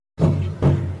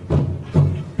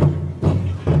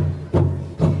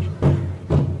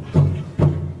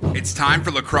It's time for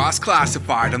Lacrosse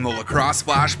Classified on the Lacrosse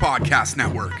Flash Podcast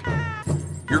Network.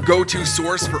 Your go-to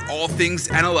source for all things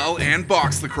NLL and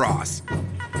box lacrosse.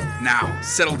 Now,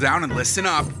 settle down and listen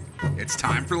up. It's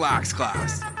time for Lax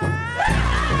Class.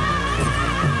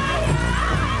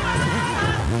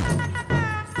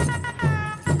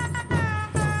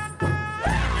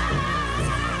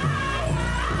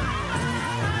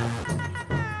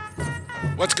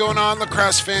 What's going on,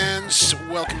 lacrosse fans?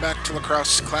 Welcome back to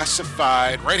Lacrosse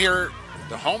Classified, right here,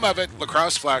 the home of it,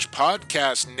 Lacrosse Flash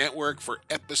Podcast Network for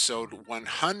episode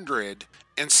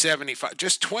 175,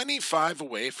 just 25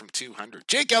 away from 200.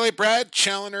 Jake Elliott, Brad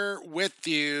Challoner with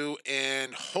you,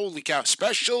 and holy cow,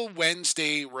 special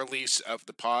Wednesday release of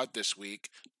the pod this week,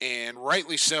 and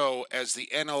rightly so, as the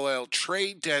NLL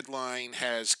trade deadline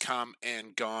has come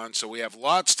and gone, so we have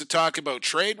lots to talk about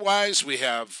trade-wise. We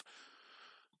have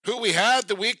who we had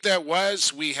the week that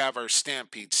was. We have our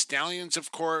Stampede Stallions,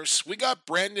 of course. We got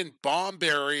Brendan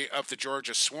Bomberry of the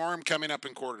Georgia Swarm coming up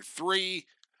in quarter three.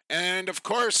 And, of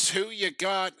course, who you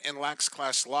got in Lax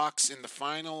Class Locks in the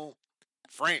final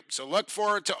frame. So look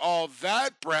forward to all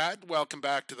that. Brad, welcome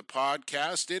back to the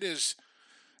podcast. It is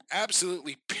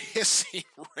absolutely pissing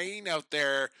rain out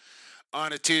there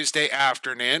on a Tuesday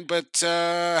afternoon. But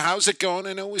how's it going?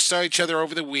 I know we saw each other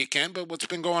over the weekend, but what's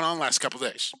been going on the last couple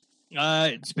of days?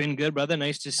 It's been good, brother.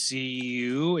 Nice to see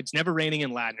you. It's never raining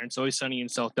in Ladner. It's always sunny in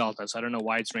South Delta, so I don't know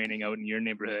why it's raining out in your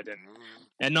neighborhood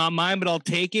and not mine, but I'll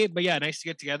take it. But yeah, nice to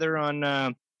get together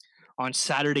on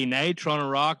Saturday night. Toronto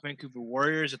Rock, Vancouver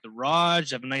Warriors at the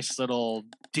Raj. Have a nice little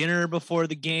dinner before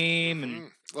the game and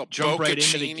jump right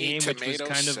into the game, which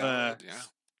was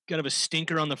kind of a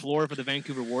stinker on the floor for the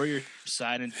Vancouver Warriors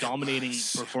side and dominating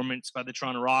performance by the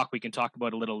Toronto Rock. We can talk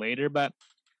about a little later, but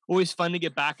always fun to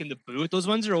get back in the booth. Those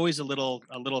ones are always a little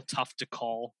tough to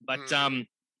call. But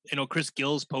Chris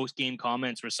Gill's post-game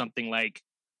comments were something like,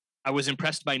 I was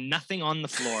impressed by nothing on the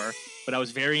floor, but I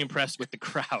was very impressed with the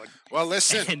crowd. Well,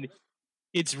 listen. And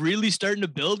it's really starting to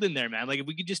build in there, man. Like if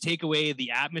we could just take away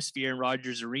the atmosphere in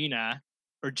Rogers Arena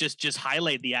or just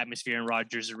highlight the atmosphere in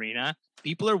Rogers Arena,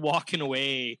 people are walking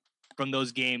away from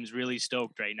those games really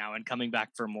stoked right now and coming back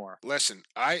for more. Listen,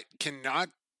 I cannot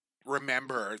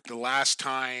remember the last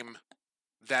time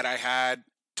that I had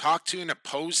talked to an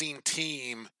opposing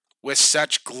team with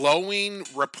such glowing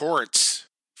reports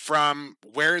from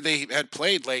where they had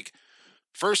played. Like,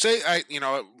 first, I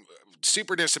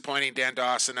super disappointing, Dan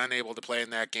Dawson unable to play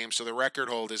in that game, so the record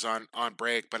hold is on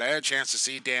break. But I had a chance to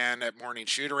see Dan at morning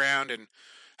shoot around and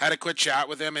had a quick chat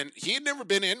with him, and he had never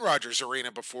been in Rogers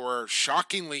Arena before,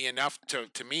 shockingly enough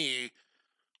to me.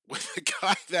 With a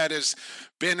guy that has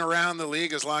been around the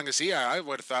league as long as I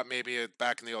would have thought maybe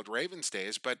back in the old Ravens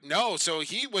days, but no. So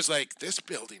he was like, this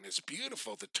building is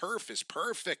beautiful. The turf is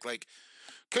perfect. Like,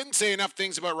 couldn't say enough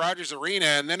things about Rogers Arena.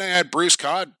 And then I had Bruce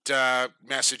Codd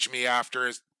message me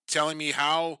after telling me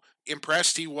how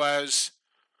impressed he was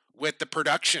with the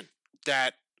production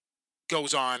that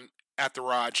goes on at the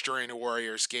Raj during a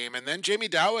Warriors game. And then Jamie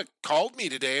Dowick called me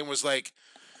today and was like,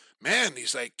 man,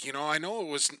 he's like, I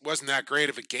know it wasn't that great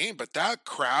of a game, but that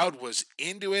crowd was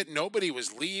into it. Nobody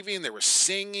was leaving. They were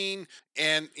singing.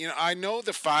 And, I know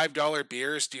the $5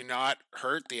 beers do not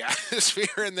hurt the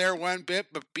atmosphere in there one bit,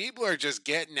 but people are just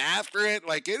getting after it.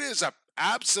 Like, it is a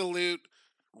absolute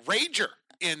rager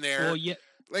in there. Well, yeah,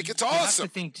 like, it's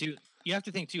awesome. You have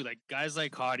to think too, like guys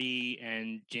like Cotty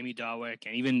and Jamie Dowick,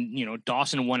 and even,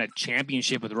 Dawson won a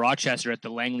championship with Rochester at the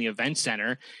Langley Event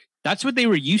Center. That's what they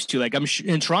were used to. Like, I'm sure,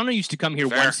 and Toronto used to come here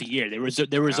once a year.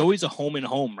 There was always a home and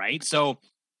home, right? So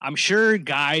I'm sure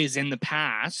guys in the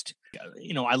past,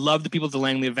 I love the people at the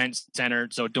Langley Event Center.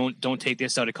 So don't take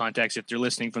this out of context if they're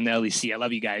listening from the LEC. I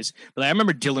love you guys. But I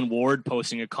remember Dylan Ward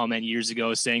posting a comment years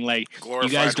ago saying like,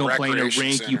 glorified, you guys don't play in a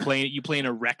rink, center. you play in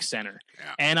a rec center.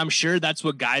 Yeah. And I'm sure that's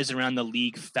what guys around the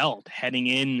league felt heading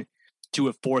in to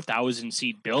a 4,000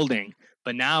 seat building.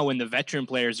 But now when the veteran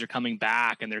players are coming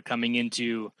back and they're coming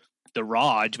into the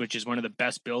Raj, which is one of the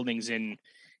best buildings in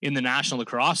the National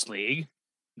Lacrosse League,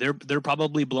 they're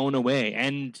probably blown away.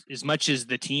 And as much as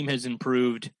the team has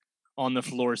improved on the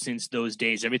floor since those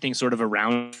days, everything sort of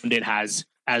around it has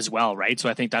as well, right? So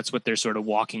I think that's what they're sort of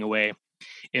walking away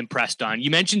impressed on.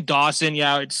 You mentioned Dawson.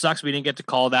 Yeah, it sucks we didn't get to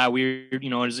call that.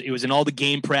 It was in all the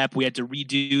game prep. We had to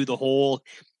redo the whole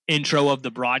intro of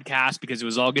the broadcast because it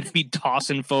was all going to be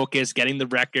Dawson focused, getting the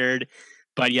record.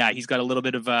 But yeah, he's got a little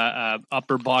bit of a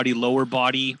upper body, lower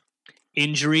body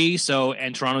injury.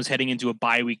 And Toronto's heading into a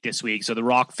bye week this week. So the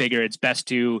Rock figured it's best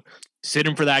to sit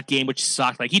him for that game, which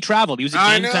sucked. Like, he traveled. He was a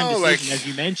game time decision, as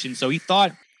you mentioned. So he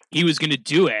thought he was going to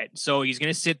do it. So he's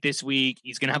going to sit this week.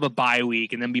 He's going to have a bye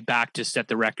week and then be back to set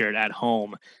the record at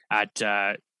home at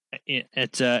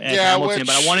at Hamilton,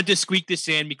 but I wanted to squeak this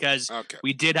in because Okay.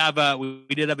 we did have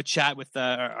a chat with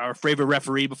our favorite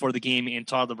referee before the game in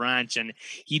Todd LeBranch, and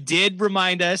he did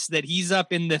remind us that he's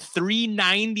up in the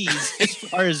 390s as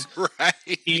far as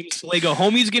games. Like a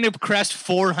homie's going to crest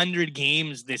 400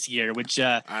 games this year, which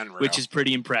is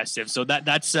pretty impressive. So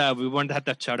that's we wanted to have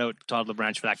to shout out Todd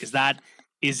LeBranch for that, because that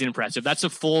is impressive. That's a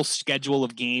full schedule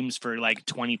of games for like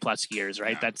 20 plus years,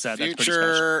 right? Yeah. That's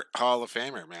future Hall of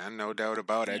Famer, man. No doubt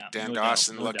about it. Yeah, Dan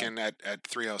Dawson looking at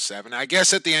 307. I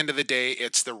guess at the end of the day,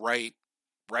 it's the right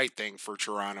thing for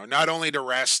Toronto. Not only to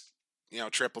rest,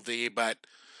 Triple D, but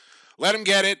let him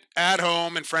get it at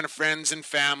home in front of friends and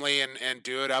family and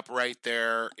do it up right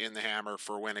there in the Hammer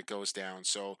for when it goes down.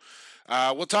 So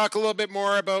we'll talk a little bit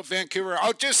more about Vancouver.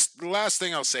 The last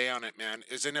thing I'll say on it, man,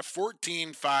 is in a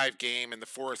 14-5 game in the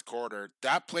fourth quarter,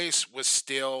 that place was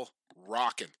still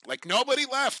rocking. Like nobody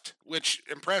left, which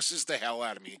impresses the hell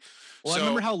out of me. Well, I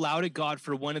remember how loud it got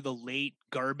for one of the late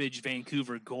garbage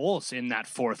Vancouver goals in that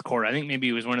fourth quarter. I think maybe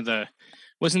it was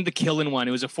wasn't the killing one.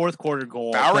 It was a fourth quarter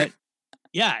goal. Bowering.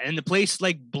 Yeah, and the place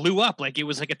like blew up like it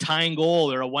was like a tying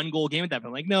goal or a 1-goal game at that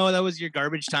point. Like, no, that was your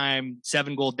garbage time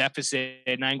 7-goal deficit,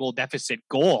 9-goal deficit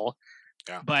goal.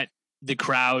 Yeah. But the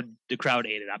crowd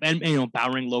ate it up. And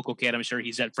Bowering, local kid, I'm sure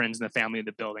he's had friends in the family of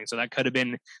the building. So that could have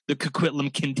been the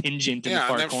Coquitlam contingent in the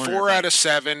far and then corner. 4 out of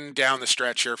 7 down the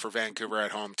stretch here for Vancouver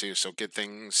at home too. So good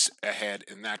things ahead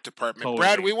in that department. Totally.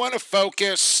 Brad, we want to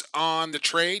focus on the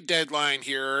trade deadline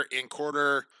here in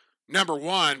quarter number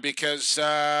 1 because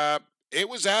it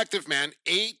was active, man.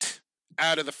 8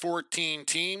 out of the 14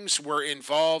 teams were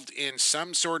involved in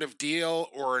some sort of deal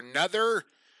or another.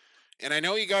 And I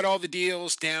know you got all the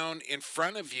deals down in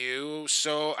front of you,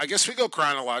 so I guess we go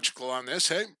chronological on this,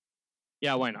 hey?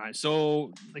 Yeah, why not?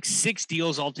 So, like 6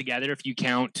 deals altogether if you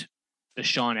count the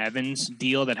Sean Evans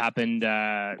deal that happened.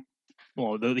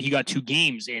 He got 2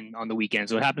 games in on the weekend,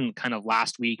 so it happened kind of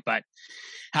last week, but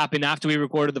happened after we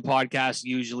recorded the podcast.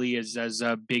 Usually, as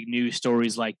big news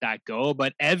stories like that go.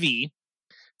 But Evie,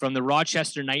 from the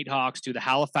Rochester Nighthawks to the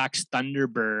Halifax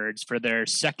Thunderbirds for their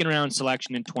second round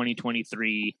selection in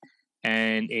 2023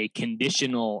 and a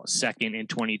conditional second in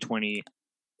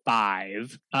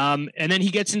 2025. And then he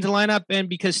gets into the lineup, and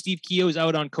because Steve Keogh is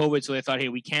out on COVID, so they thought, hey,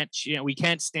 we can't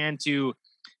stand to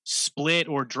split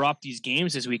or drop these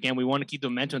games this weekend. We want to keep the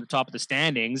momentum at the top of the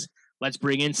standings. Let's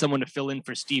bring in someone to fill in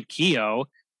for Steve Keogh.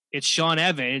 It's Sean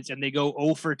Evans, and they go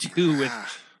 0 for 2 with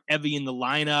Evie in the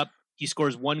lineup. He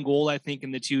scores 1 goal, I think, in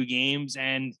the 2 games.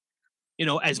 And,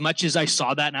 as much as I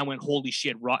saw that and I went, holy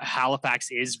shit,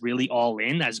 Halifax is really all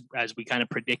in, as we kind of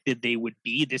predicted they would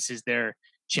be. This is their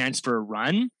chance for a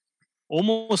run.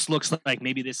 Almost looks like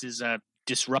maybe this is a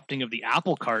disrupting of the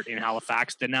apple cart in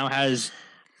Halifax that now has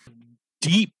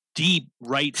deep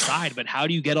right side. But how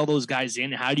do you get all those guys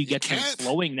in? How do you get them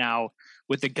flowing now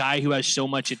with a guy who has so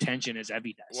much attention as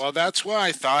Evie does? Well, that's why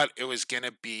I thought it was going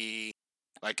to be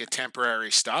like a temporary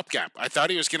stopgap. I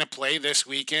thought he was going to play this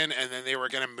weekend and then they were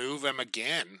going to move him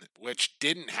again, which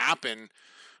didn't happen.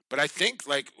 But I think,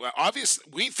 obviously,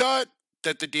 we thought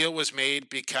that the deal was made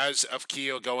because of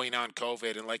Keogh going on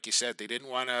COVID. And like you said, they didn't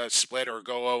want to split or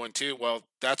go 0-2. Well,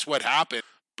 that's what happened.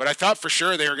 But I thought for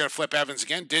sure they were going to flip Evans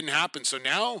again. Didn't happen. So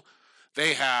now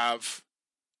they have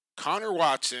Connor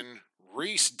Watson,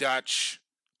 Reese Dutch,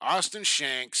 Austin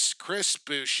Shanks, Chris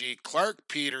Boucher, Clark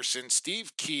Peterson,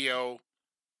 Steve Keogh.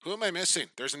 Who am I missing?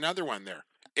 There's another one there.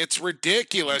 It's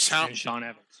ridiculous how... And Sean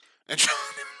Evans. And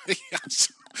Sean,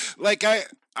 yes.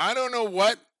 I don't know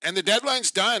what... And the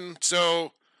deadline's done,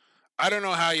 so I don't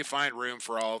know how you find room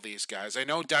for all these guys. I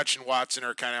know Dutch and Watson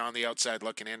are kind of on the outside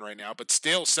looking in right now, but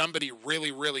still somebody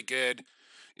really, really good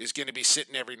is going to be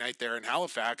sitting every night there in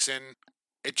Halifax. And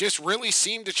it just really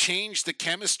seemed to change the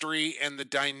chemistry and the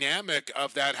dynamic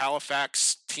of that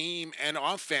Halifax team and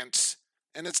offense.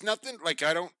 And it's nothing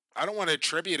I don't want to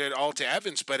attribute it all to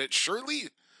Evans, but it surely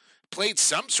played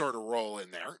some sort of role in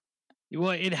there.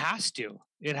 Well, it has to.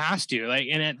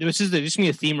 This is going to be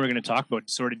a theme we're going to talk about,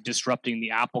 sort of disrupting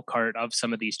the apple cart of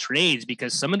some of these trades,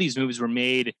 because some of these moves were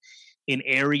made in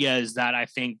areas that I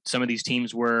think some of these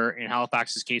teams were, in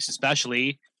Halifax's case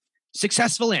especially,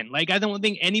 successful in. I don't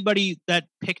think anybody that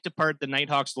picked apart the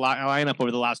Nighthawks lineup over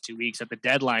the last 2 weeks at the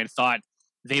deadline thought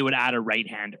they would add a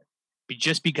right-hander,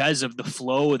 just because of the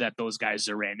flow that those guys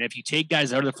are in. If you take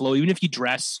guys out of the flow, even if you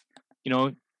dress,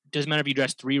 doesn't matter if you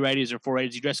dress 3 righties or 4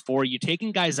 righties, you dress 4, you're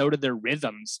taking guys out of their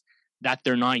rhythms that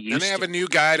they're not used to. And they have a new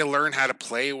guy to learn how to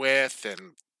play with.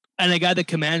 And a guy that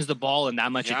commands the ball and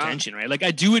that much attention, right?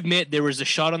 I do admit there was a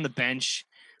shot on the bench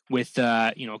with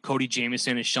Cody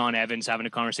Jamieson and Sean Evans having a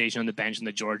conversation on the bench in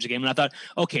the Georgia game. And I thought,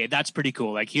 okay, that's pretty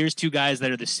cool. Like, here's two guys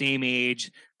that are the same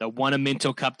age, that won a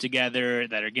Minto Cup together,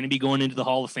 that are going to be going into the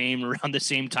Hall of Fame around the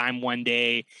same time one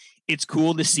day. It's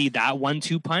cool to see that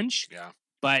 1-2 punch. Yeah.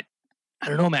 But I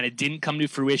don't know, man, it didn't come to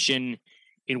fruition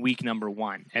in week number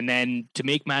 1. And then to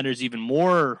make matters even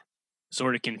more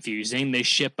sort of confusing, they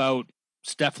ship out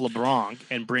Steph LeBlanc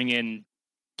and bring in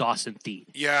Dawson Thied.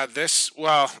 Yeah, this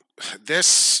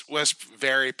was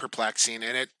very perplexing,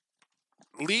 and it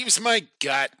leaves my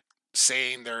gut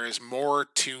saying there is more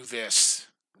to this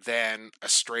than a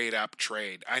straight up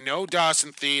trade. I know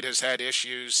Dawson Thied has had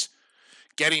issues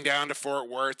getting down to Fort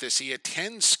Worth as he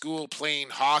attends school playing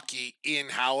hockey in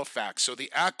Halifax. So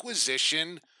the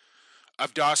acquisition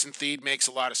of Dawson Thied makes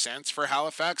a lot of sense for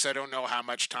Halifax. I don't know how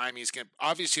much time he's going to,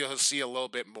 obviously he'll see a little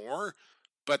bit more,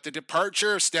 but the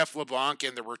departure of Steph LeBlanc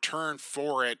and the return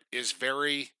for it is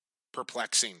very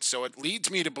perplexing. So it leads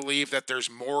me to believe that there's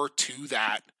more to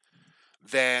that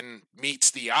than meets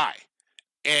the eye.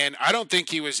 And I don't think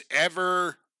he was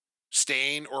ever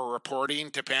staying or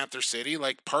reporting to Panther City.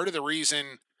 Like, part of the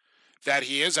reason that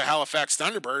he is a Halifax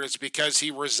Thunderbird is because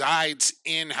he resides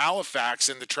in Halifax,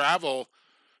 and the travel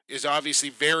is obviously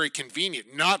very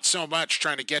convenient. Not so much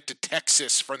trying to get to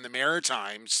Texas from the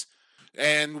Maritimes.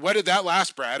 And what did that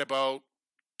last, Brad? About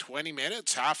 20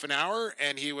 minutes, half an hour,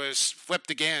 and he was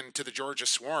flipped again to the Georgia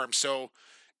Swarm. So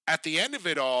at the end of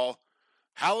it all,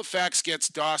 Halifax gets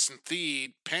Dawson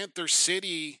Thied, Panther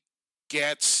City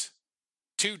gets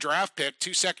two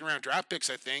second-round draft picks,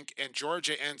 I think, and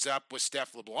Georgia ends up with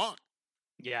Steph LeBlanc.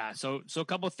 Yeah, so a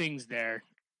couple of things there.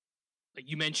 Like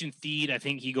you mentioned Thied, I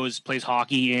think he plays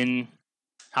hockey in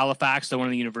Halifax, to one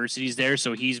of the universities there,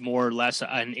 so he's more or less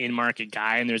an in-market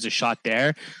guy, and there's a shot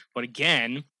there. But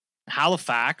again,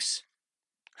 Halifax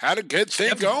had a good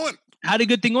thing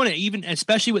going. Even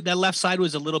especially with that left side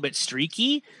was a little bit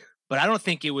streaky, but I don't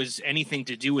think it was anything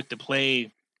to do with the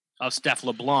play of Steph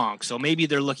LeBlanc. So maybe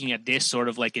they're looking at this sort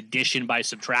of like addition by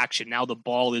subtraction. Now the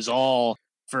ball is all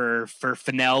for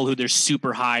Fennell, who they're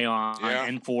super high on,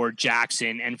 and for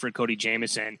Jackson and for Cody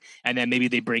Jamieson. And then maybe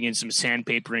they bring in some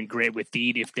sandpaper and grit with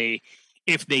Thied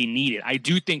if they need it. I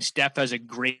do think Steph has a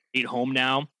great home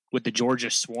now with the Georgia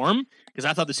Swarm, because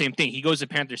I thought the same thing. He goes to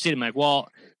Panther City. I'm like, well,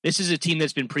 this is a team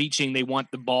that's been preaching they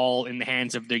want the ball in the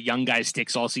hands of their young guys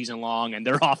sticks all season long, and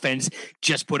their offense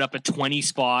just put up a 20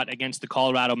 spot against the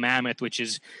Colorado Mammoth, which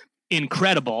is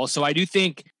incredible. So I do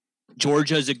think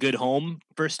Georgia is a good home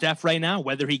for Steph right now,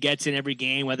 whether he gets in every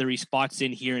game, whether he spots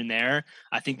in here and there.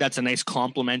 I think that's a nice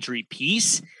complementary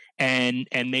piece and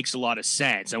makes a lot of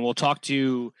sense. And we'll talk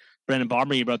to Brendan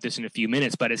Bomberly about this in a few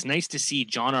minutes, but it's nice to see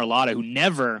John Arlotta, who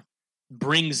never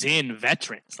brings in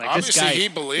veterans. Like, obviously, this guy, he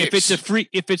believes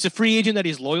if it's a free agent that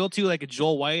he's loyal to, like a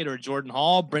Joel White or a Jordan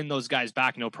Hall, bring those guys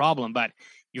back, no problem. But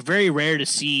you're very rare to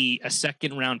see a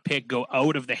second round pick go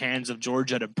out of the hands of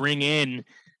Georgia to bring in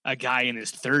a guy in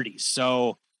his 30s.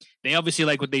 So they obviously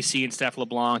like what they see in Steph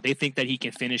LeBlanc. They think that he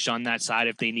can finish on that side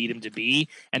if they need him to be,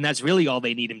 and that's really all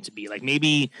they need him to be. Like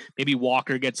maybe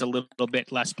Walker gets a little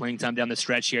bit less playing time down the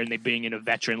stretch here, and they bring in a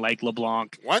veteran like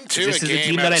LeBlanc. 1-2 this a is game a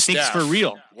team that I think is for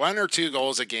real. 1 or 2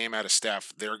 goals a game out of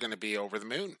Steph. They're going to be over the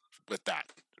moon with that,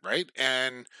 right?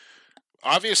 And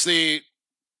obviously,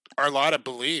 Arlotta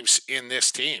believes in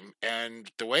this team,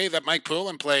 and the way that Mike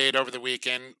Poulin played over the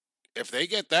weekend, if they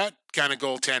get that kind of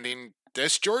goaltending,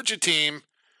 this Georgia team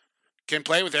can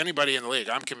play with anybody in the league.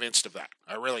 I'm convinced of that.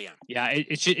 I really am. Yeah,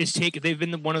 they've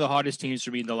been one of the hottest teams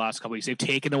for me in the last couple weeks. They've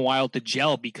taken a while to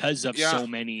gel because of so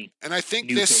many. And I think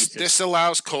this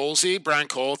allows Brian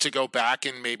Cole, to go back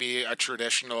in maybe a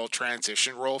traditional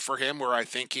transition role for him, where I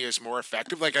think he is more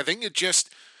effective. Like, I think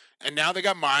and now they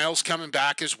got Miles coming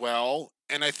back as well.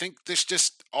 And I think this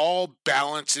just all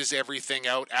balances everything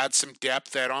out, adds some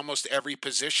depth at almost every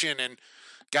position, and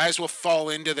guys will fall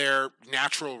into their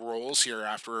natural roles here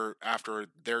after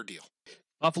their deal.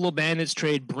 Buffalo Bandits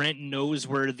trade Brent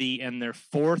Noseworthy and their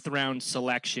 4th round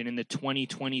selection in the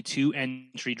 2022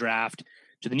 entry draft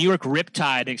to the New York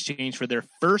Riptide in exchange for their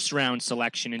 1st round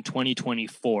selection in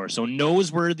 2024. So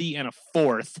Noseworthy and a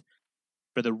 4th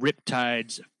for the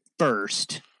Riptide's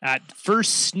 1st. At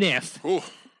first sniff, ooh,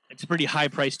 it's a pretty high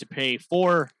price to pay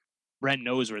for Brent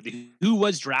Noseworthy, who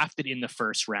was drafted in the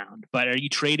 1st round. But are you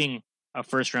trading a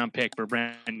 1st round pick for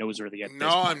Brent Noseworthy? No,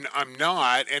 I'm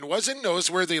not. And wasn't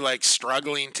Noseworthy like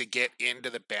struggling to get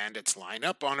into the Bandits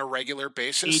lineup on a regular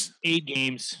basis? 8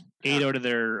 games, 8 out of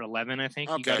their 11, I think.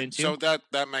 He got into. So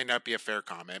that might not be a fair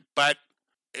comment, but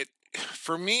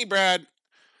for me, Brad,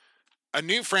 a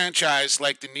new franchise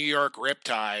like the New York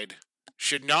Riptide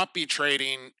should not be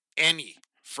trading any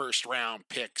first round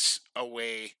picks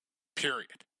away,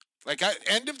 period. Like,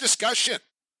 end of discussion.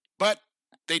 But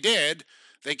they did.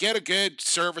 They get a good,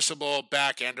 serviceable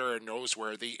back ender and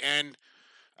Noseworthy. And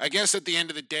I guess at the end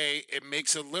of the day, it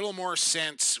makes a little more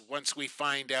sense once we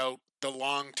find out the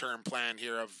long-term plan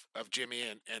here of Jimmy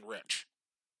and Rich.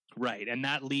 Right. And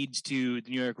that leads to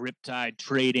the New York Riptide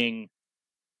trading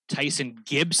Tyson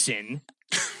Gibson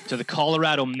to the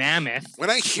Colorado Mammoth. When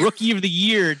I hear Rookie of the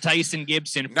Year, Tyson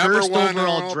Gibson, first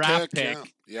overall draft pick.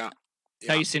 Yeah.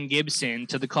 Tyson Gibson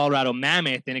to the Colorado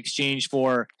Mammoth in exchange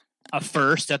for a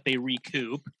first that they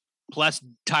recoup, plus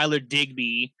Tyler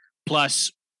Digby,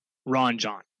 plus Ron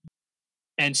John.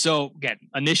 And so, again,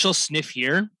 initial sniff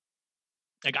here.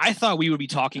 Like, I thought we would be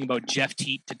talking about Jeff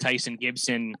Teat to Tyson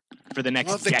Gibson for the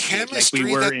next decade, like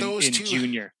we were in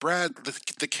junior. Brad,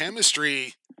 the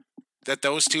chemistry that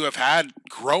those two have had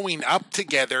growing up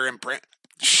together, and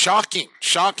shocking.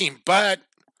 But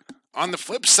on the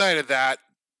flip side of that,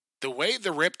 the way the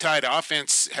Riptide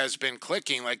offense has been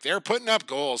clicking, like, they're putting up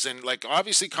goals, and like,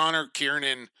 obviously Connor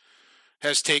Kiernan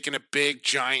has taken a big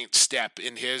giant step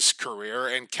in his career,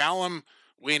 and Callum,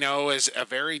 we know, is a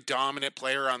very dominant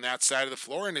player on that side of the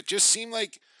floor, and it just seemed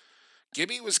like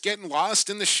Gibby was getting lost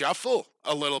in the shuffle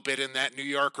a little bit in that New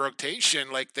York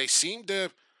rotation. Like, they seemed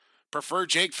to prefer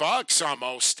Jake Fox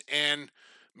almost, and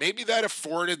maybe that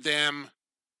afforded them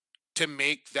to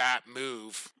make that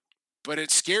move. But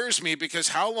it scares me because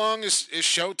how long is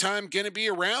Showtime going to be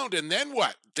around? And then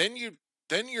what? Then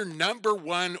your number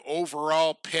one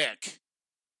overall pick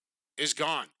is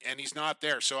gone, and he's not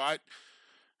there. So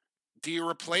do you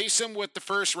replace him with the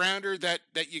first rounder that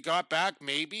you got back?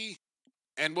 Maybe.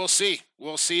 And we'll see.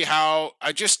 We'll see how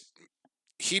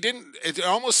it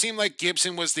almost seemed like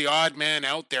Gibson was the odd man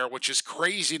out there, which is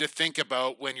crazy to think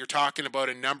about when you're talking about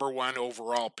a number one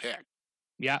overall pick.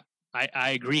 Yeah,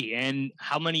 I agree. And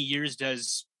how many years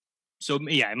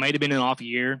it might have been an off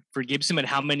year for Gibson, but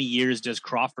how many years does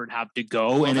Crawford have to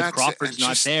go? And if Crawford's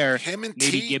not there,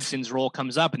 maybe Gibson's role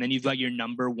comes up, and then you've got your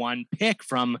number one pick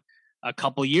from a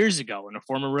couple years ago and a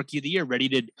former Rookie of the Year ready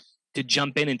to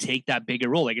jump in and take that bigger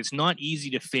role. Like, it's not easy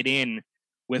to fit in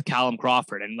with Callum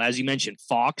Crawford. And as you mentioned,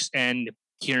 Fox and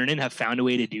Kiernan have found a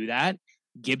way to do that.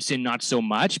 Gibson, not so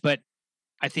much, but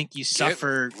I think you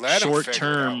suffer short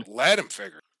term. Let him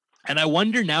figure. And I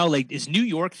wonder now, like, is New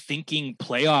York thinking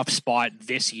playoff spot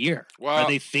this year? Well, are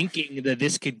they thinking that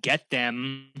this could get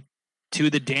them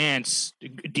to the dance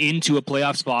into a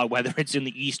playoff spot, whether it's in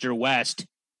the East or West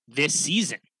this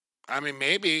season? I mean,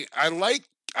 maybe. I like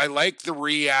the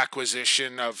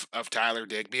reacquisition of Tyler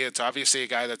Digby. It's obviously a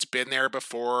guy that's been there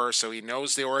before, so he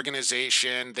knows the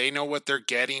organization. They know what they're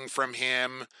getting from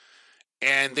him,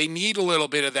 and they need a little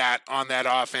bit of that on that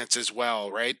offense as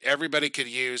well, right? Everybody could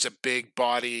use a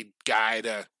big-bodied guy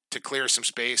to clear some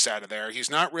space out of there. He's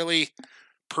not really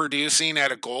producing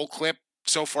at a goal clip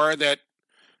so far that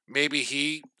maybe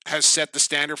he has set the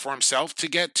standard for himself to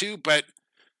get to, but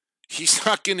he's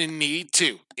not going to need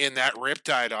to in that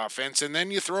Riptide offense. And then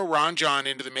you throw Ron John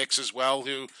into the mix as well,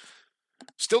 who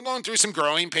still going through some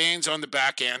growing pains on the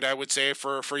back end, I would say,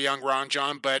 for young Ron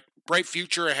John, but bright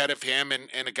future ahead of him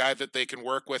and a guy that they can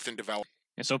work with and develop.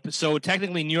 And so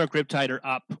technically New York Riptide are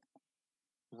up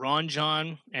Ron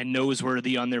John and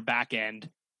Noseworthy on their back end,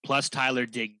 plus Tyler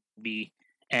Digby,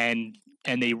 and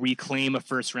they reclaim a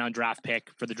first round draft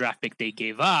pick for the draft pick they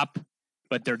gave up,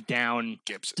 but they're down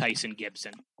Tyson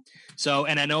Gibson. So,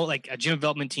 and I know like a gym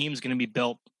development team is going to be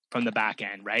built from the back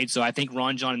end, right? So I think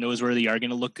Ron John and Noseworthy are going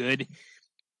to look good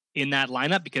in that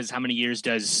lineup because how many years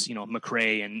does,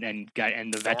 McRae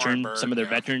and the veteran, some of their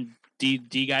veteran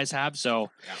D guys have? So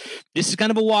This is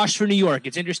kind of a wash for New York.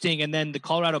 It's interesting. And then the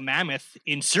Colorado Mammoth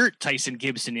insert Tyson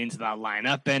Gibson into that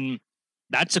lineup. And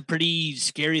that's a pretty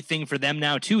scary thing for them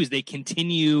now too, is they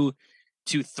continue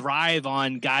to thrive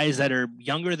on guys that are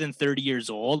younger than 30 years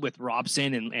old with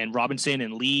Robson and Robinson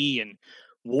and Lee and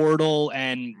Wardle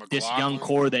and McLaughlin, this young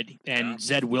core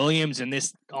Zed Williams and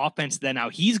this offense that now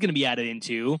he's going to be added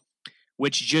into,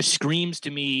 which just screams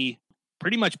to me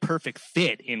pretty much perfect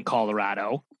fit in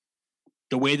Colorado.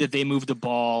 The way that they move the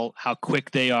ball, how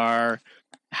quick they are,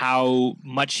 how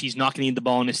much he's not going to need the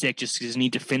ball in the stick, just because he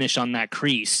need to finish on that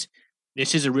crease.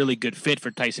 This is a really good fit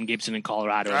for Tyson Gibson in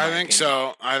Colorado. I think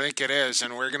so. I think it is.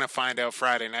 And we're going to find out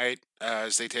Friday night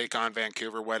as they take on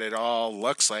Vancouver what it all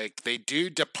looks like. They do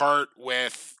depart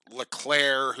with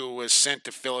LeClaire, who was sent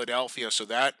to Philadelphia. So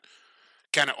that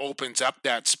kind of opens up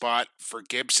that spot for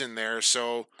Gibson there.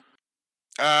 So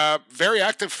very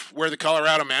active were the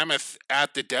Colorado Mammoth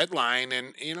at the deadline.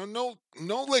 And,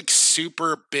 no like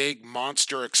super big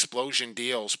monster explosion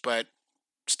deals, but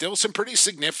still some pretty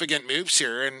significant moves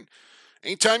here. And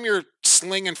anytime you're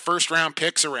slinging first-round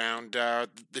picks around,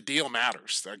 the deal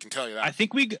matters. I can tell you that. I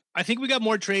think we got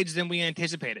more trades than we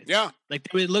anticipated. Yeah. Like,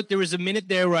 there was a minute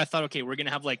there where I thought, okay, we're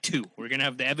gonna have like two. We're gonna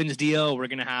have the Evans deal. We're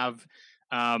gonna have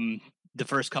the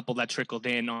first couple that trickled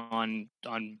in on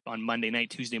Monday night,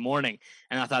 Tuesday morning,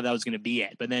 and I thought that was gonna be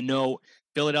it. But then no,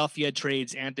 Philadelphia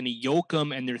trades Anthony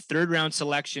Yoakum and their third-round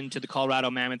selection to the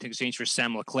Colorado Mammoth in exchange for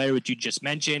Sam Leclerc, which you just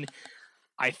mentioned.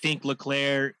 I think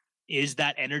Leclerc is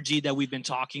that energy that we've been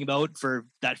talking about for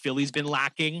that Philly's been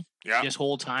lacking this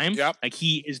whole time. Yep. Like,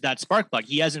 he is that spark plug.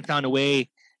 He hasn't found a way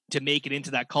to make it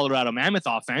into that Colorado Mammoth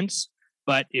offense.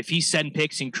 But if he's setting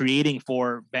picks and creating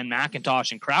for Ben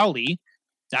McIntosh and Crowley,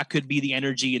 that could be the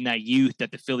energy in that youth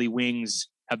that the Philly Wings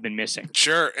have been missing.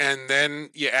 Sure. And then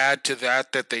you add to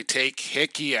that they take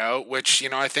Hickey out, which,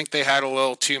 I think they had a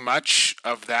little too much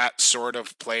of that sort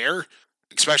of player,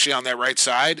 especially on that right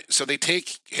side. So they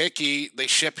take Hickey, they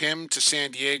ship him to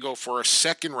San Diego for a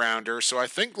second rounder. So I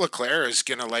think Leclerc is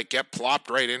going to get plopped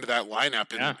right into that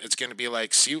lineup. And it's going to be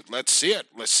like, let's see it.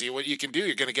 Let's see what you can do.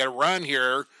 You're going to get a run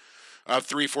here of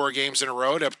 3-4 games in a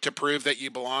row to prove that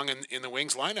you belong in the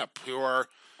Wings lineup, who are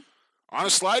on a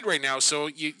slide right now. So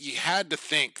you had to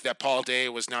think that Paul Day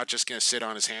was not just going to sit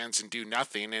on his hands and do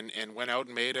nothing, and went out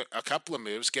and made a couple of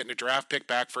moves, getting a draft pick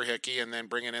back for Hickey and then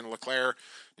bringing in Leclerc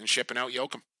and shipping out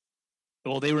Yoakum.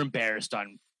 Well, they were embarrassed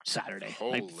on Saturday.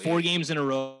 Holy. 4 games in a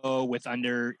row with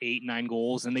under 8-9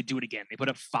 goals, and they do it again. They put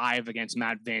up 5 against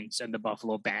Matt Vince and the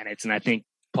Buffalo Bandits, and I think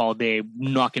Paul Day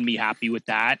not going to be happy with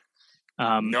that.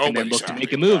 And then look to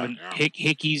make a move. And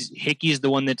Hickey's the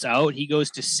one that's out. He goes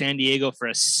to San Diego for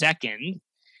a second.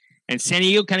 And San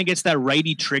Diego kind of gets that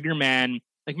righty trigger man.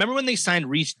 Like, remember when they signed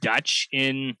Reese Dutch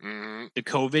in the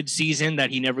COVID season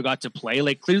that he never got to play?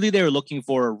 Like, clearly they were looking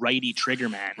for a righty trigger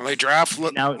man. Well, they draft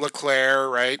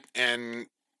Leclerc, right? And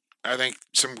I think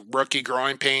some rookie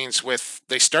growing pains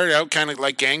they started out kind of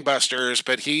like gangbusters,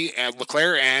 but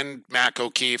Leclerc and Mac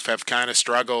O'Keefe have kind of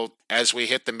struggled as we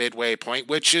hit the midway point,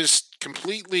 which is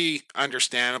completely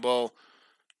understandable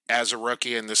as a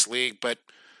rookie in this league. But,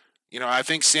 I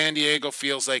think San Diego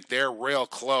feels like they're real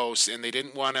close, and they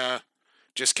didn't want to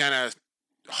just kind of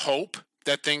hope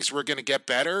that things were going to get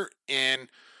better. And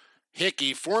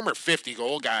Hickey, former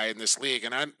 50-goal guy in this league,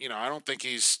 and I don't think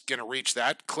he's going to reach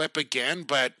that clip again,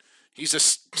 but he's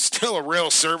still a real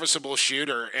serviceable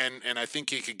shooter, and I think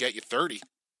he could get you 30.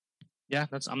 Yeah,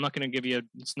 I'm not going to give you.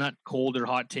 It's not cold or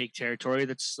hot take territory.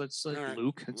 That's right.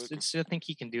 Luke. I think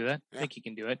he can do that. Yeah. I think he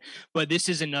can do it. But this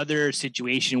is another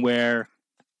situation where,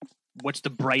 what's the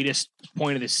brightest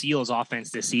point of the Seals offense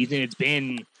this season? It's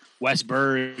been Wes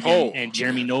Berg and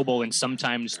Jeremy Noble, and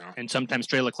sometimes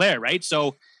Trey Leclerc, right?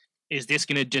 So, is this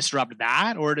going to disrupt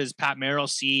that, or does Pat Merrill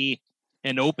see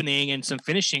an opening and some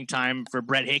finishing time for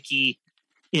Brett Hickey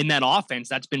in that offense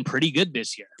that's been pretty good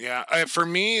this year? Yeah, for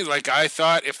me, I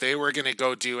thought if they were going to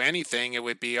go do anything, it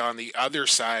would be on the other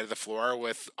side of the floor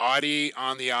with Audie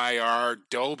on the IR,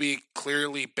 Doby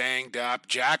clearly banged up.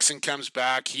 Jackson comes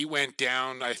back. He went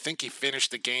down. I think he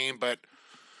finished the game, but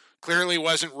clearly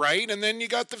wasn't right. And then you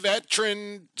got the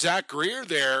veteran Zach Greer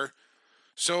there.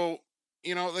 So,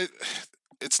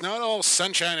 it's not all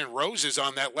sunshine and roses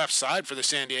on that left side for the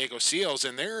San Diego Seals,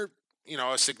 and they're,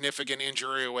 a significant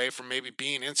injury away from maybe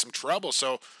being in some trouble.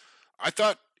 So I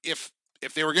thought if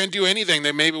they were going to do anything,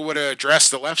 they maybe would have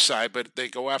addressed the left side, but they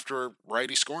go after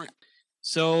righty scoring.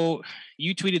 So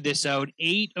you tweeted this out.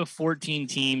 8 of 14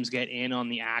 teams get in on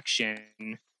the action.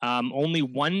 Only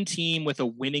one team with a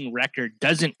winning record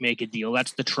doesn't make a deal.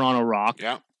 That's the Toronto Rock.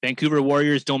 Yeah. Vancouver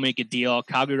Warriors don't make a deal.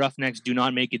 Calgary Roughnecks do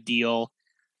not make a deal.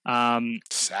 The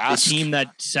team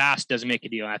that Sask doesn't make a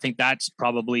deal. And I think that's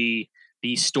probably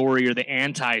the story or the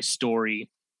anti-story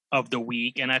of the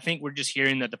week. And I think we're just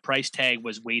hearing that the price tag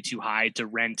was way too high to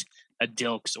rent a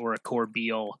Dilks or a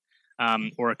Corbeil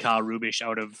or a Kyle Rubisch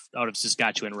out of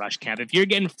Saskatchewan Rush Camp. If you're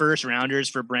getting first rounders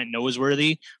for Brent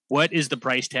Noseworthy, what is the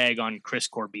price tag on Chris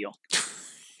Corbeil?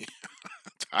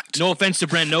 No offense to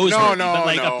Brent Noseworthy,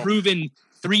 but a proven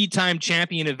 3-time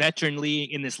champion, a veteran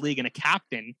league in this league, and a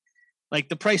captain. Like,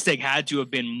 the price tag had to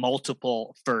have been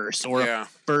multiple firsts or a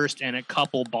first and a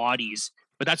couple bodies,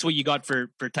 but that's what you got for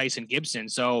Tyson Gibson.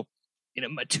 So,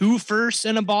 2 firsts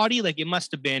and a body, it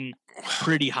must have been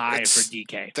pretty high for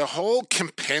DK. The whole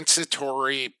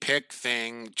compensatory pick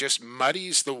thing just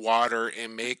muddies the water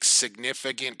and makes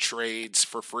significant trades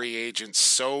for free agents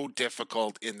so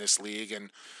difficult in this league.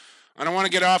 And I don't want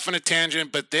to get off on a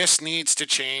tangent, but this needs to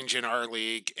change in our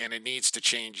league, and it needs to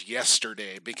change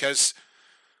yesterday, because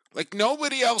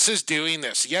nobody else is doing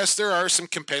this. Yes, there are some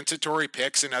compensatory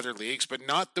picks in other leagues, but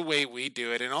not the way we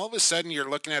do it. And all of a sudden, you're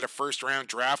looking at a first-round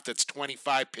draft that's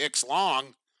 25 picks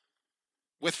long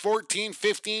with 14,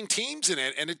 15 teams in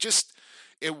it. And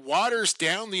it waters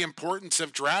down the importance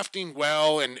of drafting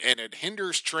well, and it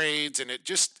hinders trades, and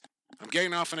I'm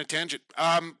getting off on a tangent.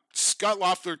 Scott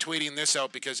Loeffler tweeting this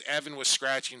out because Evan was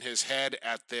scratching his head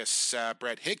at this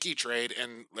Brett Hickey trade,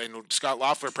 and Scott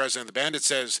Loeffler, president of the Bandit,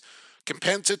 says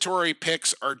compensatory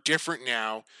picks are different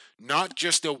now, not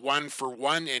just a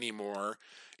 1-for-1 anymore.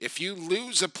 If you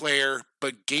lose a player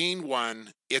but gain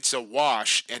one, it's a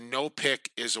wash and no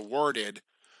pick is awarded,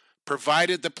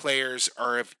 provided the players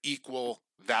are of equal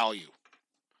value.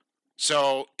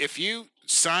 So if you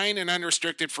sign an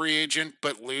unrestricted free agent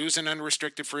but lose an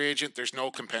unrestricted free agent, there's no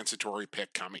compensatory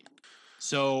pick coming.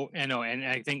 So, and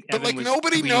I think, but Evan like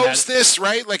nobody knows this,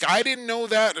 right? Like I didn't know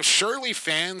that. Surely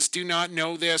fans do not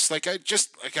know this.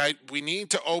 We need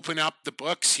to open up the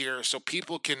books here so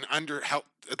people can help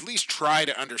at least try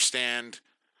to understand,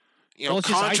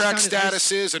 contract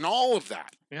statuses and all of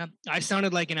that. Yeah, I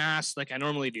sounded like an ass, like I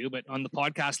normally do, but on the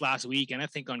podcast last week, and I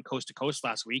think on Coast to Coast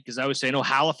last week, because I was saying,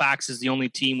 Halifax is the only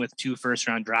team with 2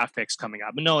 first-round draft picks coming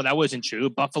up. But no, that wasn't true.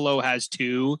 Buffalo has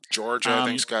 2. Georgia, I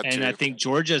think's got 2. And I think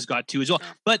Georgia's got 2 as well.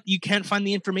 Yeah. But you can't find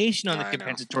the information on the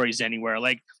compensatories anywhere.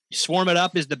 Like, swarm it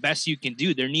up is the best you can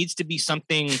do. There needs to be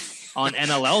something on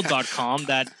NLL.com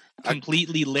that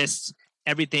completely lists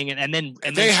everything, and then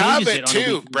they have it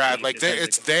too, Brad. Like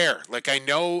it's there. Like I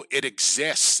know it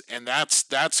exists, and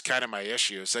that's kind of my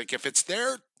issue. It's like if it's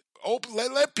there,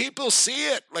 let people see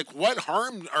it. Like what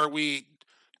harm are we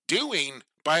doing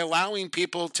by allowing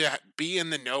people to be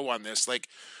in the know on this? Like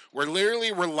we're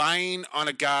literally relying on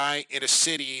a guy in a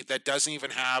city that doesn't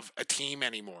even have a team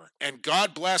anymore. And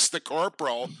God bless the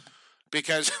corporal,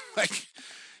 because like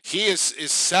he is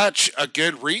such a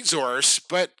good resource,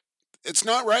 but it's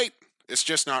not right. It's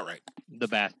just not right. The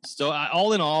best. So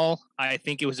all in all, I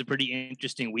think it was a pretty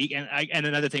interesting week. And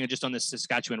another thing just on the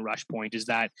Saskatchewan Rush point is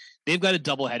that they've got a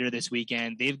doubleheader this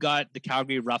weekend. They've got the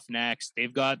Calgary Roughnecks.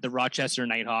 They've got the Rochester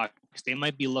Nighthawks. They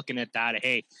might be looking at that.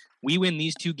 Hey, we win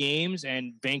these 2 games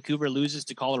and Vancouver loses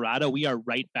to Colorado. We are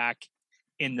right back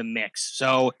in the mix.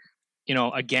 So,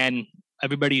 again,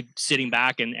 everybody sitting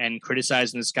back and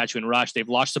criticizing the Saskatchewan Rush. They've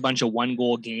lost a bunch of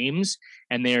 1-goal games,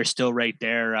 and they are still right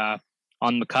there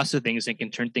on the cusp of things and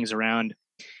can turn things around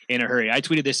in a hurry. I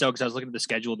tweeted this out because I was looking at the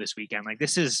schedule this weekend. Like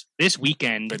this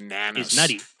weekend Bananas. Is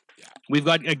nutty. Yeah. We've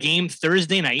got a game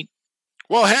Thursday night.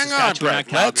 Well, hang on,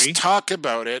 Brett. Let's talk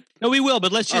about it. No, we will,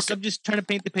 but I'm just trying to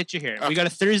paint the picture here. Okay. We got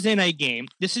a Thursday night game.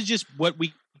 This is just what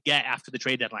we get after the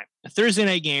trade deadline. A Thursday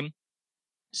night game,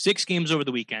 6 games over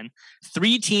the weekend,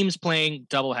 3 teams playing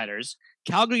doubleheaders.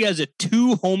 Calgary has a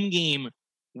 2 home game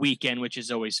weekend, which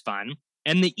is always fun.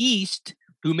 And the East,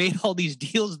 who made all these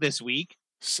deals this week,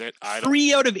 sit idle.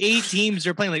 3 out of 8 teams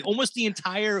are playing. Like almost the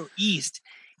entire East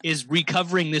is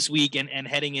recovering this week and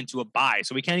heading into a bye.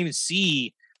 So we can't even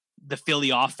see the Philly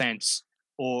offense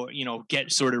or,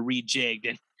 get sort of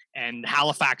rejigged. And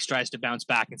Halifax tries to bounce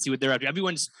back and see what they're up to.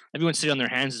 Everyone's sitting on their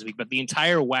hands this week, but the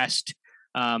entire West,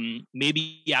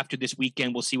 maybe after this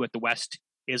weekend, we'll see what the West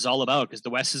is all about, because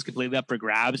the West is completely up for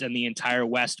grabs and the entire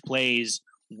West plays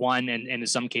 1 and in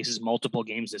some cases multiple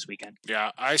games this weekend.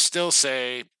 Yeah, I still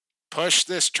say push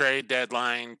this trade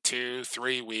deadline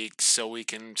 2-3 weeks so we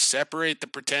can separate the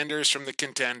pretenders from the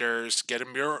contenders, get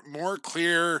a more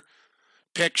clear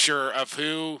picture of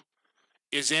who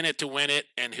is in it to win it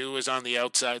and who is on the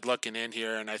outside looking in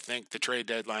here. And I think the trade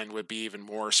deadline would be even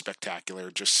more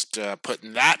spectacular. Just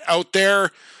putting that out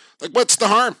there. Like, what's the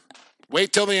harm?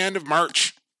 Wait till the end of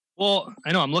March. Well,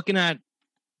 I know I'm looking at,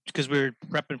 because we're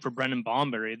prepping for Brendan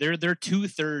Bomberry, they're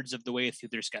 2/3 of the way through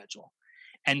their schedule.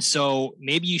 And so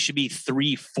maybe you should be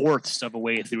 3/4 of a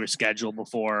way through a schedule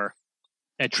before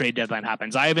a trade deadline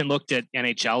happens. I haven't looked at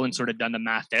NHL and sort of done the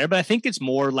math there, but I think it's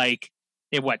more like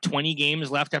they have 20 games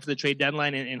left after the trade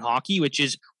deadline in hockey, which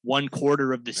is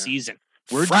 1/4 of the season.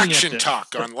 We're fraction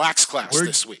talk on Lax Class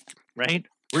this week. Right?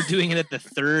 We're doing it at the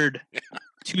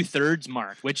 2/3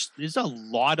 mark, which is a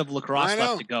lot of lacrosse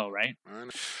left to go, right?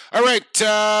 All right.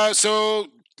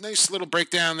 So nice little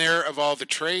breakdown there of all the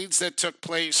trades that took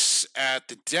place at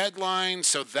the deadline.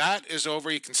 So that is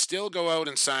over. You can still go out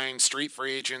and sign street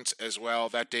free agents as well.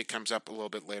 That date comes up a little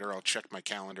bit later. I'll check my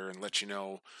calendar and let you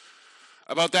know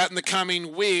about that in the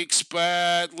coming weeks.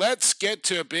 But let's get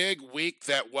to a big week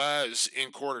that was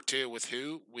in Q2 with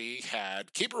who we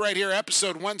had. Keep it right here.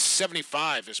 Episode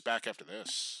 175 is back after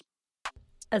this.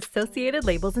 Associated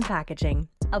Labels and Packaging,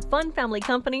 a fun family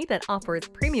company that offers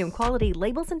premium quality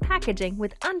labels and packaging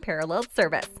with unparalleled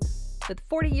service. With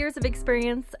 40 years of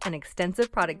experience, an extensive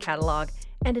product catalog,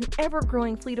 and an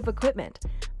ever-growing fleet of equipment,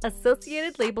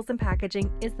 Associated Labels and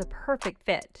Packaging is the perfect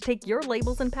fit to take your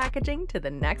labels and packaging to the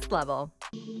next level.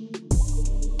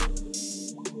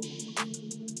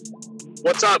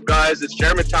 What's up, guys? It's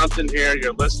Jeremy Thompson here.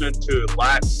 You're listening to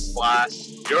Lax Class,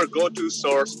 your go-to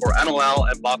source for NLL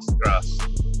and box lacrosse.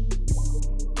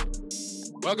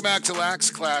 Welcome back to Lax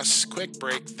Class. Quick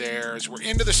break there as we're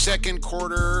into the second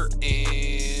quarter,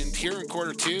 and here in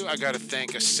quarter two, I got to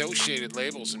thank Associated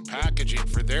Labels and Packaging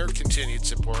for their continued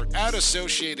support. At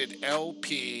Associated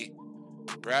LP,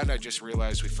 Brad, I just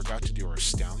realized we forgot to do our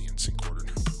Stallions in quarter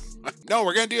number one. No,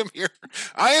 we're going to do them here.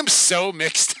 I am so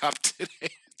mixed up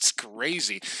today. It's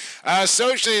crazy.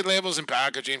 Associated Labels and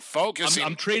Packaging focusing.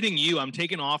 I'm trading you. I'm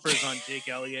taking offers on Jake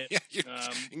Elliott. Yeah, you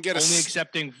can get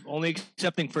only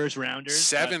accepting first rounders.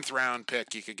 7th round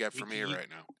pick you could get from me right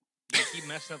now. You keep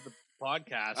messing up the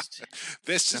podcast.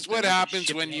 This is what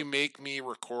happens when you make me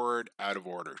record out of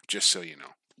order. Just so you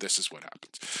know, this is what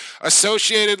happens.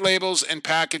 Associated Labels and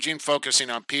Packaging,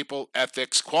 focusing on people,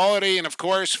 ethics, quality, and of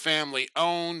course, family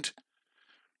owned.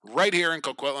 Right here in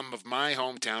Coquitlam of my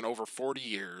hometown, over 40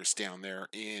 years down there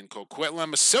in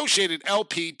Coquitlam.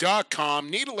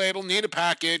 AssociatedLP.com. Need a label, need a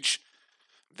package.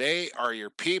 They are your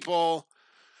people.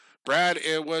 Brad,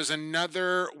 it was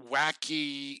another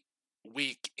wacky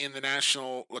week in the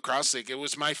National Lacrosse League. It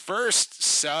was my first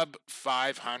sub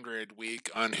 500 week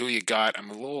on Who You Got.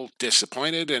 I'm a little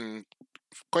disappointed and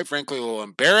quite frankly a little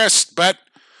embarrassed, but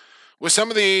with some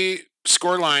of the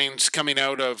score lines coming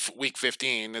out of week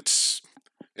 15,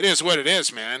 it is what it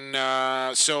is,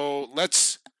 man. So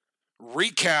let's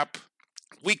recap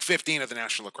week 15 of the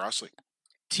National Lacrosse League.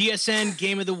 TSN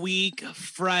game of the week,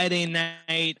 Friday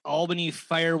night. Albany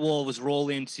Firewolves roll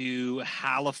into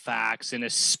Halifax in a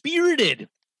spirited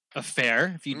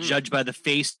affair, if you judge by the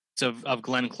face of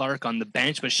Glenn Clark on the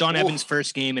bench. But Sean Evans'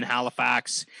 first game in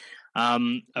Halifax, a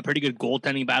pretty good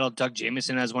goaltending battle. Doug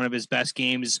Jamieson has one of his best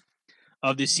games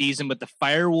of the season, but the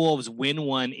Firewolves win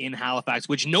one in Halifax,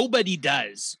 which nobody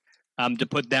does, to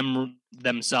put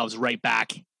themselves right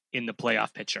back in the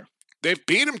playoff picture. They've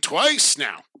beat them twice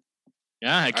now.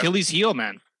 Yeah, Achilles heel,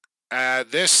 man.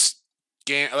 This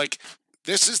game,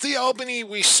 this is the Albany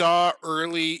we saw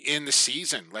early in the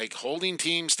season, holding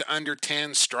teams to under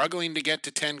 10, struggling to get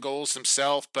to 10 goals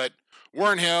themselves, but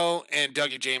Warren Hill and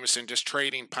Dougie Jamieson just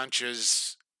trading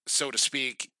punches, so to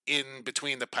speak, in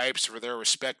between the pipes for their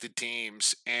respected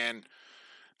teams. And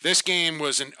this game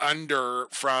was an under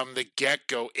from the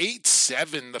get-go.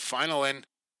 8-7 the final, and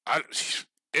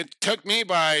it took me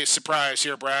by surprise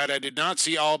here, Brad. I did not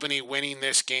see Albany winning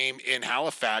this game in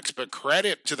Halifax, but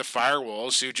credit to the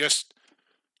Firewolves who just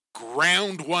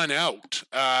ground one out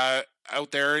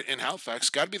there in Halifax.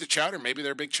 Got to be the Chowder. Maybe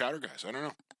they're big Chowder guys. I don't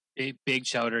know. Big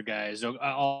Chowder guys.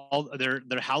 All their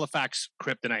Halifax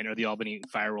kryptonite are the Albany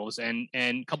Firewolves, and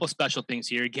a couple special things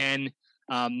here. Again,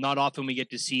 not often we get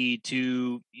to see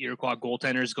two Iroquois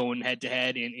goaltenders going head to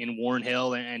head in Warren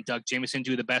Hill and Doug Jamieson,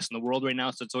 two of the best in the world right now.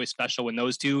 So it's always special when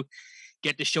those two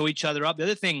get to show each other up. The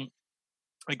other thing,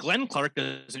 Glenn Clark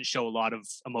doesn't show a lot of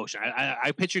emotion.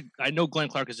 I know Glenn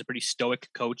Clark is a pretty stoic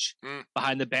coach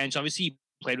behind the bench. Obviously, he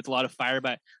played with a lot of fire,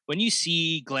 but when you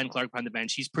see Glenn Clark behind the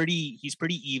bench, he's pretty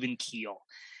even keel.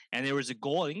 And there was a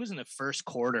goal, I think it was in the first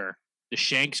quarter, the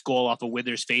Shanks goal off of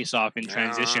Withers face-off in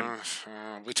transition.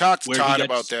 We talked to Todd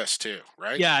about this too,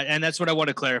 right? Yeah, and that's what I want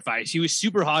to clarify. He was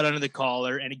super hot under the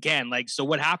collar, and again, so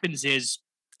what happens is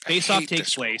face-off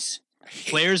takes place,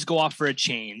 players go off for a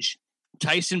change,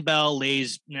 Tyson Bell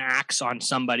lays an axe on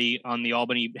somebody on the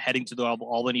Albany, heading to the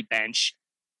Albany bench.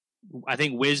 I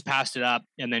think Wiz passed it up,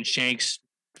 and then Shanks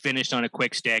finished on a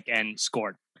quick stick and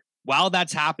scored. While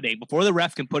that's happening, before the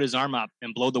ref can put his arm up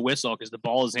and blow the whistle because the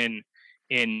ball is in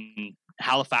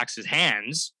Halifax's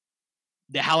hands,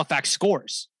 the Halifax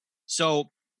scores.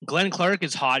 So Glenn Clark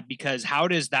is hot because how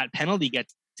does that penalty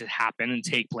get to happen and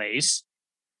take place?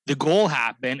 The goal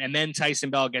happened, and then Tyson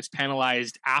Bell gets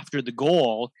penalized after the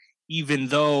goal, even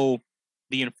though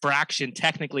the infraction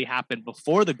technically happened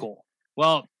before the goal.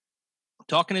 Well,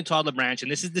 talking to Todd LeBranch,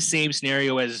 and this is the same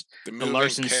scenario as the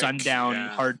Larson Sundown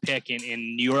hard pick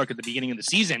in New York at the beginning of the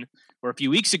season, or a few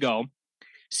weeks ago,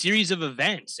 series of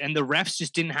events, and the refs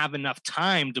just didn't have enough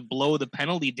time to blow the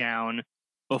penalty down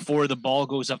before the ball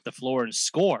goes up the floor and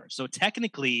score. So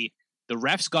technically, the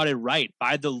refs got it right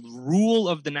by the rule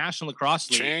of the National Lacrosse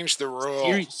League. Change the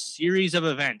rule. Series of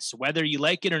events, whether you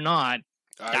like it or not,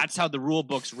 that's how the rule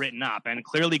book's written up. And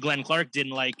clearly Glenn Clark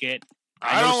didn't like it.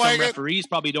 I know some referees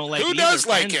probably don't like it. Who does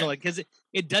like it? Because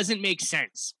it doesn't make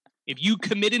sense. If you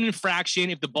commit an infraction,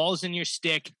 if the ball's in your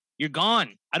stick, you're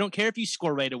gone. I don't care if you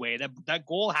score right away. That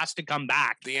goal has to come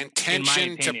back. The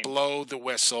intention to blow the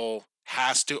whistle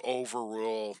has to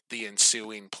overrule the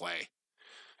ensuing play.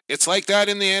 It's like that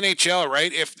in the NHL,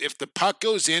 right? If the puck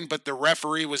goes in, but the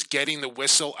referee was getting the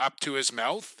whistle up to his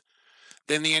mouth,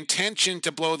 then the intention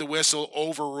to blow the whistle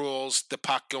overrules the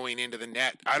puck going into the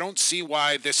net. I don't see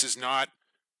why this is not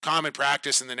common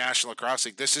practice in the National Lacrosse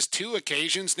League. This is 2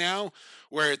 occasions now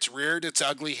where it's reared its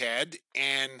ugly head,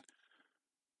 and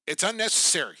it's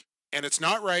unnecessary, and it's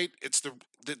not right. It's the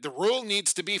rule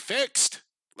needs to be fixed.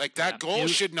 Like, that goal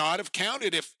should not have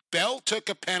counted. If Bell took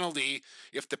a penalty,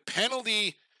 if the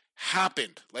penalty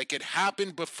happened, like it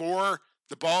happened before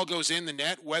the ball goes in the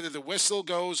net, whether the whistle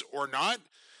goes or not,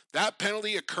 that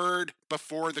penalty occurred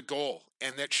before the goal,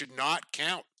 and that should not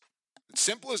count. It's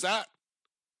simple as that.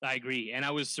 I agree. And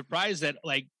I was surprised that,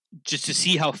 like, just to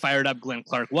see how fired up Glenn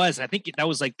Clark was. I think that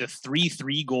was like the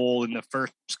 3-3 goal in the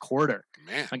first quarter.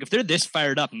 Man. Like, if they're this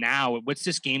fired up now, what's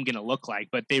this game going to look like?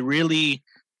 But they really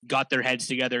got their heads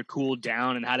together, cooled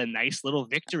down, and had a nice little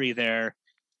victory there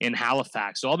in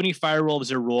Halifax. So Albany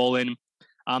Firewolves are rolling.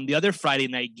 The other Friday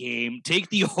night game, take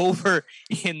the over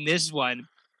in this one.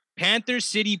 Panther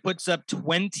City puts up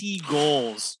 20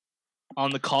 goals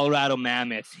on the Colorado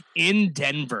Mammoth in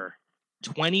Denver,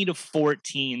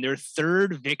 20-14. Their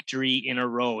 3rd victory in a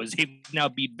row as they've now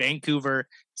beat Vancouver,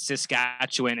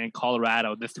 Saskatchewan, and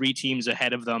Colorado, the 3 teams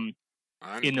ahead of them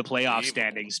in the playoff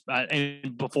standings.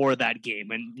 And before that game,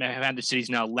 and Panther City's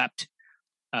now leapt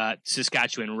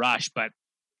Saskatchewan Rush. But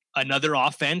another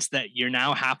offense that you're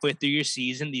now halfway through your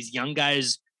season. These young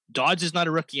guys, Dodds is not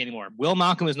a rookie anymore. Will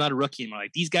Malcolm is not a rookie anymore.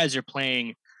 Like, these guys are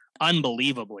playing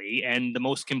unbelievably, and the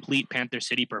most complete Panther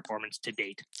City performance to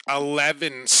date.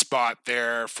 11 spot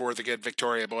there for the good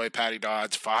Victoria boy, Patty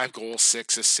Dodds. 5 goals,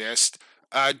 6 assists.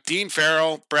 Dean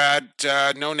Farrell, Brad,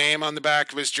 no name on the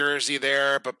back of his jersey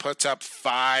there, but puts up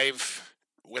 5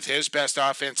 with his best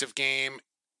offensive game.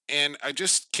 And I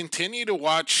just continue to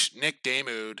watch Nick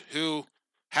Damoud, who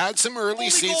had some early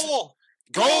season.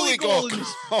 Goalie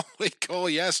goal,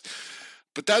 yes.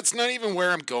 But that's not even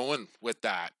where I'm going with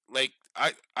that. Like,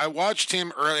 I watched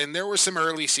him early, and there were some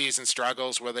early season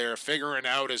struggles where they were figuring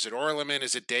out, is it Orleman,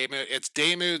 is it Damoud? It's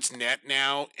Damoud's net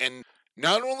now, and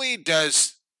not only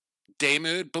does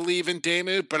Damoud believe in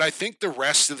Damoud, but I think the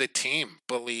rest of the team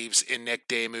believes in Nick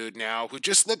Damoud now, who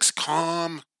just looks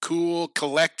calm, cool,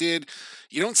 collected.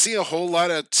 You don't see a whole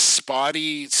lot of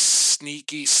spotty,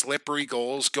 sneaky, slippery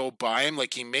goals go by him.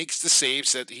 Like, he makes the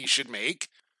saves that he should make.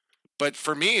 But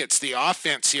for me, it's the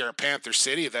offense here at Panther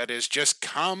City that has just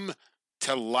come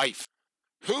to life.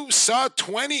 Who saw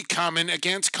 20 coming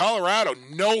against Colorado?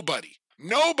 Nobody.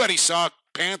 Nobody saw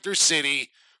Panther City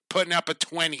putting up a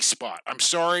 20 spot. I'm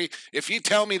sorry. If you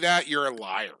tell me that, you're a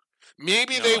liar.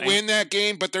 Maybe they win that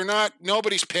game, but they're not.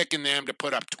 Nobody's picking them to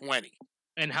put up 20.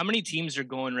 And how many teams are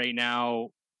going right now?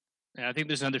 And I think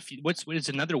there's another few. It's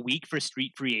another week for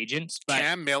street free agents. But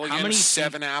Cam Milligan,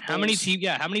 7 apples. How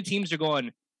many teams are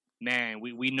going? Man,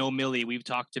 we know Millie. We've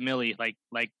talked to Millie.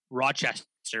 Like Rochester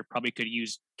probably could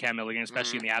use Cam Milligan,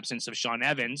 especially in the absence of Sean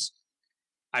Evans.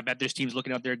 I bet there's teams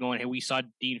looking out there going, "Hey, we saw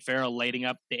Dean Farrell lighting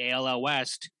up the ALL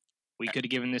West. We could have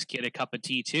given this kid a cup of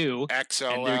tea too."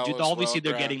 XLL, and obviously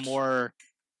they're getting more.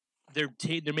 They're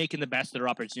making the best of their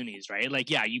opportunities, right? Like,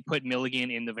 yeah, you put Milligan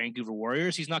in the Vancouver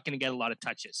Warriors, he's not going to get a lot of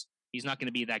touches. He's not going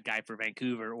to be that guy for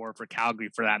Vancouver or for Calgary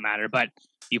for that matter. But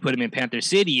you put him in Panther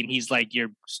City, and he's like your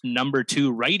number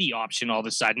 2 righty option. All of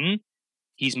a sudden,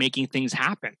 he's making things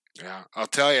happen. Yeah, I'll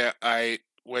tell you,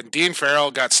 when Dean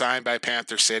Farrell got signed by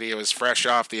Panther City, it was fresh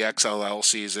off the XLL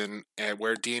season, and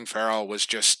where Dean Farrell was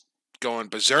just going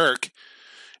berserk.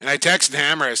 And I texted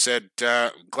Hammer, I said,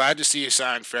 glad to see you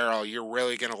sign Farrell. You're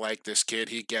really going to like this kid.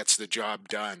 He gets the job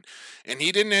done. And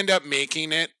he didn't end up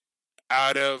making it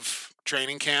out of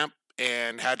training camp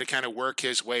and had to kind of work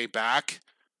his way back.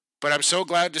 But I'm so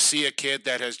glad to see a kid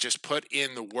that has just put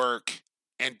in the work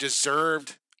and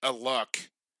deserved a look,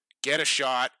 get a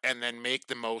shot, and then make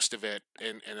the most of it.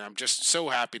 And I'm just so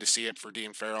happy to see it for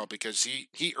Dean Farrell because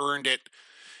he earned it,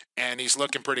 and he's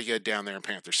looking pretty good down there in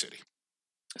Panther City.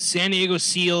 San Diego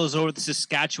Seals over the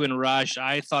Saskatchewan Rush.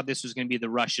 I thought this was going to be the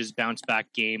Rush's bounce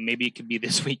back game. Maybe it could be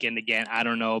this weekend again. I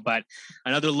don't know. But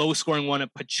another low scoring one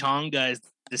at Pechanga as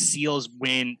the Seals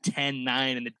win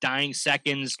 10-9 in the dying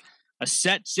seconds. A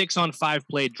set 6-on-5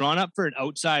 play drawn up for an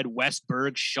outside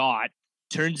Westberg shot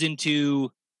turns into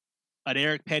an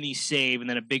Eric Penny save and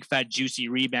then a big fat juicy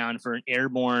rebound for an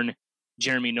airborne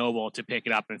Jeremy Noble to pick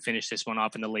it up and finish this one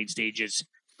off in the late stages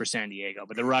for San Diego.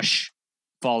 But the Rush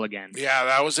fall again. Yeah,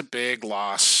 that was a big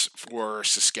loss for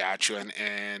Saskatchewan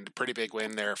and a pretty big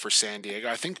win there for San Diego.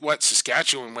 I think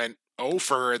Saskatchewan went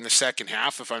 0 in the second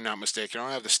half, if I'm not mistaken. I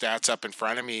don't have the stats up in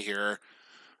front of me here.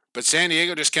 But San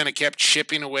Diego just kind of kept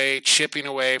chipping away.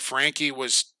 Frankie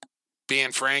was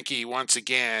being Frankie once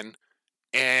again.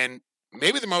 And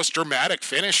maybe the most dramatic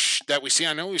finish that we see.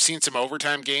 I know we've seen some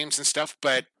overtime games and stuff,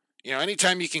 but You know,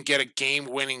 anytime you can get a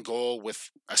game-winning goal with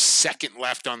a second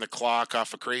left on the clock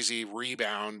off a crazy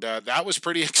rebound, that was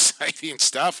pretty exciting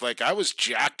stuff. Like, I was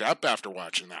jacked up after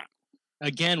watching that.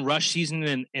 Again, rush season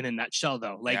in a nutshell,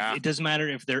 though. Like, It doesn't matter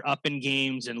if they're up in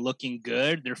games and looking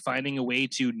good; they're finding a way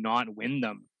to not win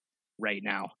them right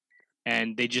now.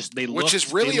 And which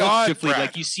is really odd. Brad.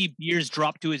 Like, you see Beers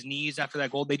drop to his knees after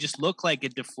that goal. They just look like a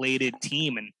deflated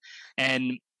team.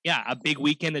 And yeah, a big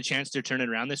weekend, a chance to turn it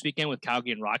around this weekend with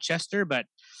Calgary and Rochester. But,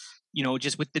 you know,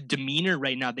 just with the demeanor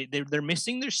right now, they're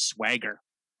missing their swagger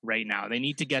right now. They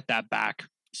need to get that back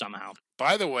somehow.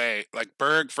 By the way, like,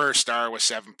 Berg first star with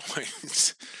 7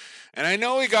 points. And I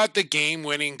know he got the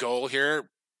game-winning goal here,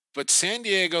 but San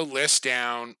Diego lists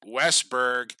down Wes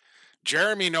Berg,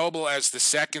 Jeremy Noble as the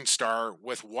second star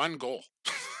with 1 goal.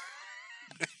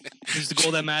 Who's the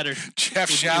goal that mattered? Jeff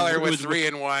Schaller with 3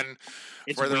 and 1.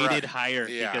 It's weighted higher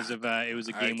because of it was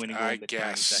a game-winning goal.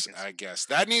 I guess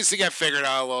that needs to get figured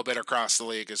out a little bit across the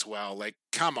league as well. Like,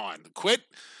 come on, quit.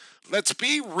 Let's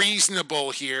be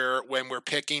reasonable here when we're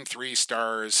picking 3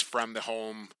 stars from the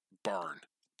home barn.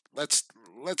 Let's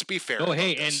be fair. Oh,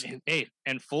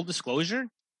 and full disclosure,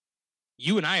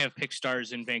 you and I have picked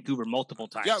stars in Vancouver multiple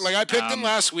times. Yeah, like I picked them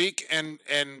last week, and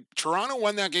Toronto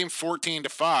won that game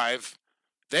 14-5.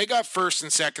 They got first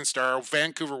and second star.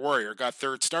 Vancouver Warrior got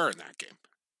third star in that game.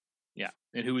 Yeah,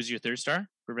 and who was your third star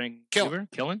for Vancouver?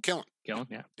 Killen. Yeah.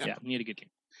 You had a good game.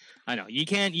 I know you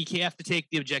have to take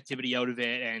the objectivity out of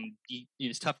it, and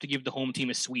it's tough to give the home team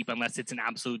a sweep unless it's an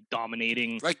absolute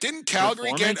dominating. Like, didn't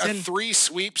Calgary get a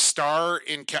 3-sweep star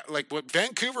in what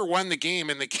Vancouver won the game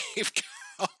and they gave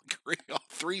Calgary all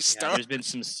 3 stars? Yeah, there's been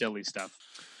some silly stuff.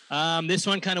 This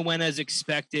one kind of went as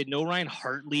expected. No Ryan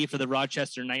Hartley for the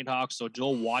Rochester Nighthawks, so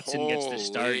Joel Watson gets the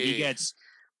start. He gets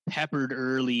peppered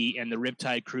early, and the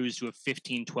Riptide cruised to a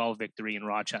 15-12 victory in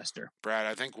Rochester. Brad,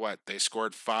 I think they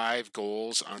scored 5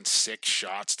 goals on 6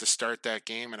 shots to start that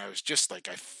game, and I was just like,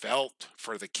 I felt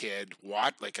for the kid.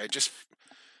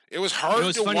 It was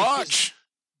hard to watch.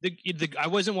 I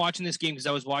wasn't watching this game because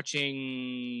I was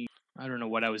watching. I don't know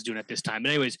what I was doing at this time. But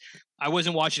anyways, I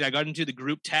wasn't watching. I got into the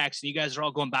group text, and you guys are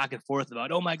all going back and forth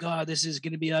about, oh my God, this is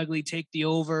going to be ugly. Take the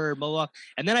over, blah, blah.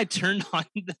 And then I turned on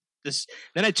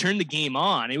the game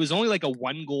on. It was only like a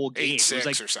 1-goal game. 8-6 it was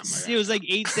like, or something like that. It was like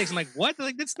 8-6. I'm like, what?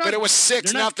 Like, that's not. But it was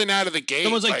 6-0 out of the gate.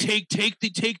 Someone's like, take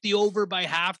the over by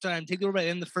halftime. Take the over by the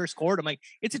end of the first quarter. I'm like,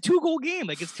 it's a 2-goal game.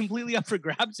 Like, it's completely up for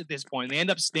grabs at this point. They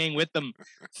end up staying with them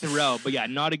throughout. But yeah,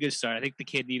 not a good start. I think the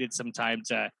kid needed some time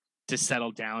to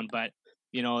settle down. But,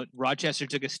 you know, Rochester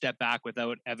took a step back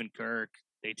without Evan Kirk.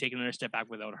 They take another step back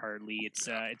without Hartley. It's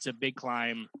a big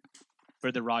climb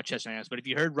for the Rochester Knights. But if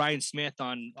you heard Ryan Smith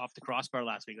on Off the Crossbar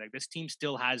last week, like, this team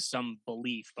still has some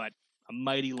belief, but a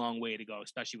mighty long way to go,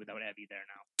 especially without Evie there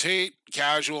now. Tate,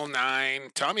 casual 9.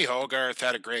 Tommy Hogarth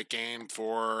had a great game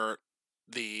for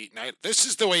the night. This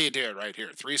is the way you do it right here.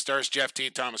 3 stars, Jeff T,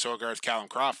 Thomas Hogarth, Callum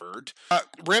Crawford.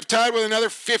 Riptide with another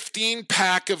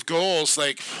 15-pack of goals.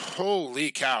 Like, holy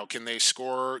cow, can they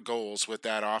score goals with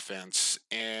that offense?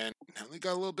 And now they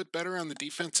got a little bit better on the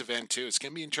defensive end, too. It's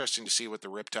going to be interesting to see what the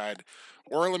Riptide.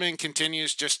 Orleman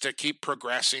continues just to keep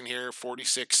progressing here.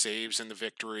 46 saves in the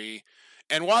victory.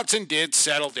 And Watson did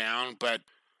settle down, but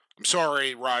I'm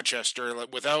sorry, Rochester.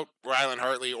 Without Rylan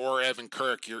Hartley or Evan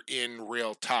Kirk, you're in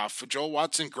real tough. Joel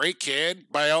Watson, great kid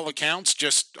by all accounts.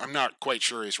 Just, I'm not quite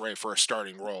sure he's right for a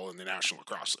starting role in the National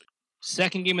Lacrosse League.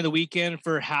 Second game of the weekend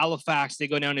for Halifax. They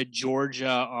go down to Georgia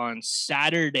on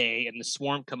Saturday, and the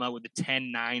Swarm come out with a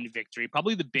 10-9 victory.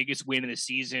 Probably the biggest win of the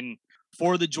season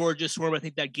for the Georgia Swarm. I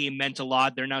think that game meant a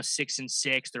lot. They're now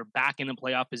 6-6. They're back in the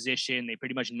playoff position. They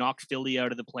pretty much knocked Philly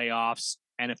out of the playoffs.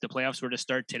 And if the playoffs were to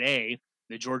start today,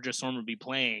 the Georgia Storm would be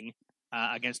playing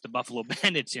against the Buffalo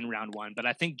Bandits in round 1. But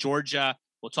I think Georgia,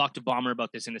 we'll talk to Bomber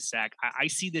about this in a sec. I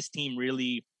see this team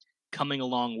really coming a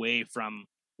long way from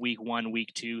week 1,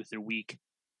 week 2 through week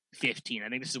 15. I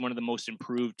think this is one of the most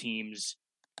improved teams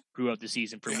throughout the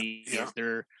season for me. As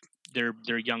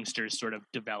their youngsters sort of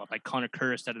develop. Like Connor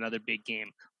Kurst had another big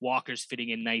game. Walker's fitting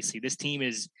in nicely. This team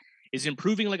is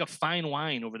improving like a fine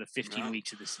wine over the 15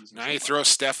 weeks of the season. Now you throw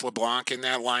Steph LeBlanc in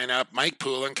that lineup. Mike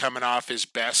Poulin coming off his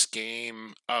best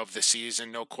game of the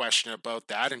season, no question about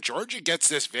that. And Georgia gets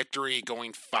this victory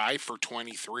going 5 for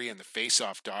 23 in the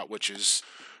faceoff dot, which is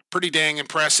pretty dang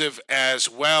impressive as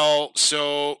well.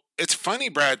 So it's funny,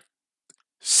 Brad,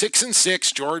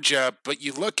 6-6 Georgia, but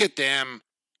you look at them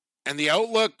and the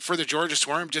outlook for the Georgia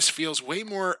Swarm just feels way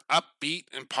more upbeat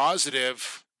and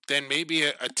positive than maybe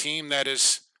a team that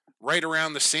is right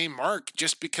around the same mark,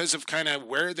 just because of kind of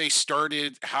where they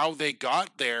started, how they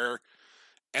got there,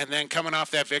 and then coming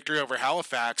off that victory over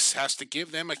Halifax has to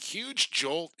give them a huge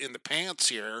jolt in the pants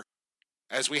here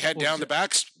as we head down the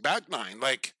back nine.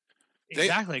 Like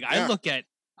exactly. Like, yeah.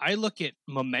 I look at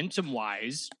momentum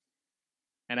wise,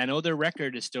 and I know their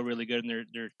record is still really good and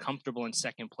they're comfortable in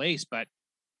second place, but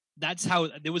that's how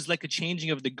there was like a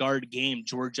changing of the guard game,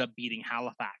 Georgia beating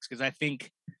Halifax. Because I think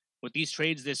with these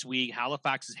trades this week,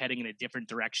 Halifax is heading in a different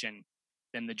direction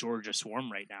than the Georgia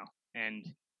Swarm right now. And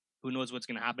who knows what's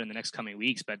going to happen in the next coming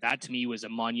weeks. But that to me was a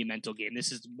monumental game.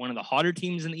 This is one of the hotter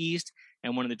teams in the East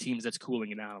and one of the teams that's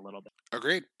cooling it down a little bit.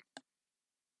 Agreed.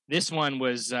 This one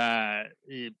was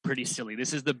pretty silly.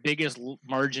 This is the biggest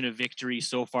margin of victory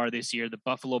so far this year. The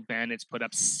Buffalo Bandits put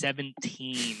up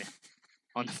 17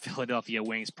 on the Philadelphia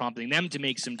Wings, prompting them to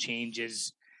make some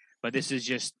changes. But this is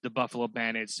just the Buffalo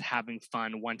Bandits having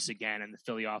fun once again, and the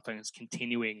Philly offense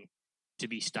continuing to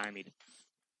be stymied.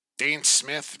 Dane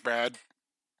Smith, Brad,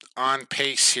 on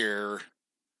pace here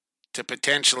to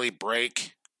potentially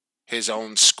break his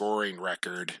own scoring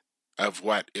record of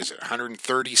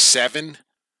 137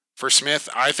 for Smith.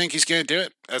 I think he's going to do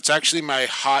it. That's actually my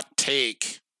hot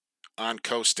take on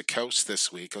Coast to Coast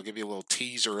this week. I'll give you a little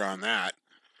teaser on that.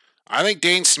 I think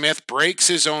Dane Smith breaks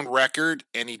his own record,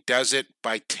 and he does it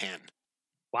by 10.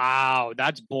 Wow,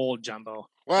 that's bold, Jumbo.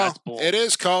 Well, that's bold. It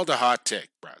is called a hot take,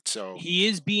 Brad. So he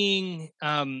is being,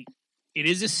 it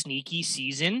is a sneaky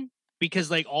season because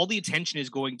like all the attention is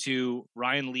going to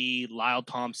Ryan Lee, Lyle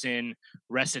Thompson,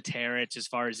 Ressa Terrence as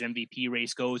far as MVP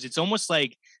race goes. It's almost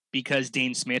like because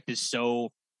Dane Smith is so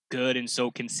good and so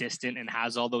consistent and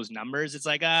has all those numbers, it's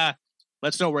like,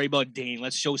 let's not worry about Dane.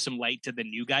 Let's show some light to the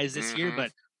new guys this year.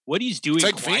 But what he's doing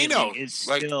like Vino is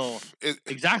still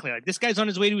exactly like this guy's on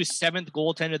his way to his 7th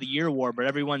goaltender of the year award, but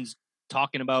everyone's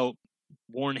talking about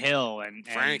Warren Hill and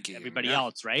Frankie, everybody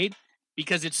else, right?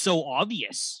 Because it's so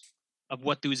obvious of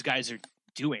what those guys are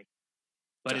doing.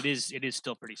 But it is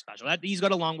still pretty special. He's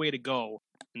got a long way to go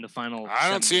in the final. I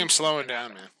don't see him slowing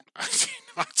down, man. I do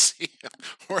not see him,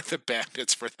 or the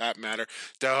Bandits for that matter.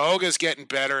 Dahoga's getting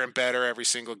better and better every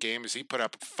single game as he put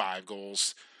up 5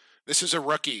 goals. This is a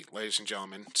rookie, ladies and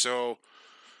gentlemen. So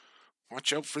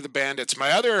watch out for the Bandits.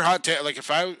 My other hot take, like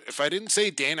if I didn't say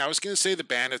Dane, I was going to say the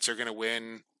Bandits are going to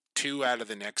win 2 out of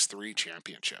the next 3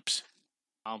 championships.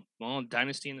 Well,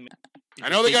 Dynasty in the. I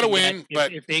know they got to win,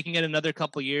 but if they can get another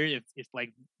couple years, if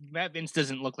like Matt Vince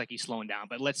doesn't look like he's slowing down,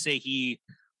 but let's say he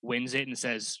wins it and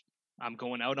says, "I'm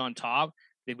going out on top,"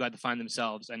 they've got to find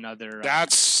themselves another.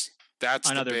 That's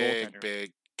another the goaltender.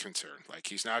 big concern. Like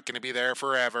he's not going to be there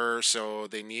forever, so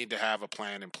they need to have a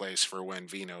plan in place for when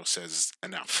Vino says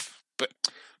enough. But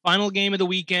final game of the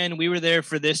weekend, we were there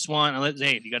for this one.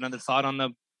 Hey, you got another thought on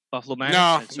the Buffalo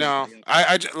Bandits? No.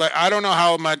 I don't know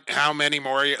how many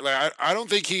more. Like, I don't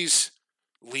think he's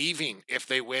leaving if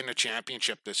they win a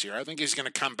championship this year. I think he's going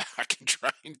to come back and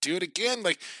try and do it again.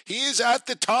 Like he is at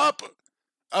the top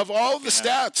of all the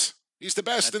stats. He's the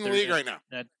best in the league right now.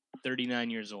 At 39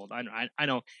 years old, I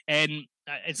know, and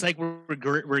it's like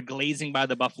we're glazing by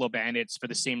the Buffalo Bandits for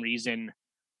the same reason.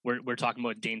 We're talking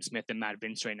about Dane Smith and Matt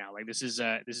Vince right now. Like this is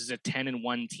a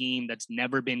 10-1 team that's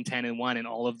never been 10-1 in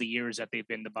all of the years that they've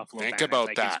been the Buffalo Bandits. Think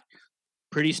about that.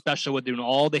 Pretty special with doing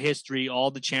all the history,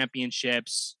 all the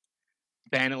championships.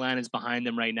 Banditland is behind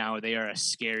them right now. They are a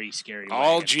scary, scary.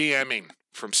 All wagon. GMing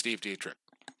from Steve Dietrich.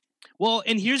 Well,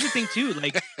 and here's the thing too.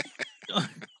 Like,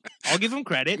 I'll give him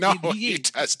credit. No, he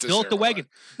does built the wagon,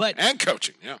 and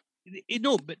coaching. Yeah.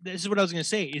 But this is what I was going to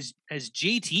say. Is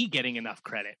JT getting enough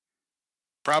credit?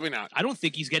 Probably not. I don't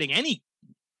think he's getting any.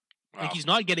 Wow. Like he's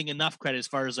not getting enough credit as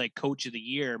far as like coach of the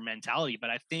year mentality.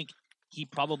 But I think he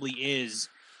probably is.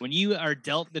 When you are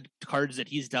dealt the cards that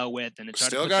he's dealt with, and it's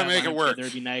still got to make it work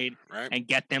every night, right? And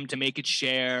get them to make it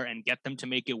share and get them to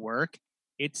make it work.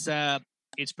 It's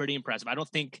pretty impressive. I don't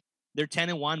think they're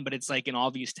 10-1, but it's like an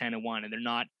obvious 10-1, and they're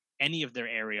not. Any of their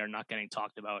area are not getting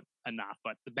talked about enough.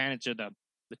 But the Bandits are the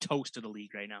toast of the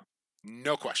league right now.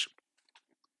 No question.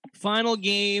 Final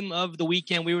game of the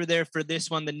weekend. We were there for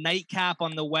this one. The nightcap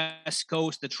on the West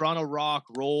Coast. The Toronto Rock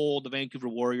rolled the Vancouver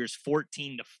Warriors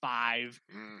 14-5.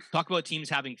 Talk about teams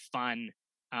having fun.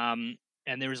 And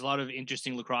there was a lot of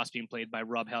interesting lacrosse being played by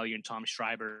Rob Hellier and Tom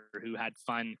Schreiber, who had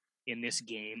fun in this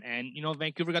game. And,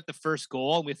 Vancouver got the first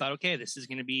goal. And we thought, okay, this is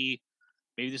going to be,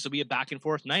 maybe this will be a back and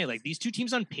forth night. Like these two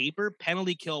teams on paper,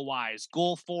 penalty kill wise,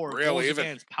 goal for, goals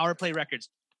against, power play records.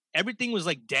 Everything was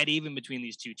like dead even between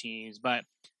these two teams. But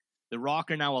the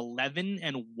Rock are now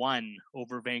 11-1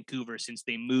 over Vancouver since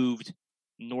they moved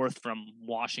north from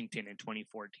Washington in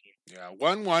 2014. Yeah,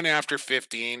 1-1 after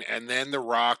 15, and then the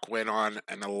Rock went on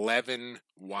an 11-1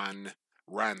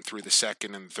 run through the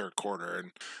second and third quarter,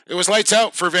 and it was lights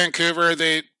out for Vancouver.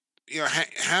 They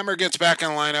Hammer gets back in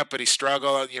the lineup, but he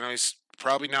struggled. He's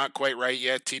probably not quite right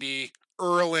yet. TD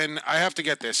Erlin, I have to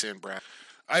get this in, Brad.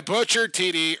 I butchered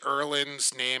TD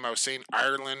Erlin's name. I was saying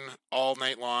Ireland all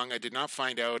night long. I did not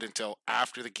find out until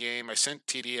after the game. I sent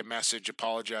TD a message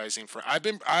apologizing for.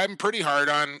 I'm pretty hard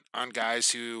on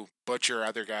guys who butcher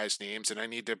other guys' names, and I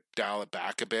need to dial it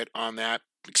back a bit on that,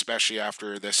 especially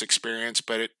after this experience.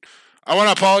 But I want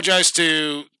to apologize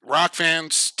to Rock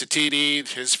fans, to TD,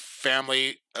 his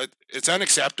family. It's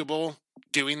unacceptable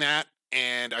doing that,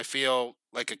 and I feel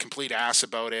like a complete ass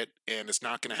about it, and it's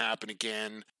not going to happen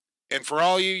again. And for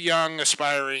all you young,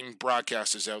 aspiring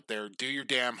broadcasters out there, do your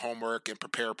damn homework and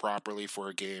prepare properly for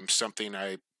a game, something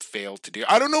I failed to do.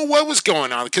 I don't know what was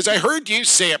going on, because I heard you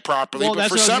say it properly, but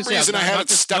for some reason I had it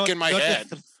stuck in my head.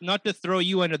 Not to throw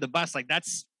you under the bus, like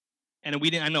that's, and we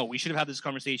didn't. I know we should have had this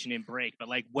conversation in break, but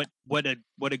like what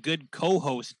a good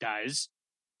co-host does,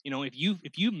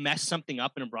 if you mess something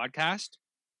up in a broadcast,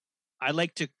 I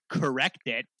like to correct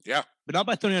it. Yeah. But not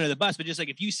by throwing it under the bus, but just like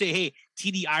if you say, hey,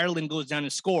 TD Ireland goes down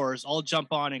and scores, I'll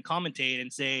jump on and commentate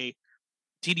and say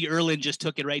TD Ireland just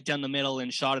took it right down the middle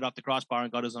and shot it off the crossbar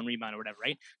and got his own rebound or whatever,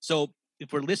 right? So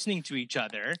if we're listening to each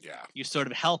other, you sort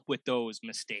of help with those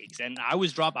mistakes. And I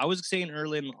was saying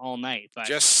Ireland all night, but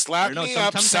just slap me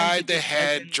upside the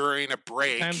head during a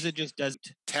break. Sometimes it just does.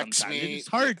 Text me. It's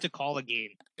hard to call a game.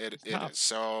 It is.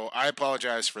 So I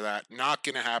apologize for that. Not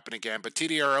going to happen again. But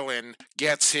TD Erlin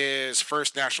gets his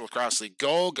first National Lacrosse League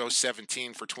goal, goes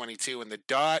 17 for 22 in the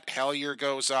dot. Hellier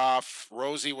goes off.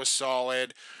 Rosie was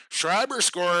solid. Schreiber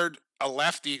scored a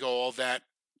lefty goal that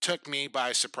took me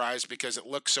by surprise because it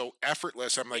looked so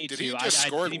effortless. I'm like, did he just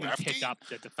score lefty? I didn't even pick up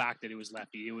the fact that it was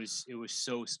lefty. It was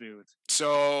so smooth.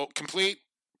 So complete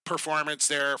performance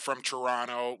there from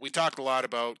Toronto. We talked a lot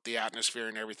about the atmosphere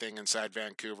and everything inside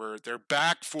Vancouver. They're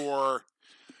back for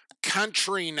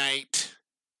country night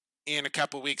in a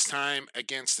couple weeks' time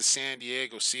against the San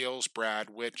Diego Seals,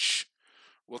 Brad, which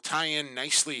will tie in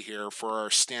nicely here for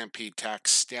our Stampede Tech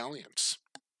Stallions.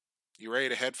 You ready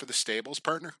to head for the stables,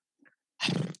 partner?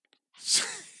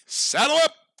 Saddle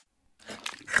up!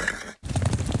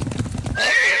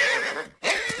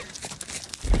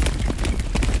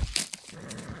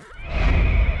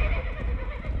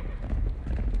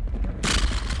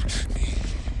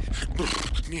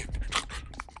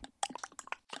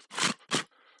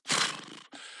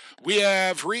 We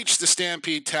have reached the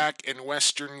Stampede Tech and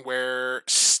Western Wear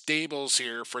stables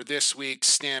here for this week's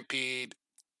Stampede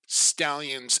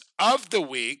Stallions of the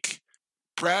Week.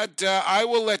 Brad, I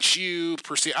will let you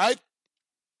proceed.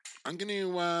 I'm going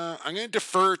to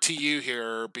defer to you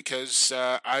here because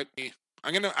I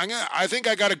think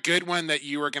I got a good one that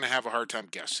you are going to have a hard time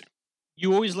guessing.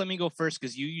 You always let me go first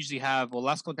because you usually have. Well,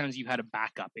 last couple times you had a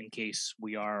backup in case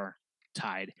we are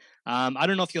tied. I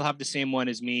don't know if you'll have the same one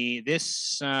as me.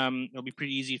 This it'll be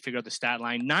pretty easy to figure out the stat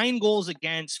line. 9 goals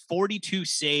against, 42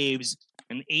 saves,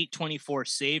 an .824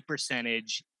 save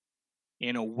percentage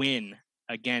in a win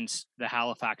against the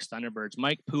Halifax Thunderbirds.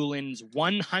 Mike Poulin's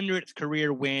 100th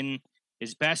career win,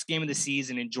 his best game of the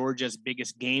season and Georgia's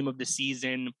biggest game of the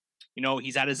season.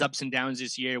 He's had his ups and downs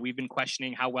this year. We've been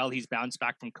questioning how well he's bounced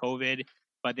back from COVID,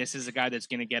 but this is a guy that's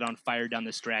going to get on fire down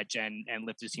the stretch and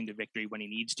lift his team to victory when he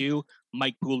needs to.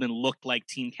 Mike Poulin looked like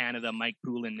Team Canada Mike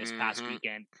Poulin this past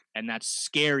weekend, and that's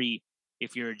scary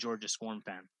if you're a Georgia Swarm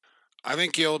fan. I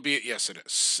think you'll be, yes it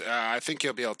is. I think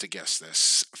you'll be able to guess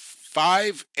this.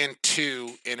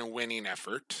 5-2 in a winning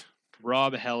effort.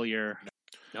 Rob Hellier.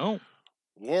 No.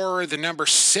 Wore the number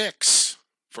 6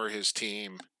 for his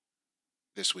team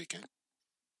this weekend.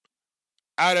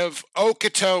 Out of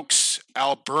Okotoks,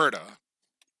 Alberta.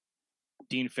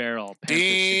 Dean Farrell.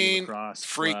 Dean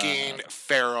freaking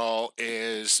Farrell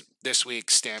is this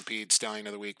week's Stampede Stallion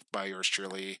of the Week by yours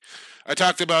truly. I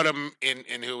talked about him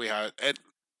in who we had.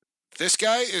 This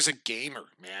guy is a gamer,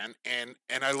 man, and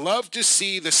I love to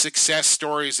see the success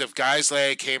stories of guys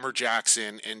like Hamer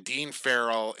Jackson and Dean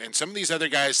Farrell and some of these other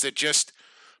guys that just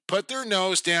put their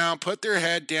nose down, put their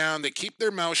head down, they keep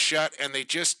their mouth shut, and they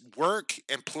just work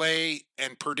and play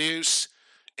and produce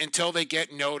until they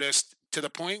get noticed to the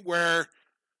point where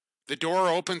the door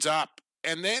opens up.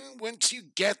 And then once you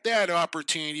get that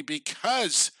opportunity,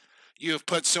 because you have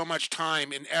put so much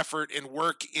time and effort and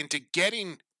work into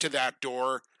getting to that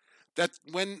door, that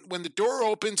when the door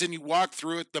opens and you walk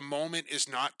through it, the moment is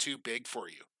not too big for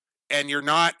you. And you're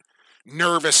not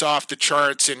nervous off the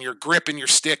charts and you're gripping your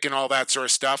stick and all that sort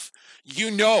of stuff.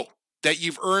 You know that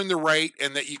you've earned the right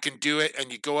and that you can do it,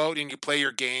 and you go out and you play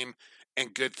your game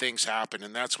and good things happen.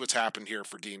 And that's what's happened here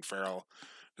for Dean Farrell,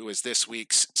 who is this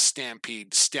week's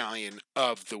Stampede Stallion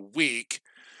of the Week.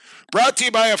 Brought to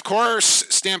you by, of course,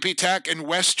 Stampede Tack and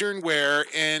Western Wear.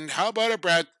 And how about it,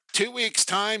 Brad? 2 weeks'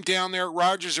 time down there at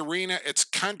Rogers Arena. It's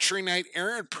Country Night.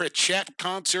 Aaron Pritchett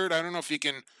concert. I don't know if you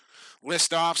can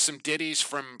list off some ditties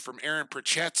from Aaron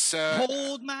Pritchett's.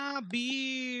 Hold my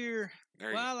beer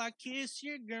while I kiss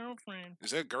your girlfriend.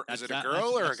 Is it a girl? Is it a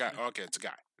girl or a guy? Okay, it's a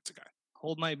guy.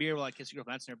 Hold my beer while I kiss your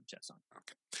girlfriend. That's an Aaron Pritchett song.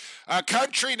 Okay.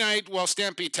 Country Night, well,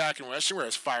 Stampede Tack and Western Wear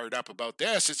is fired up about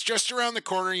this. It's just around the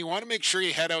corner. You want to make sure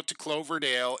you head out to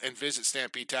Cloverdale and visit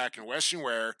Stampede Tack and Western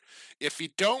Wear. If you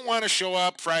don't want to show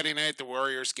up Friday night at the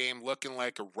Warriors game looking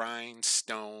like a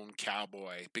rhinestone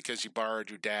cowboy because you borrowed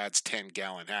your dad's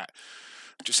 10-gallon hat.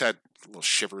 Just had little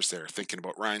shivers there thinking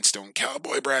about rhinestone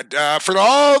cowboy, Brad. For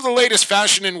all the latest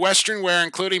fashion in Western Wear,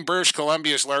 including British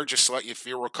Columbia's largest, if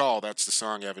you recall, that's the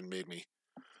song Evan made me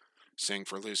sing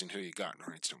for Losing Who You Got in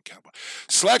Rhinestone Cowboy.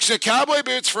 Selection of cowboy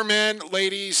boots for men,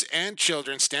 ladies, and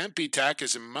children. Stampede Tack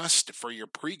is a must for your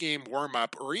pregame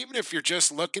warm-up, or even if you're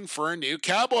just looking for a new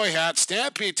cowboy hat.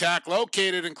 Stampede Tack,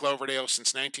 located in Cloverdale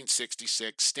since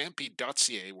 1966.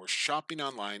 Stampede.ca, where shopping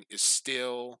online is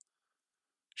still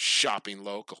shopping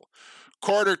local.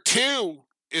 Quarter 2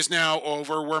 is now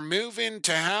over. We're moving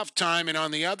to halftime, and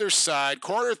on the other side,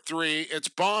 quarter 3, it's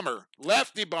Bomber,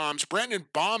 Lefty Bombs. Brendan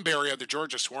Bomberry of the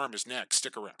Georgia Swarm is next.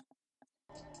 Stick around.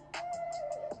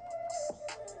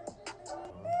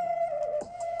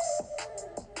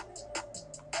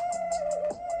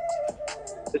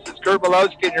 This is Kurt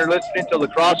Malowski, and you're listening to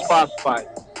Lacrosse Classified.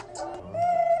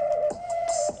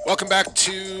 Welcome back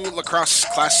to Lacrosse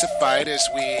Classified as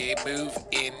we move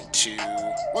into...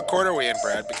 What quarter are we in,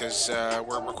 Brad? Because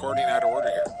we're recording out of order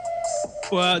here.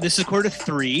 Well, this is quarter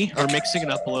 3. We're mixing it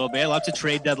up a little bit. Lots of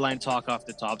trade deadline talk off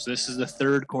the top. So this is the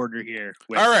third quarter here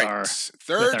with All right.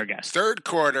 with our guest. Third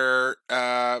quarter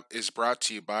is brought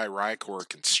to you by Rycor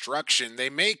Construction. They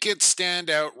make it stand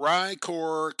out.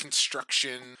 Rycor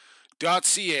Construction.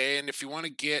 .ca, and if you want to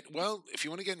get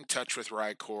in touch with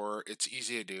Rycor, it's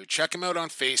easy to do. Check them out on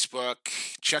Facebook,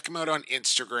 check them out on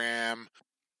Instagram,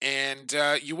 and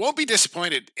you won't be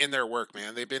disappointed in their work,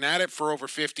 man. They've been at it for over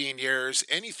 15 years.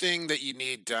 Anything that you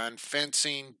need done,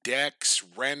 fencing, decks,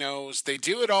 renos, they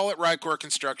do it all at Rycor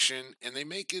Construction, and they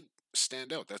make it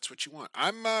stand out. That's what you want.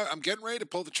 I'm getting ready to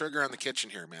pull the trigger on the kitchen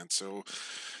here, man. So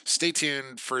stay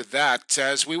tuned for that.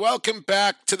 As we welcome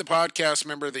back to the podcast,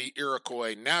 member of the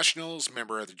Iroquois Nationals,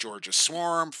 member of the Georgia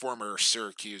Swarm, former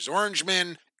Syracuse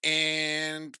Orangeman,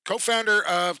 and co-founder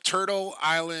of Turtle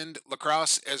Island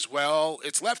Lacrosse as well.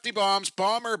 It's Lefty Bombs,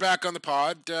 Bomber, back on the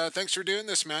pod. Thanks for doing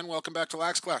this, man. Welcome back to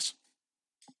Lax Class.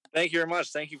 Thank you very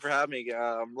much. Thank you for having me.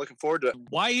 I'm looking forward to it.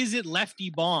 Why is it Lefty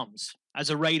Bombs as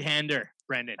a right-hander,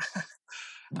 Brendan?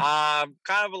 Kind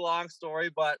of a long story,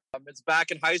 but it's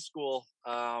back in high school.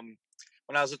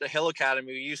 When I was at the Hill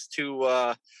Academy, we used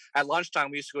to, at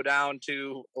lunchtime, we used to go down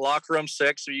to locker room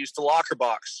 6. We used to locker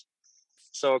box.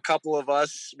 So a couple of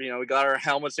us, we got our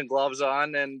helmets and gloves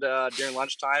on, and during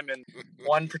lunchtime, and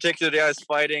one particular day I was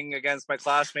fighting against my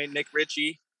classmate, Nick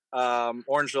Ritchie,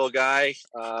 Orangeville guy.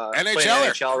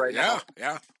 NHL right now.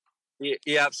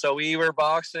 Yeah. So we were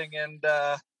boxing, and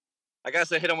I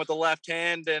guess I hit him with the left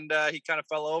hand, and he kind of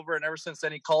fell over. And ever since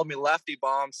then, he called me Lefty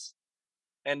Bombs,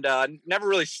 and never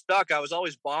really stuck. I was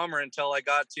always Bomber until I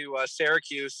got to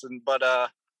Syracuse, but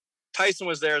Tyson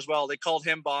was there as well. They called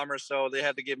him Bomber, so they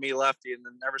had to give me Lefty, and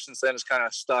then ever since then, it's kind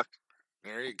of stuck.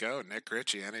 There you go, Nick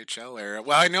Ritchie, NHL era.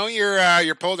 Well, I know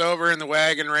you're pulled over in the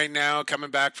wagon right now,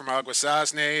 coming back from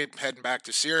Aguasasne, heading back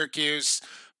to Syracuse.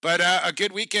 But a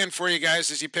good weekend for you guys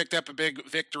as you picked up a big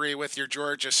victory with your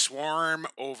Georgia Swarm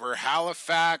over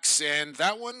Halifax, and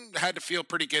that one had to feel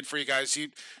pretty good for you guys. You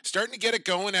starting to get it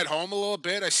going at home a little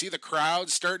bit. I see the crowd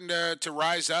starting to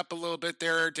rise up a little bit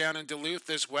there down in Duluth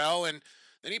as well, and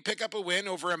then you pick up a win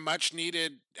over a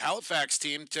much-needed Halifax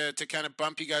team to kind of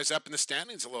bump you guys up in the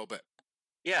standings a little bit.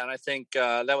 Yeah, and I think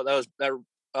that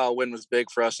win was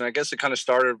big for us, and I guess it kind of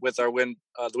started with our win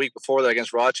the week before that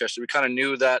against Rochester. We kind of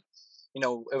knew that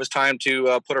it was time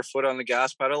to put our foot on the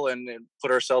gas pedal and put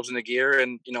ourselves in the gear.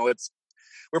 And,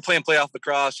 we're playing playoff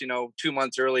lacrosse, 2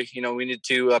 months early. We need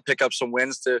to pick up some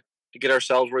wins to get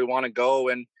ourselves where we want to go.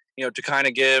 And, to kind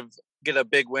of get a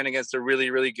big win against a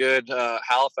really, really good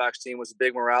Halifax team was a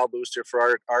big morale booster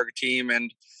for our team.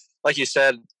 And like you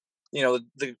said,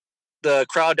 the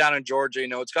crowd down in Georgia,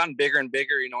 it's gotten bigger and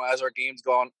bigger, as our games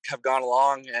have gone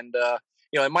along. And,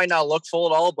 it might not look full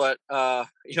at all, but,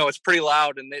 it's pretty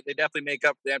loud, and they definitely make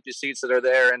up the empty seats that are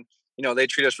there. And, they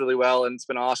treat us really well, and it's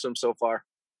been awesome so far.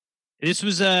 This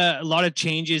was a lot of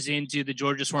changes into the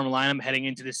Georgia Swarm lineup heading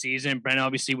into the season. Brent,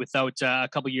 obviously, without a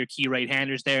couple of your key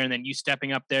right-handers there, and then you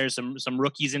stepping up there, some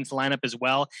rookies into the lineup as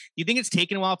well. Do you think it's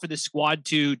taken a while for the squad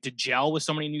to gel with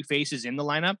so many new faces in the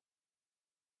lineup?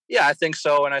 Yeah, I think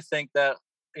so. And I think that,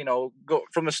 go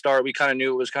from the start, we kind of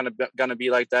knew it was kind of going to be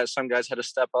like that. Some guys had to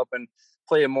step up and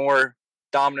play a more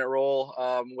dominant role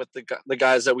with the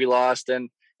guys that we lost. And,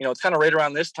 it's kind of right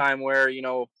around this time where,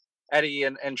 Eddie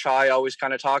and Chai always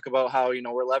kind of talk about how,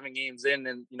 we're 11 games in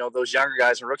and, those younger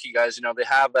guys and rookie guys, they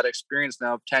have that experience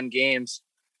now of 10 games,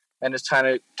 and it's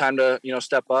time to,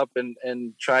 step up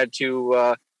and try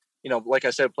to, like I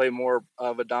said, play more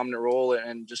of a dominant role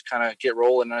and just kind of get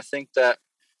rolling. And I think that,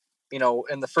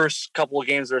 in the first couple of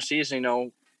games of their season,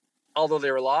 although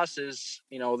they were losses,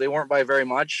 they weren't by very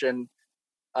much. And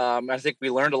I think we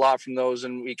learned a lot from those,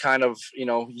 and we kind of,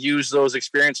 used those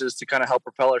experiences to kind of help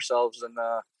propel ourselves in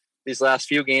these last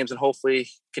few games, and hopefully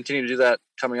continue to do that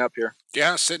coming up here.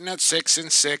 Yeah, sitting at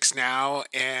 6-6 now,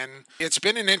 and it's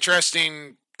been an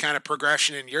interesting kind of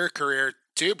progression in your career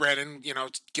too, Brendan.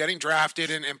 Getting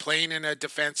drafted and playing in a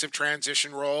defensive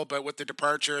transition role, but with the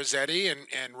departure of Eddie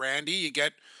and Randy, you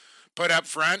get put up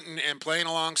front and playing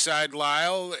alongside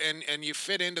Lyle, and you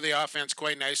fit into the offense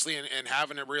quite nicely and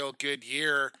having a real good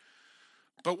year.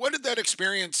 But what did that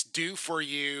experience do for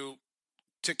you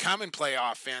to come and play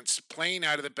offense, playing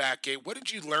out of the back gate? What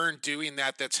did you learn doing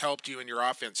that's helped you in your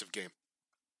offensive game?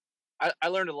 I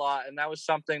learned a lot, and that was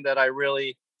something that I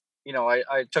really,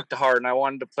 I took to heart, and I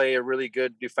wanted to play a really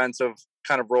good defensive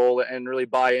kind of role and really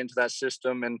buy into that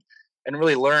system and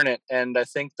really learn it. And I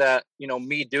think that,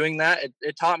 me doing that,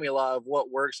 it taught me a lot of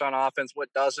what works on offense,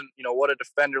 what doesn't, what a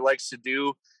defender likes to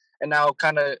do. And now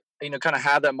kind of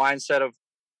have that mindset of,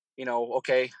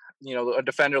 okay, a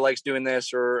defender likes doing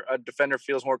this, or a defender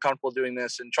feels more comfortable doing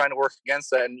this, and trying to work against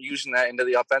that and using that into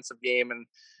the offensive game. And,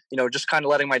 just kind of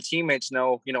letting my teammates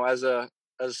know,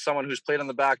 as someone who's played on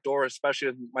the back door, especially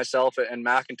with myself and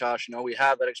McIntosh, we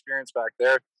have that experience back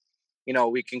there.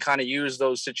 We can kind of use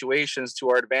those situations to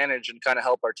our advantage and kind of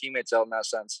help our teammates out in that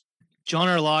sense. John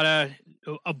Arlotta,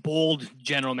 a bold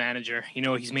general manager.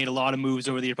 He's made a lot of moves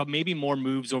over the year, but maybe more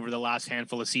moves over the last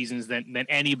handful of seasons than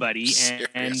anybody.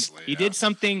 And he did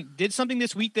something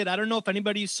this week that I don't know if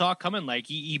anybody saw coming. Like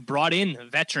he brought in a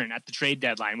veteran at the trade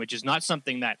deadline, which is not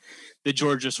something that the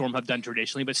Georgia Swarm have done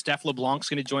traditionally. But Steph LeBlanc's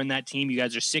going to join that team. You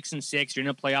guys are 6-6. You're in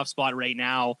a playoff spot right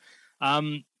now.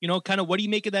 Kind of what do you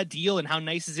make of that deal, and how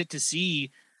nice is it to see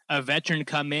a veteran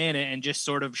come in and just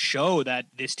sort of show that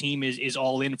this team is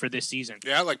all in for this season?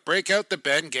 Yeah, like break out the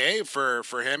Ben Gay for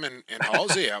him and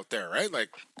Halsey out there, right? Like,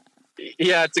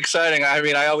 yeah, it's exciting. I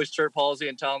mean, I always chirp Halsey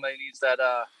and tell him that he needs that,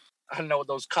 I don't know,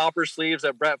 those copper sleeves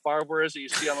that Brett Favre wears that you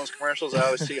see on those commercials. I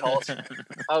always see Halsey.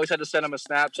 I always had to send him a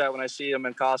Snapchat when I see him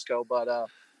in Costco. But,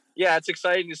 yeah, it's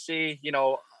exciting to see,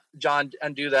 John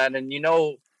do that. And,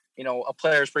 a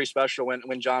player is pretty special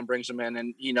when John brings him in,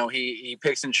 and, he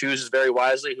picks and chooses very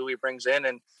wisely who he brings in.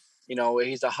 And,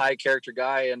 he's a high character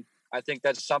guy. And I think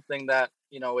that's something that,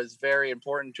 is very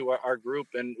important to our group.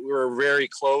 And we're a very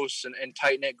close and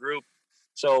tight knit group.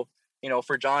 So,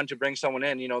 for John to bring someone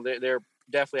in, they're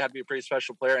definitely had to be a pretty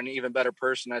special player and an even better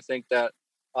person. I think that,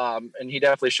 and he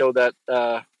definitely showed that,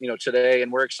 today,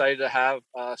 and we're excited to have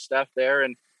Steph there,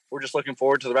 and we're just looking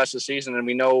forward to the rest of the season. And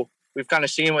we know we've kind of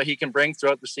seen what he can bring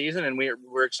throughout the season, and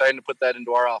we're excited to put that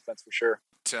into our offense for sure.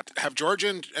 Have Georgia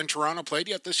and Toronto played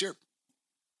yet this year?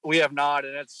 We have not,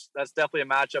 and that's definitely a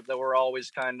matchup that we're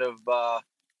always kind of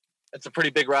it's a pretty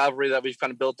big rivalry that we've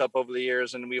kind of built up over the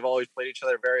years, and we've always played each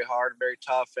other very hard, very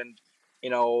tough. And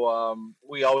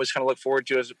we always kind of look forward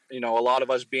to, as a lot of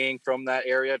us being from that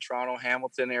area, Toronto,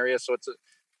 Hamilton area, so it's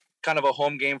kind of a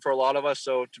home game for a lot of us.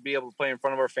 So to be able to play in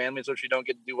front of our families, which we don't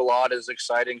get to do a lot, is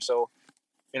exciting. So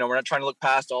we're not trying to look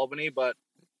past Albany, but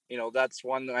that's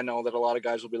one that I know that a lot of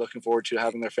guys will be looking forward to,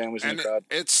 having their families in the crowd.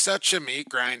 It's such a meat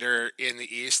grinder in the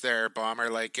East there, Bomber.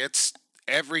 Like, it's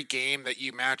every game that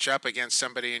you match up against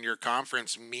somebody in your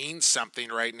conference means something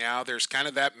right now. There's kind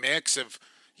of that mix of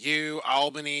you,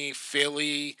 Albany,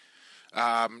 Philly.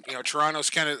 Toronto's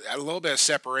kind of a little bit of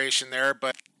separation there,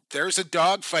 but there's a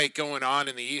dogfight going on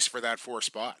in the East for that 4th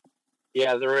spot.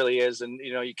 Yeah, there really is. And,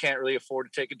 you can't really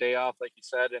afford to take a day off, like you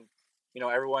said. And,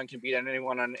 everyone can beat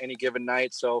anyone on any given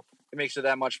night. So it makes it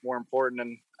that much more important.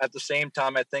 And at the same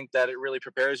time, I think that it really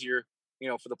prepares you,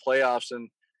 for the playoffs. And,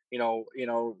 you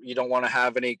don't want to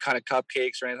have any kind of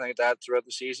cupcakes or anything like that throughout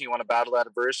the season. You want to battle that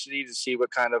adversity to see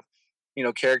what kind of,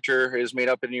 character is made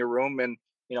up in your room. And,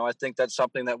 I think that's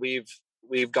something that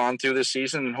we've gone through this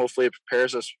season, and hopefully it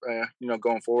prepares us,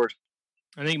 going forward.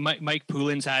 I think Mike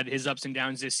Poulin's had his ups and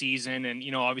downs this season, and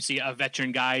obviously a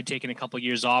veteran guy taking a couple of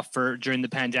years off during the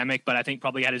pandemic, but I think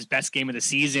probably had his best game of the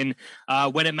season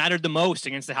when it mattered the most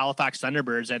against the Halifax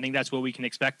Thunderbirds. I think that's what we can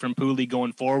expect from Poulin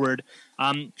going forward.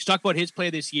 Let's talk about his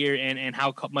play this year and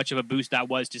how much of a boost that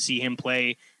was to see him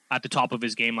play at the top of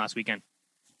his game last weekend.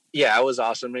 Yeah, it was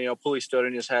awesome. Poulin stood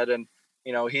in his head, and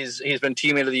he's been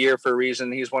teammate of the year for a reason.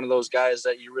 He's one of those guys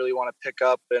that you really want to pick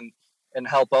up and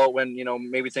help out when,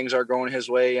 maybe things are going his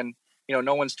way. And,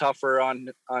 no one's tougher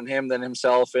on him than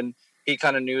himself. And he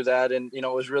kind of knew that. And, it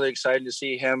was really exciting to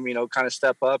see him, kind of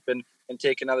step up and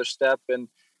take another step. And,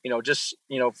 just,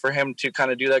 for him to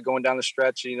kind of do that going down the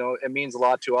stretch, it means a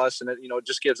lot to us. And it,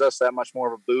 just gives us that much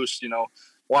more of a boost,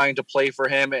 wanting to play for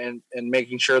him and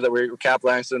making sure that we're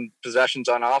capitalizing possessions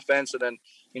on offense. And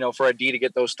then, for a D to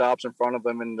get those stops in front of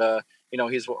him. And,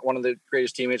 he's one of the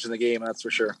greatest teammates in the game, that's for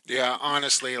sure. Yeah,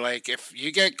 honestly, like if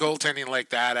you get goaltending like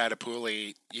that out of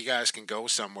Poulin, you guys can go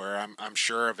somewhere. I'm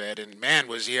sure of it. And man,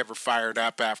 was he ever fired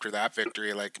up after that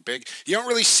victory? Like you don't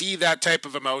really see that type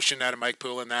of emotion out of Mike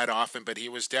Poulin that often, but he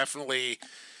was definitely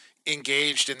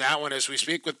engaged in that one. As we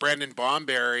speak with Brendan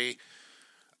Bomberry,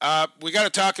 we got to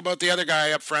talk about the other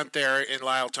guy up front there in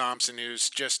Lyle Thompson, who's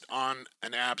just on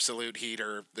an absolute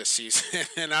heater this season.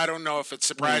 And I don't know if it's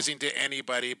surprising to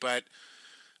anybody, but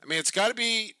I mean, it's got to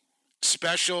be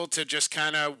special to just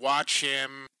kind of watch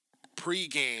him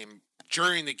pre-game,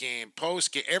 during the game,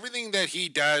 post-game. Everything that he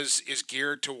does is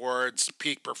geared towards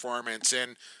peak performance,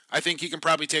 and I think he can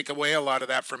probably take away a lot of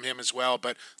that from him as well.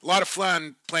 But a lot of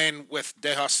fun playing with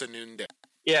Dejas Sanunde.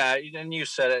 Yeah, and you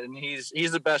said it, and he's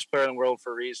the best player in the world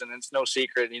for a reason. It's no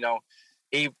secret,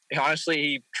 He honestly,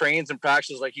 he trains and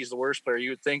practices like he's the worst player.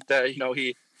 You would think that,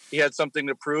 he had something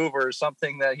to prove or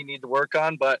something that he needed to work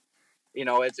on, but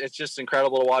it's just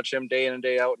incredible to watch him day in and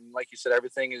day out. And like you said,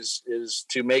 everything is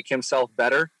to make himself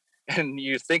better. And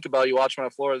you watch him on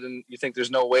the floor, then you think there's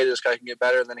no way this guy can get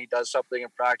better. And then he does something in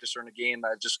practice or in a game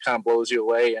that just kind of blows you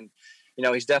away. And,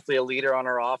 he's definitely a leader on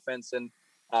our offense. And,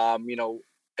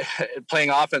 playing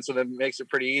offense with him makes it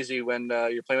pretty easy when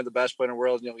you're playing with the best player in the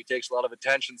world. He takes a lot of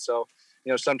attention. So,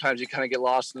 sometimes you kind of get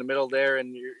lost in the middle there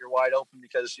and you're wide open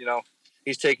because,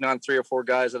 he's taking on 3 or 4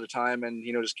 guys at a time and,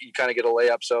 you kind of get a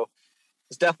layup. So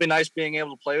it's definitely nice being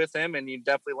able to play with him, and you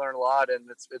definitely learn a lot. And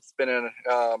it's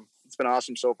been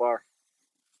awesome so far.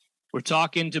 We're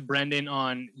talking to Brendan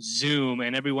on Zoom,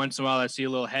 and every once in a while I see a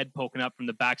little head poking up from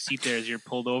the back seat there as you're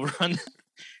pulled over on the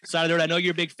side of the road. I know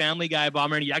you're a big Family Guy,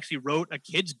 Bomber, and you actually wrote a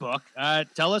kid's book.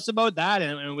 Tell us about that,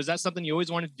 and was that something you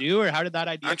always wanted to do, or how did that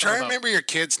idea I'm trying to remember your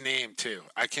kid's name, too.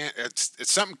 I can't – it's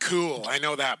something cool. I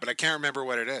know that, but I can't remember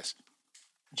what it is.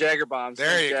 Jagger Bombs.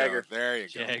 There you go.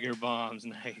 Jagger Bombs,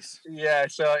 nice. Yeah,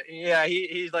 so yeah,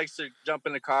 he likes to jump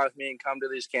in the car with me and come to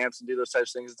these camps and do those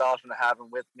types of things. It's awesome to have him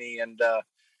with me, and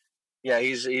yeah,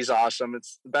 he's awesome.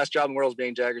 It's the best job in the world is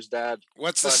being Jagger's dad.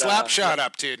 What's the slap shot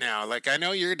up to now? Like, I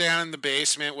know you're down in the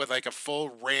basement with like a full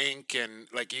rink and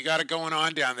like you got it going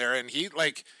on down there, and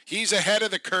he's ahead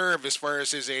of the curve as far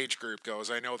as his age group goes.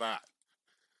 I know that.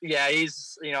 Yeah,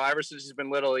 he's, ever since he's been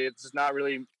little, it's not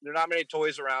really, there are not many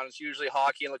toys around. It's usually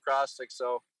hockey and lacrosse sticks.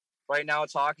 So right now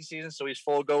it's hockey season, so he's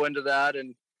full go into that.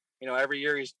 And, every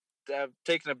year he's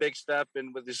taken a big step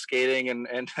in with his skating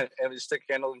and his stick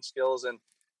handling skills. And,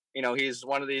 he's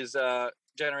one of these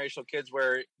generational kids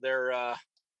where they're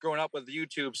growing up with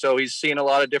YouTube. So he's seeing a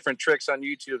lot of different tricks on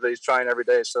YouTube that he's trying every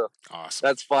day. So awesome.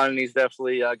 That's fun. And he's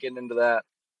definitely getting into that.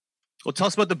 Well, tell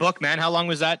us about the book, man. How long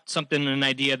was that an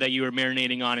idea that you were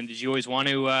marinating on? And did you always want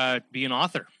to be an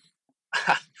author?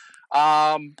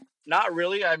 Not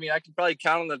really. I mean, I can probably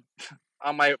count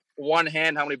on my one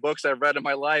hand how many books I've read in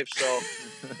my life. So,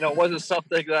 it wasn't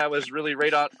something that was really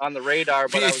right on the radar.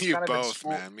 But Me and you both,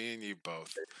 man. Me and you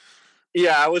both.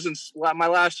 Yeah, I was in my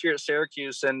last year at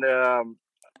Syracuse, and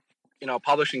a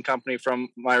publishing company from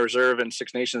my reserve and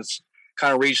Six Nations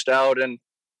kind of reached out, and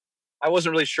I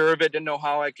wasn't really sure of it, didn't know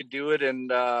how I could do it.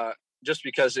 And just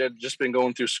because it had just been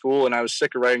going through school and I was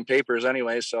sick of writing papers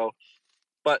anyway. So,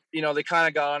 but, they kind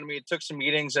of got on me, took some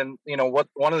meetings, and,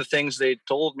 one of the things they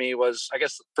told me was, I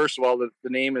guess, first of all, the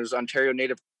name is Ontario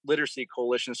Native Literacy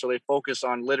Coalition. So they focus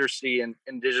on literacy in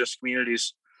Indigenous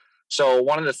communities. So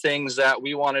one of the things that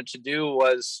we wanted to do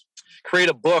was create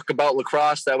a book about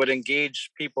lacrosse that would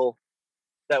engage people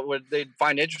that they'd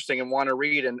find interesting and want to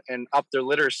read and up their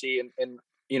literacy and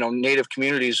Native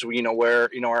communities, where,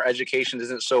 our education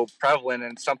isn't so prevalent,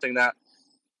 and something that,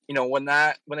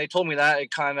 when they told me that,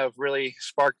 it kind of really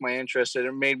sparked my interest, and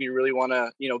it made me really want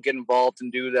to, get involved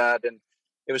and do that. And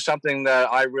it was something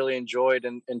that I really enjoyed,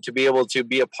 and to be able to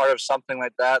be a part of something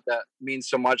like that means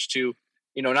so much to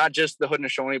not just the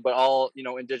Haudenosaunee, but all,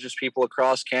 Indigenous people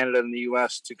across Canada and the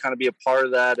US to kind of be a part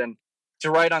of that and to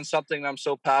write on something that I'm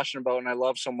so passionate about and I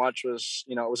love so much was,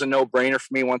 it was a no-brainer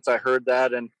for me once I heard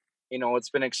that. And, it's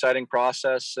been an exciting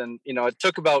process. And, it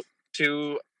took about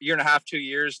 2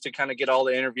 years to kind of get all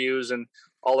the interviews and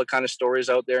all the kind of stories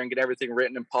out there and get everything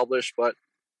written and published. But,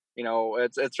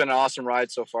 it's been an awesome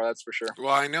ride so far. That's for sure.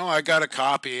 Well, I know I got a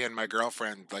copy and my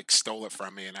girlfriend stole it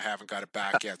from me and I haven't got it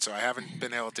back yet. So I haven't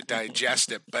been able to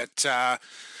digest it, but,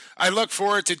 I look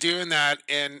forward to doing that.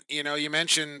 And, you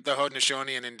mentioned the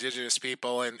Haudenosaunee and Indigenous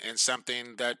people and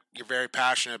something that you're very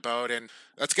passionate about. And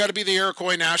that's got to be the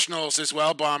Iroquois Nationals as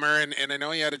well, Bomber. And I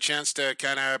know you had a chance to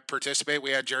kind of participate.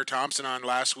 We had Jared Thompson on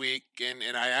last week,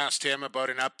 and I asked him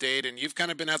about an update. And you've kind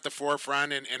of been at the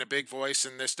forefront and a big voice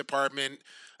in this department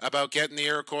about getting the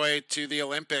Iroquois to the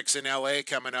Olympics in LA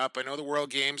coming up. I know the World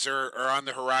Games are on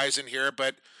the horizon here,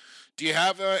 but do you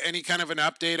have any kind of an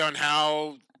update on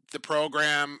how the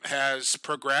program has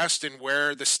progressed and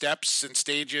where the steps and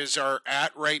stages are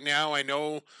at right now? I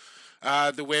know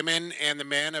the women and the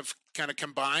men have kind of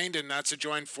combined, and that's a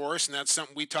joint force, and that's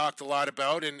something we talked a lot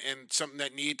about and something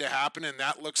that need to happen, and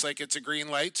that looks like it's a green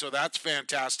light, so that's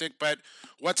fantastic. But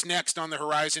what's next on the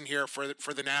horizon here for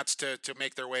the Nats to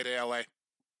make their way to LA?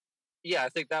 Yeah, I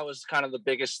think that was kind of the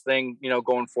biggest thing,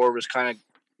 going forward was kind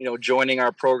of, joining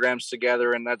our programs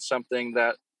together. And that's something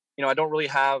that, I don't really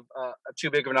have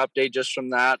too big of an update just from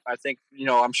that. I think,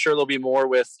 I'm sure there'll be more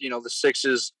with, the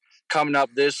Sixes coming up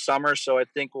this summer. So I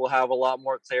think we'll have a lot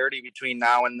more clarity between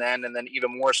now and then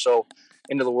even more so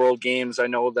into the World Games. I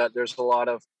know that there's a lot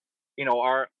of,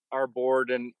 our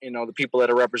board and, the people that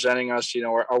are representing us,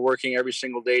 are working every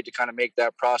single day to kind of make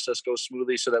that process go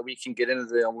smoothly so that we can get into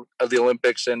the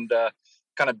Olympics and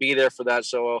kind of be there for that.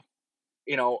 So,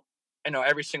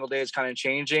 every single day is kind of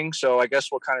changing. So I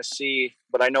guess we'll kind of see,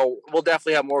 but I know we'll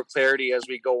definitely have more clarity as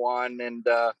we go on. And,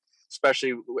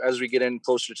 especially as we get in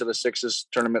closer to the Sixes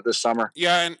tournament this summer.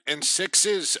 Yeah. And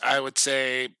Sixes, I would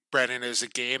say, Brennan, is a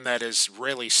game that is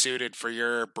really suited for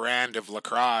your brand of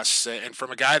lacrosse. And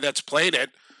from a guy that's played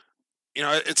it,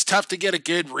 it's tough to get a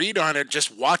good read on it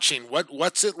just watching.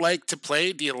 What's it like to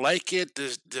play? Do you like it?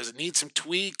 Does it need some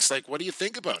tweaks? What do you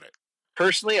think about it?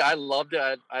 Personally, I loved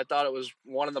it. I thought it was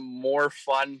one of the more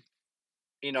fun,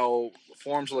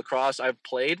 forms of lacrosse I've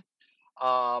played.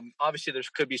 Obviously, there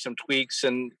could be some tweaks,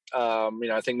 and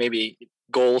I think maybe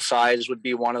goal size would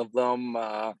be one of them.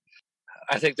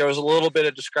 I think there was a little bit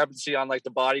of discrepancy on the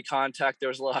body contact. There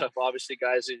was a lot of obviously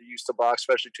guys that used to box,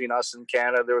 especially between us and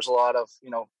Canada. There was a lot of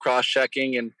cross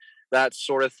checking and that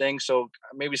sort of thing. So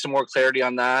maybe some more clarity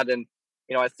on that. And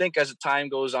I think as the time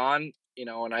goes on,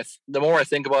 and the more I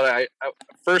think about it, I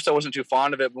first I wasn't too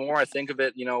fond of it. The more I think of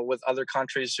it, with other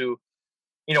countries who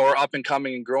are up and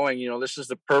coming and growing, this is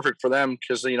the perfect for them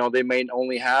because, they may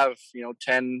only have,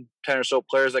 10 or so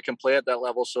players that can play at that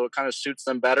level. So it kind of suits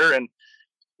them better. And,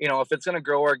 if it's going to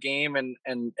grow our game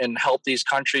and help these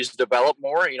countries develop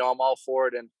more, I'm all for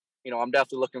it. And, I'm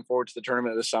definitely looking forward to the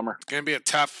tournament this summer. It's going to be a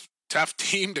tough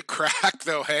team to crack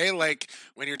though. Hey,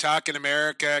 when you're talking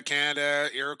America, Canada,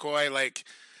 Iroquois,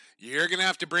 you're going to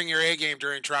have to bring your A game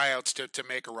during tryouts to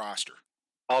make a roster.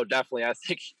 Oh, definitely. I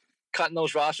think cutting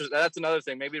those rosters, that's another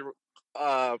thing, maybe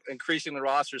increasing the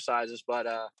roster sizes, but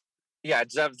yeah,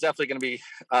 it's definitely going to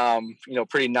be,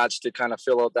 pretty nuts to kind of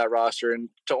fill out that roster and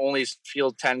to only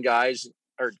field 10 guys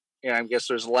or, I guess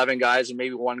there's 11 guys and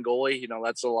maybe one goalie,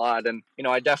 that's a lot. And,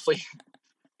 I definitely,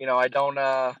 I don't,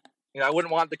 I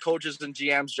wouldn't want the coaches and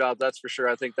GM's job. That's for sure.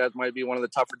 I think that might be one of the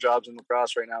tougher jobs in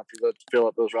lacrosse right now to fill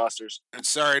up those rosters. And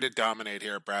sorry to dominate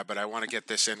here, Brad, but I want to get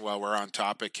this in while we're on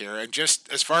topic here. And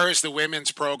just as far as the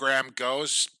women's program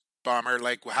goes, Bomber,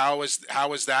 how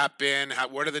has that been?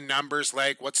 What are the numbers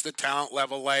like? What's the talent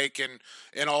level like,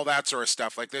 and all that sort of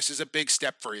stuff? This is a big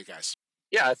step for you guys.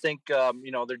 Yeah, I think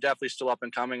they're definitely still up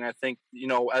and coming. I think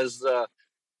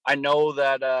I know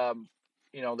that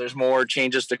there's more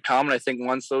changes to come, and I think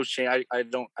once those change, I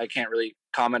can't really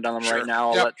comment on them right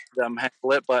now. I'll let them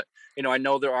handle it, but I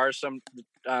know there are some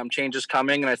changes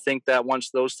coming, and I think that once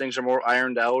those things are more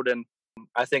ironed out, and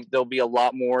I think there'll be a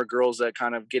lot more girls that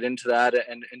kind of get into that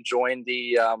and join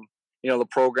the the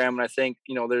program. And I think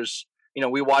there's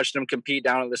we watched them compete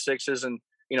down at the Sixes, and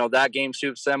that game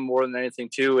suits them more than anything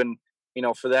too. And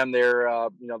for them, they're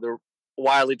they're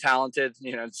wildly talented.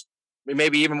 It's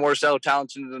maybe even more so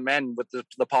talented than the men with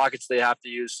the pockets they have to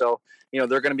use. So they're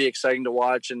going to be exciting to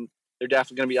watch, and they're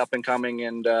definitely going to be up and coming,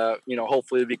 and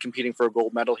hopefully they'll be competing for a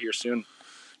gold medal here soon.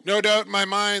 No doubt in my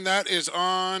mind that is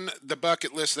on the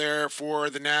bucket list there for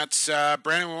the Nats.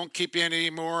 Brandon, we won't keep you any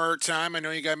more time. I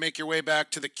know you got to make your way back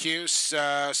to the Cuse.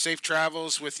 Safe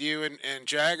travels with you and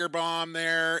Jagger Bomb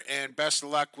there, and best of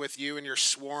luck with you and your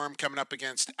Swarm coming up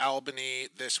against Albany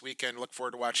this weekend. Look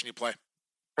forward to watching you play.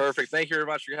 Perfect. Thank you very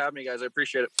much for having me, guys. I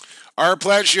appreciate it. Our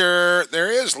pleasure. There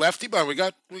is Lefty Bomb. We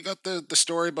got the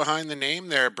story behind the name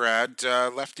there, Brad.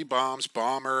 Lefty Bomb's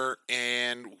Bomber,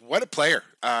 and what a player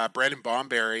Brandon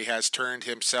Bomberry has turned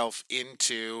himself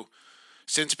into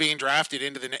since being drafted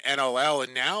into the NLL,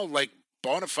 and now like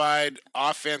bona fide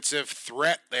offensive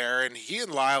threat there. And he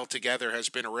and Lyle together has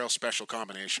been a real special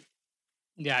combination.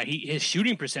 Yeah, his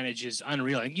shooting percentage is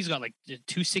unreal. I think he's got like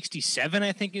 267.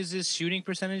 I think is his shooting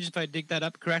percentage, if I dig that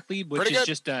up correctly, which Pretty is good.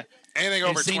 just a anything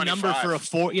over insane 25 number for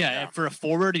for a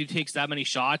forward who takes that many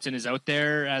shots and is out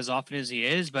there as often as he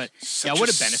is. But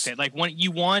what a benefit! Like when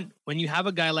you have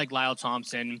a guy like Lyle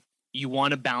Thompson, you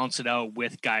want to balance it out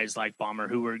with guys like Bomber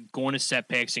who are going to set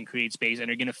picks and create space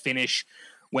and are going to finish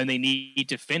when they need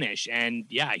to finish. And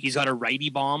yeah, he's got a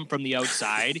righty bomb from the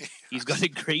outside. He's got a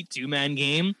great 2-man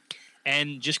game.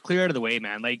 And just clear out of the way,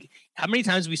 man. Like, how many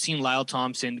times have we seen Lyle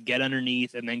Thompson get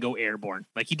underneath and then go airborne?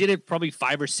 Like, he did it probably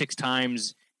 5 or 6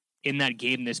 times in that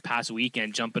game this past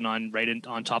weekend, jumping on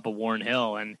top of Warren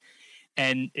Hill.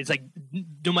 And it's like,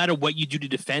 no matter what you do to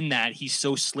defend that, he's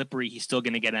so slippery, he's still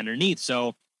going to get underneath.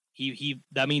 So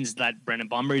that means that Brendan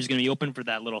Bomberry is going to be open for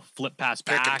that little flip pass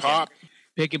back.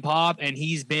 Pick and pop, and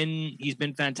he's been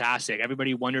fantastic.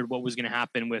 Everybody wondered what was going to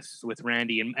happen with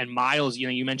Randy and Miles. You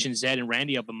know, you mentioned Zed and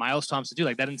Randy up, but Miles Thompson too.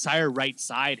 Like that entire right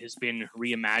side has been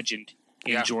reimagined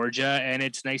in Georgia, and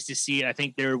it's nice to see. I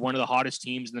think they're one of the hottest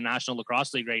teams in the National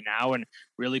Lacrosse League right now, and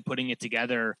really putting it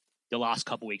together the last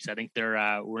couple weeks. I think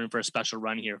we're in for a special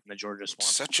run here from the Georgia Swarm.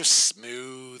 Such a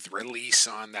smooth release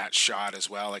on that shot as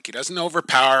well. Like he doesn't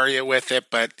overpower you with it,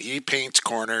 but he paints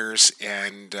corners,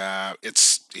 and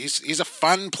he's a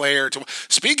fun player to.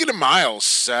 Speaking of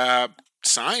Miles,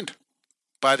 signed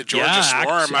by the Georgia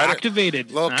Swarm.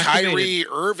 Activated. Little Kyrie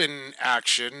Irving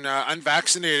action.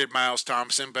 Unvaccinated Miles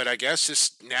Thompson, but I guess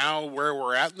it's now where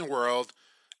we're at in the world,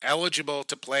 eligible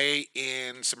to play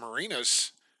in some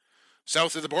arenas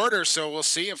south of the border, so we'll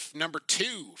see if number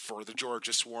 2 for the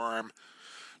Georgia Swarm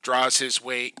draws his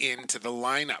way into the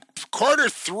lineup. Quarter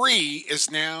 3 is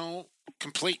now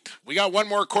complete. We got one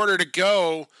more quarter to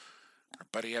go. Our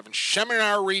buddy Evan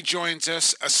Schemenauer rejoins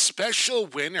us, a special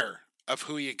winner of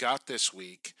Who You Got this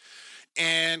week.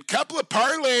 And a couple of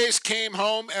parlays came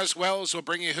home as well, as we'll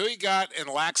bring you Who You Got and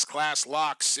Lax Class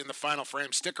Locks in the final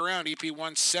frame. Stick around, EP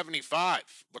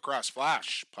 175, Lacrosse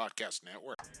Flash Podcast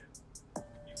Network.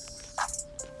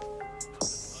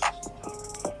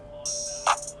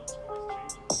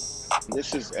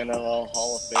 This is NLL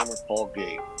Hall of Famer Paul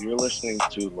Gate. You're listening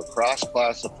to Lacrosse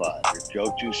Classified, your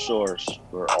go-to source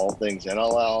for all things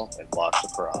NLL and box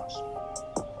lacrosse.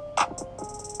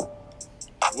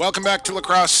 Welcome back to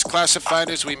Lacrosse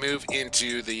Classified as we move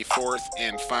into the 4th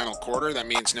and final quarter. That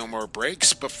means no more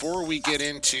breaks. Before we get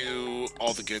into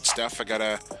all the good stuff, I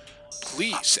gotta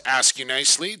please ask you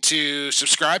nicely to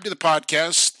subscribe to the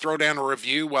podcast, throw down a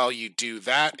review while you do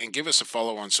that, and give us a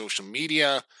follow on social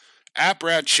media, at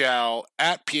Brad Chow,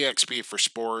 at PXP for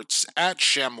Sports, at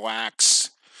Shemlax,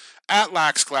 at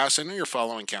Lax Class. I know your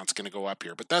following count's going to go up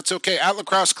here, but that's okay. At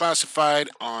Lacrosse Classified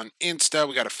on Insta.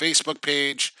 We got a Facebook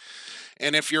page.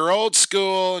 And if you're old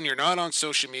school and you're not on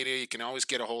social media, you can always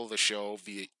get a hold of the show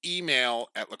via email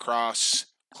at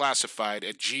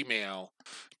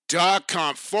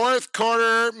lacrosseclassified@gmail.com. 4th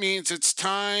quarter means it's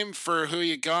time for Who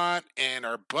You Got and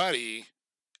our buddy,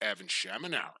 Evan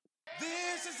Schemenauer.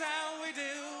 This is how we do it.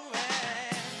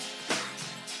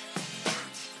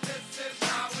 This is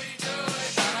how we do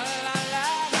it. La, la,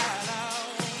 la, la.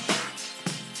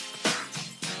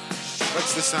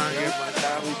 What's the song?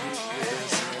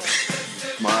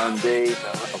 Monday,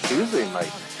 Tuesday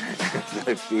night.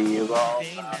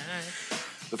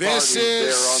 This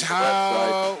is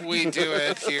how we do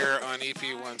it here on EP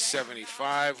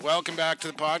 175. Welcome back to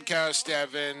the podcast,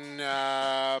 Evan.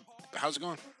 How's it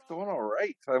going? Going all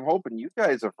right. I'm hoping you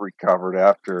guys have recovered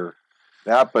after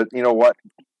that. But you know what?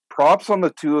 Props on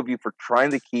the two of you for trying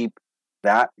to keep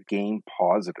that game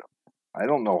positive. I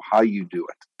don't know how you do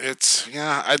it. It's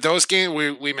those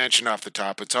games we mentioned off the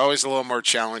top. It's always a little more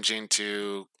challenging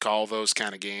to call those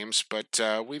kind of games, but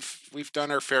we've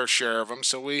done our fair share of them.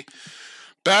 So we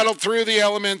battled through the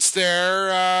elements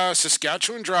there.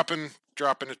 Saskatchewan dropping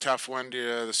a tough one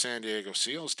to the San Diego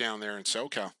Seals down there in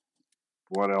SoCal.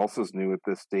 What else is new at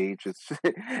this stage? It's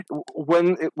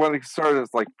when it started,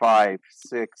 it's like 5,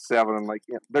 6, 7. I'm like,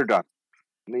 yeah, they're done.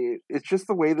 It's just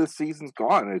the way this season's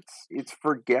gone. It's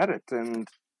forget it. And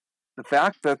the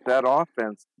fact that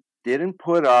offense didn't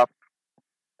put up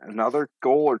another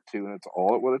goal or two, and it's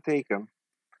all it would have taken.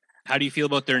 How do you feel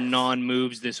about their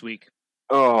non-moves this week?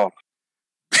 Oh,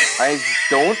 I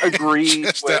don't agree.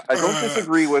 I don't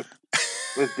disagree with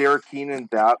Derek Keenan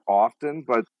that often,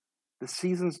 but the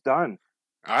season's done.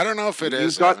 I don't know if it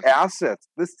is. You've got assets.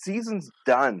 This season's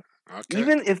done. Okay.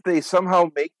 Even if they somehow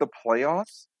make the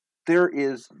playoffs, there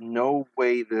is no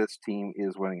way this team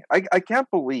is winning it. I can't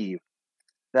believe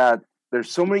that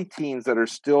there's so many teams that are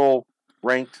still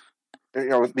ranked. You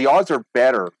know, the odds are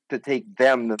better to take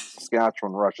them than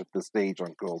Saskatchewan Rush at this stage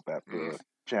on GoalBet for the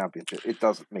championship. It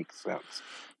doesn't make sense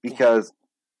because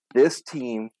this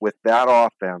team with that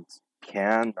offense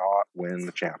cannot win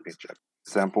the championship.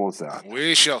 Simple as that.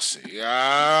 We shall see.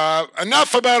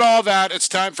 Enough about all that. It's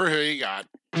time for Who You Got.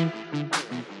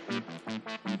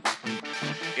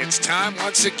 It's time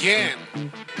once again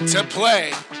to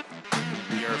play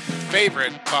your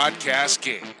favorite podcast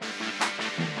game.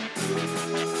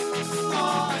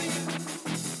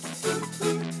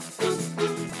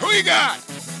 Who you got?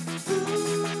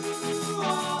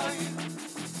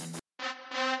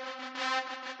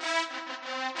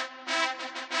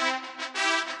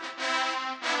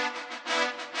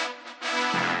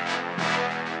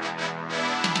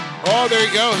 Oh, there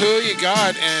you go. Who you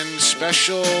got? And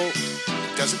special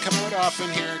doesn't come out often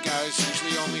here, guys.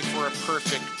 Usually only for a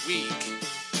perfect week.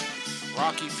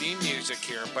 Rocky theme music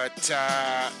here, but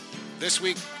this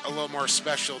week a little more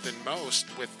special than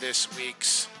most with this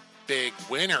week's big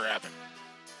winner, Evan.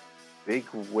 Big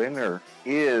winner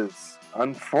is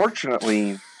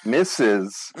unfortunately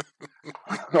Mrs.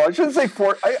 No, I shouldn't say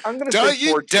I'm going to say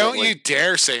fortunately. Don't you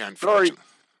dare say unfortunately.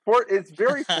 Sorry. It's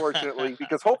very fortunately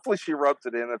because hopefully she rubs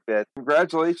it in a bit.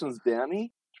 Congratulations,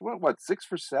 Danny. She went, 6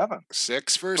 for 7?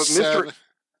 6 for 7.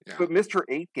 Yeah. But missed her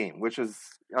 8 game, which is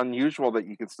unusual that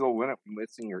you can still win it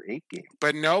missing your 8 game.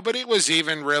 But nobody was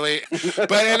even really.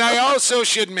 And I also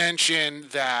should mention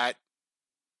that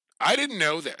I didn't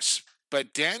know this,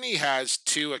 but Danny has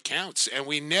 2 accounts, and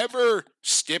we never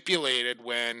stipulated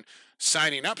when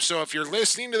signing up. So if you're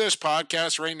listening to this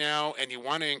podcast right now and you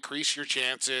want to increase your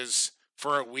chances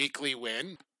for a weekly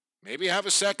win, maybe have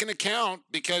a second account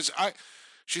because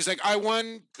she's like, I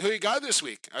won Who You Got this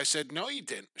week. I said, no, you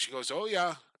didn't. She goes, oh,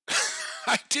 yeah.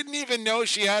 I didn't even know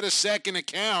she had a second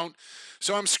account.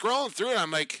 So I'm scrolling through it.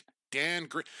 I'm like, Dan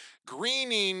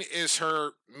Greening is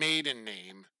her maiden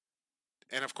name.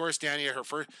 And of course, Danny, her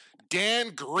first.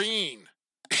 Dan Green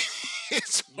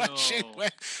is what she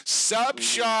went.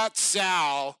 Subshot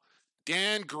Sal.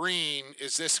 Dan Green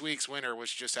is this week's winner,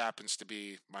 which just happens to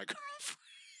be my girlfriend.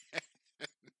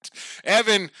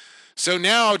 Evan, so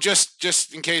now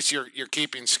just in case you're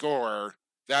keeping score,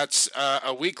 that's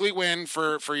a weekly win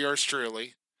for yours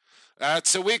truly.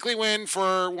 That's a weekly win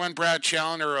for one Brad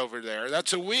Challoner over there.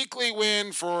 That's a weekly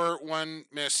win for one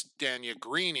Miss Dania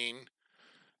Greening.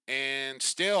 And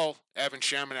still, Evan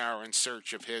Shamanauer in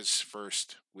search of his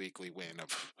first weekly win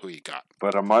of Who You Got.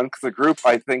 But amongst the group,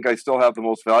 I think I still have the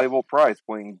most valuable prize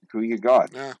playing Who You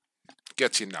Got.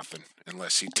 Gets you nothing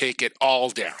unless you take it all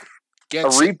down. A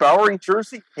rebowering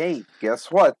jersey? Hey, guess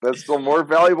what? That's still more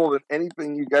valuable than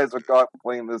anything you guys have got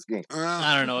playing this game.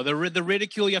 I don't know. The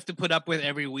ridicule you have to put up with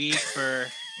every week for,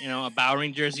 a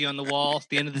Bowering jersey on the wall at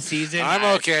the end of the season.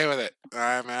 I'm okay with it.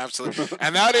 I'm absolutely.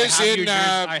 And that is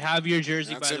I have your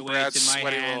jersey, by the way. Brad's it's in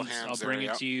my hands. I'll bring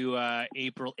it to you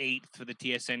April 8th for the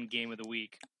TSN game of the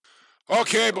week.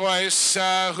 Okay, boys.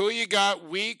 Who you got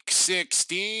week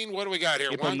 16? What do we got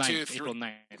here? April 1, 2, 9th, 3. April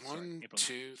 9th. 1,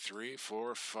 2, 3,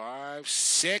 4, 5,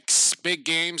 6 big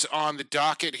games on the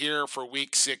docket here for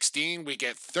week 16. We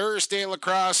get Thursday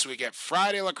lacrosse, we get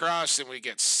Friday lacrosse, and we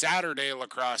get Saturday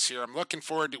lacrosse here. I'm looking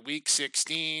forward to week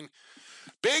 16.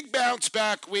 Big bounce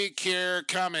back week here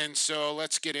coming, so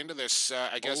let's get into this.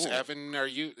 I guess, Evan,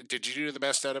 did you do the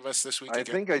best out of us this week? I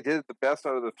think I did the best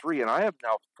out of the 3, and I have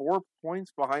now 4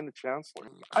 points behind the Chancellor.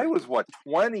 I was,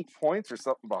 20 points or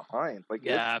something behind?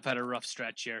 I've had a rough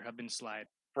stretch here. I've been sliding.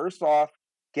 First off,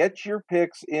 get your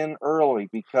picks in early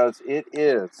because it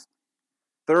is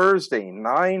Thursday,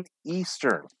 9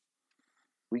 Eastern.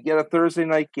 We get a Thursday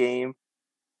night game,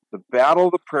 the Battle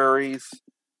of the Prairies,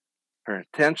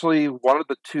 potentially one of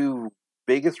the 2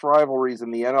 biggest rivalries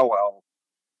in the NLL,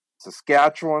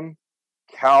 Saskatchewan,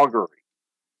 Calgary.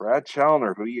 Brad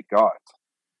Challoner, who you got?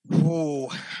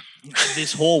 Oh,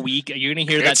 this whole week, you're going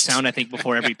to hear that sound, I think,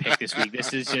 before every pick this week.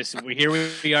 This is just, here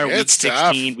we are, week 16.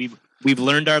 Tough. We've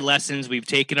learned our lessons. We've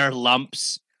taken our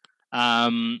lumps.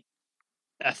 A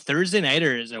Thursday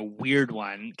nighter is a weird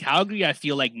one. Calgary, I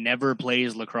feel like, never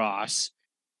plays lacrosse.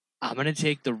 I'm going to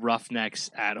take the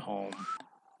Roughnecks at home.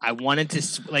 I wanted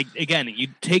to, again, you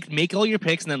make all your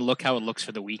picks and then look how it looks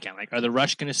for the weekend. Like, are the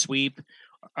Rush going to sweep?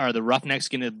 Are the Roughnecks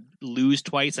going to lose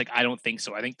twice? Like, I don't think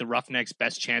so. I think the Roughnecks'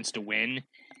 best chance to win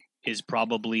is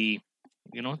probably,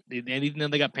 even though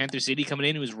they got Panther City coming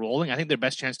in who's rolling, I think their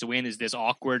best chance to win is this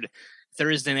awkward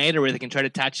Thursday night where they can try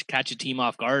to catch a team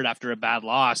off guard after a bad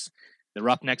loss. The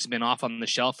Roughnecks have been off on the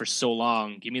shelf for so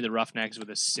long. Give me the Roughnecks with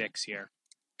a 6 here.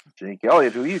 Jake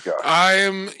Elliott, who you got?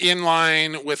 I'm in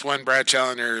line with one Brad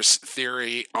Challenger's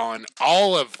theory on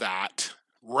all of that.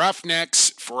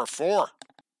 Roughnecks for a 4.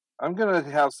 I'm going to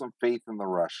have some faith in the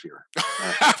Rush here.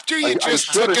 After you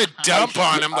just took a dump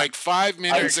on him like 5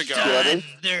 minutes ago.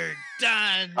 They're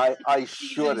done. I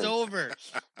shouldn't. It's over.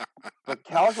 But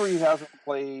Calgary hasn't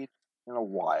played in a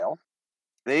while.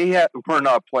 We're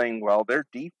not playing well. Their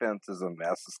defense is a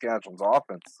mess. Saskatchewan's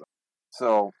offense.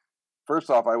 So,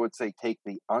 first off, I would say take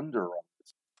the under on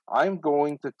this. I'm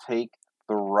going to take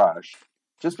the Rush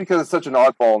just because it's such an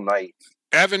oddball night.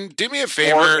 Evan, do me a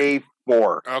favor. For a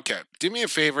 4. Okay. Do me a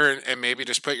favor and maybe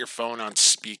just put your phone on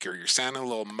speaker. You're sounding a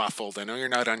little muffled. I know you're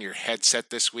not on your headset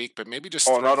this week, but maybe just...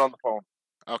 not on the phone.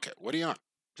 Okay. What are you on?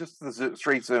 Just the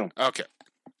straight Zoom. Okay.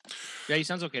 Yeah, he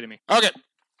sounds okay to me. Okay.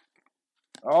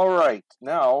 All right.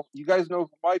 Now, you guys know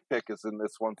who my pick is in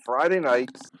this one. Friday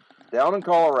nights, down in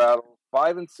Colorado,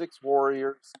 5-6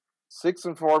 Warriors,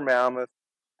 6-4 Mammoth,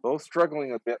 both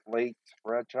struggling a bit late.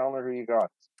 Brad Challenger, who you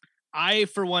got? I,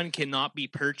 for one, cannot be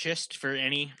purchased for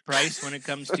any price when it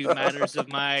comes to matters of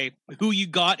my who you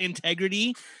got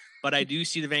integrity, but I do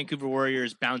see the Vancouver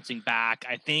Warriors bouncing back.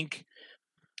 I think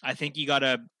you got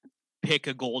to pick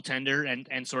a goaltender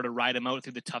and sort of ride him out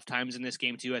through the tough times in this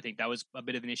game too. I think that was a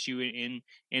bit of an issue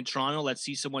in Toronto. Let's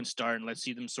see someone start and let's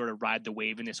see them sort of ride the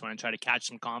wave in this one and try to catch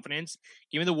some confidence.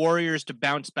 Give me the Warriors to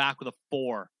bounce back with a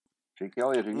 4. Jake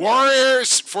Elliott,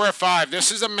 Warriors for a 5. This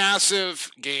is a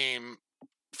massive game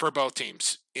for both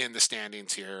teams in the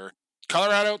standings here.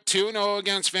 Colorado 2-0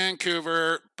 against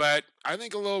Vancouver, but I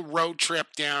think a little road trip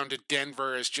down to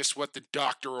Denver is just what the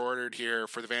doctor ordered here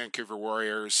for the Vancouver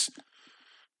Warriors.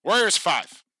 Warriors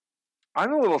 5.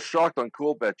 I'm a little shocked on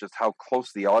Coolbet just how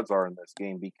close the odds are in this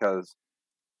game because,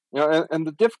 and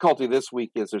the difficulty this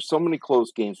week is there's so many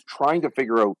close games trying to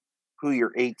figure out who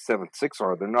your 8, 7, 6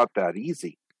 are. They're not that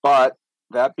easy. But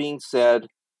that being said,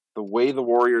 the way the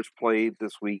Warriors played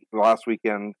last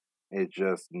weekend, is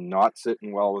just not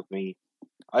sitting well with me.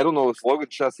 I don't know if Logan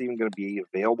Schuss even going to be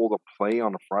available to play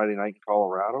on a Friday night in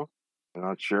Colorado. I'm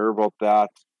not sure about that.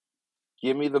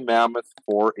 Give me the Mammoth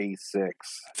for a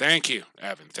 6. Thank you,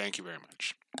 Evan. Thank you very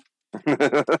much.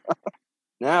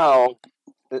 Now,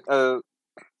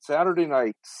 Saturday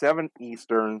night, 7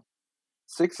 Eastern,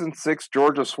 6-6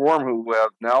 Georgia Swarm, who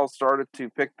have now started to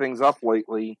pick things up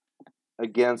lately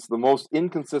against the most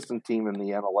inconsistent team in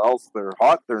the NLL. They're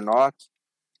hot, they're not.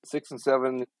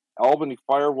 6-7 Albany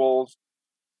Firewolves.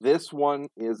 This one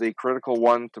is a critical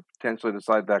one to potentially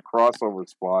decide that crossover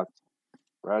spot.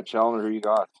 Brad Challenger, who you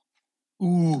got?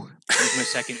 Ooh, that's my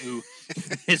second ooh.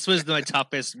 This was my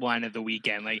toughest one of the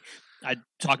weekend.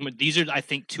 These are, I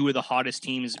think, 2 of the hottest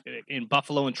teams in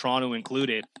Buffalo and Toronto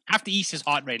included. Half the East is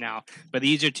hot right now, but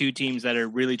these are 2 teams that are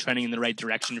really trending in the right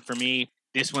direction for me.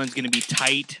 This one's going to be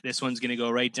tight. This one's going to go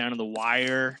right down to the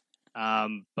wire.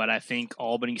 But I think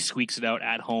Albany squeaks it out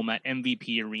at home at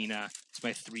MVP Arena. It's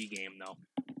my 3 game, though.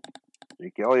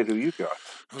 Jake Elliott, who you got?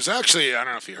 I was actually, I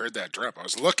don't know if you heard that drop. I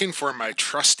was looking for my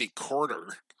trusty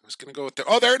quarter. I was going to go with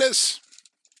oh, there it is.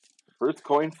 First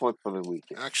coin flip for the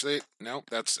weekend. Actually, no,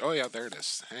 oh yeah, there it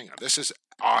is. Hang on. This is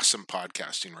awesome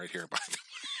podcasting right here, by the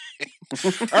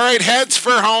way. All right, heads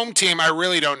for home team. I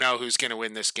really don't know who's going to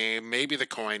win this game. Maybe the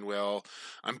coin will.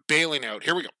 I'm bailing out.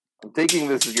 Here we go. I'm taking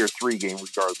this as your 3 game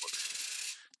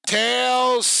regardless.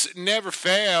 Tails never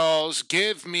fails.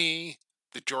 Give me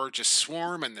the Georgia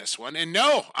Swarm in this one. And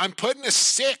no, I'm putting a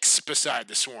 6 beside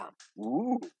the Swarm.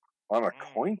 Ooh, on a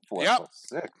coin flip. Yep.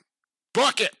 6.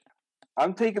 Book it.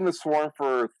 I'm taking the Swarm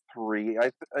for 3.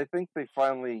 I think they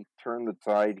finally turned the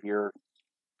tide here.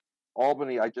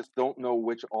 Albany, I just don't know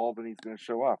which Albany's going to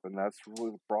show up, and that's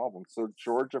really the problem. So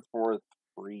Georgia for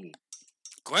 3.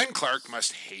 Glenn Clark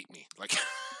must hate me.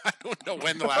 I don't know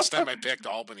when the last time I picked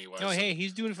Albany was. No, hey,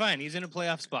 he's doing fine. He's in a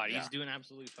playoff spot. Yeah. He's doing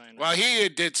absolutely fine. Well, he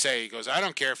did say, he goes, I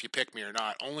don't care if you pick me or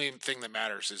not. Only thing that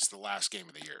matters is the last game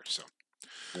of the year. So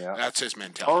yeah, that's his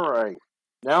mentality. All right.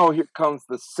 Now here comes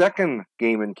the second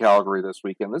game in Calgary this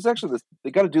weekend. This is actually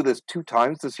they got to do this 2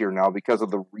 times this year now because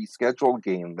of the rescheduled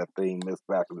game that they missed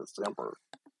back in December.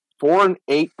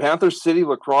 4-8 Panther City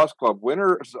Lacrosse Club,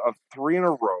 winners of 3 in a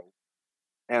row,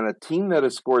 and a team that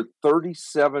has scored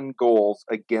 37 goals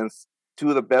against two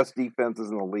of the best defenses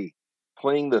in the league,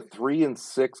 playing the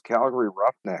 3-6 Calgary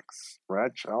Roughnecks.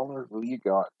 Brad Chalmers, who you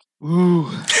got? Ooh.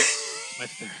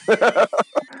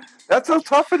 That's how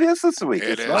tough it is this week.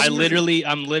 It is.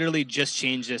 I'm literally just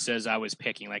changed this as I was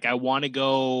picking. Like, I want to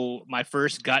go. My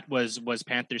first gut was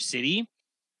Panther City.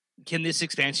 Can this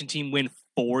expansion team win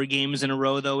 4 games in a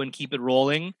row though and keep it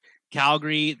rolling?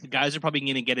 Calgary, the guys are probably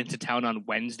going to get into town on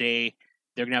Wednesday.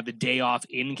 They're going to have the day off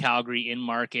in Calgary, in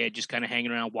market, just kind of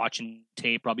hanging around, watching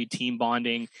tape, probably team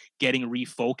bonding, getting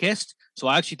refocused. So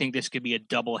I actually think this could be a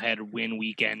doublehead win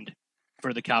weekend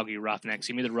for the Calgary Roughnecks.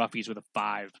 Give me the Roughies with a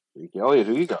 5. Elliot,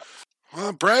 who you got?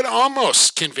 Well, Brett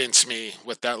almost convinced me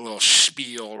with that little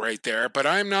spiel right there, but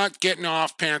I'm not getting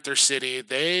off Panther City.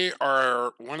 They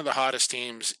are one of the hottest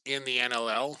teams in the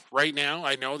NLL right now.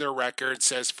 I know their record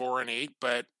says 4-8,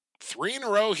 but 3 in a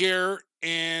row here,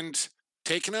 and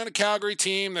taking on a Calgary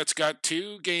team that's got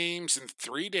 2 games in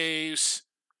 3 days.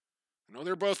 I know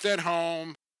they're both at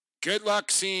home. Good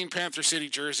luck seeing Panther City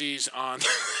jerseys on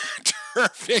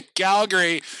turf in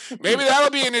Calgary. Maybe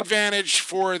that'll be an advantage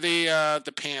for the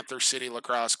Panther City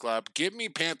Lacrosse Club. Give me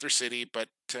Panther City, but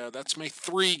that's my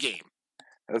 3 game.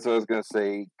 That's what I was going to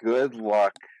say. Good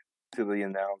luck to the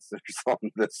announcers on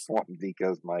this one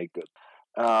because, my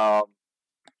goodness.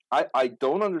 I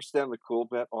don't understand the cool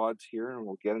bet odds here, and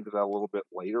we'll get into that a little bit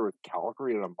later with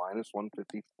Calgary at a minus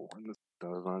 154.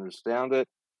 Doesn't understand it.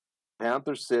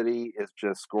 Panther City is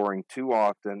just scoring too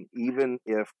often, even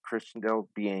if Christian Del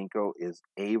Bianco is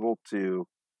able to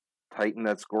tighten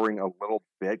that scoring a little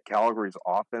bit. Calgary's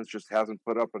offense just hasn't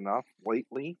put up enough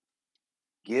lately.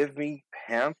 Give me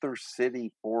Panther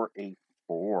City for a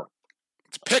 4.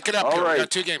 Let's pick it up. All here. right. We got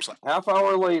 2 games left. Half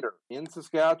hour later, in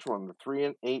Saskatchewan, the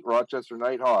 3-8 Rochester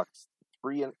Nighthawks.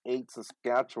 3-8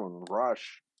 Saskatchewan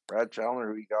Rush. Brad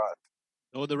Chalmers, who you got?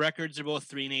 Oh, the records are both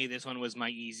 3-8. This one was my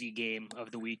easy game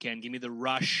of the weekend. Give me the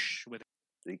Rush with.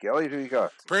 Zeke Elliott, who you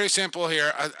got? Pretty simple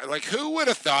here. Who would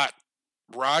have thought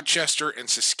Rochester and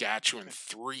Saskatchewan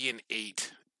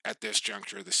 3-8 at this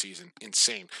juncture of the season?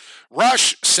 Insane.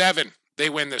 Rush 7. They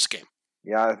win this game.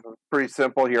 Yeah, pretty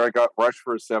simple here. I got Rush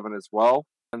for a 7 as well.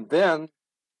 And then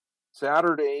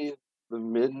Saturday, the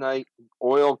midnight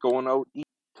oil going out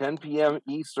 10 p.m.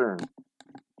 Eastern.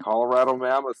 Colorado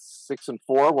Mammoths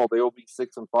 6-4. Well, they will be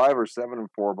 6-5 or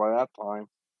 7-4 by that time.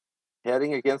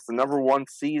 Heading against the number 1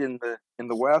 seed in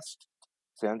the West.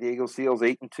 San Diego Seals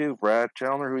 8-2. Brad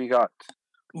Chalmers, who you got?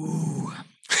 Ooh.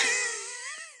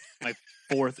 My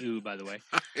 4th ooh, by the way.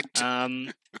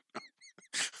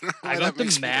 I got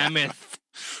the Mammoth.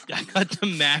 I got the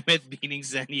Mammoth beating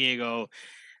San Diego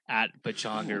at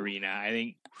Pechanga Arena. I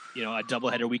think, a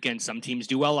doubleheader weekend. Some teams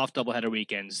do well off doubleheader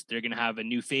weekends. They're going to have a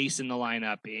new face in the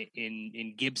lineup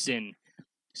in Gibson.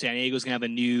 San Diego's going to have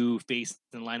a new face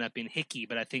in the lineup in Hickey,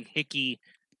 but I think Hickey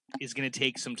is going to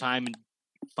take some time in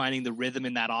finding the rhythm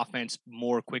in that offense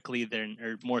more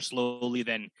slowly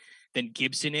than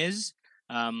Gibson is.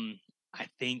 I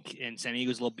think, and San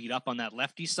Diego's a little beat up on that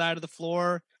lefty side of the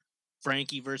floor.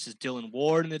 Frankie versus Dylan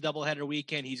Ward in the doubleheader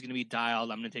weekend. He's going to be dialed.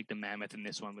 I'm going to take the Mammoth in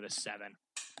this one with a 7.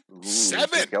 Ooh,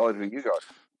 7? Kelly, who you got?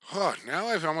 Oh, now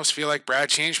I almost feel like Brad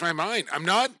changed my mind.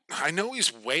 I know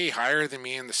he's way higher than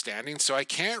me in the standings, so I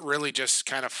can't really just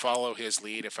kind of follow his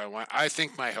lead if I want. I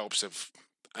think my hopes of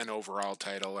an overall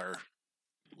title are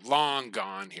long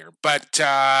gone here. But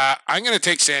I'm going to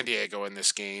take San Diego in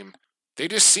this game. They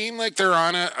just seem like they're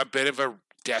on a bit of a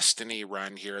destiny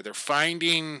run here. They're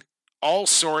finding all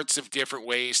sorts of different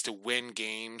ways to win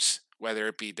games, whether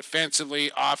it be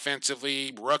defensively,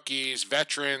 offensively, rookies,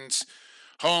 veterans,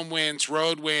 home wins,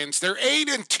 road wins. They're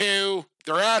 8-2.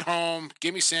 They're at home.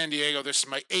 Give me San Diego. This is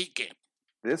my 8 game.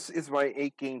 This is my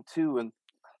 8 game too. And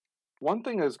one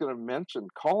thing I was going to mention,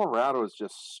 Colorado has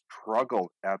just struggled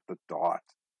at the dot.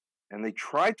 And they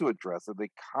tried to address it.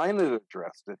 They kind of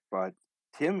addressed it, but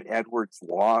Tim Edwards'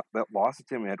 loss to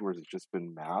Tim Edwards has just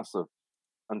been massive.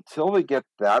 Until they get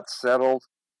that settled,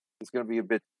 it's going to be a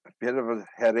bit of a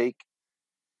headache.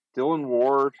 Dylan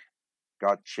Ward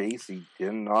got chased. He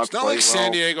did not It's not play like San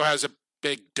well. Diego has a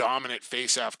big dominant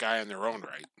face-off guy in their own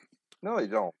right. No, they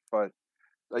don't. But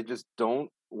I just don't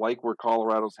like where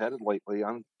Colorado's headed lately.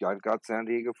 I've got San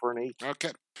Diego for an 8.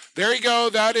 Okay. There you go.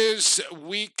 That is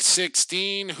week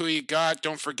 16. Who you got?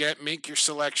 Don't forget, make your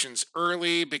selections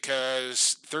early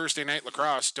because Thursday night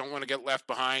lacrosse, don't want to get left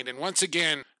behind. And once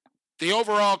again, the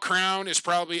overall crown is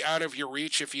probably out of your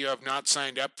reach if you have not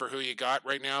signed up for Who You Got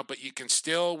right now, but you can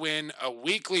still win a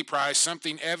weekly prize,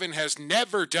 something Evan has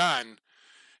never done.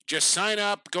 Just sign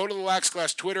up, go to the Lax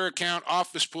Class Twitter account,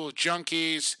 Office Pool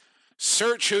Junkies,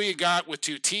 Search Who You Got with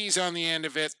 2 T's on the end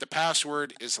of it. The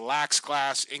password is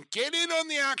LaxClass. And get in on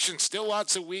the action. Still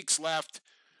lots of weeks left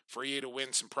for you to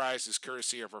win some prizes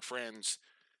courtesy of our friends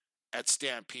at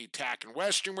Stampede Tack and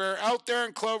Western Wear. Out there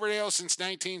in Cloverdale since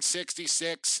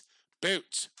 1966.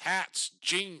 Boots, hats,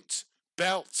 jeans,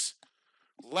 belts,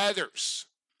 leathers,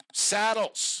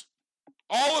 saddles,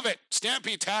 all of it.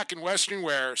 Stampede Tack and Western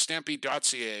Wear,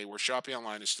 stampede.ca, where shopping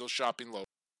online is still shopping local.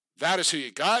 That is Who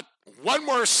You Got. One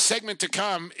more segment to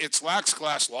come. It's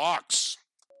LaxClass Locks.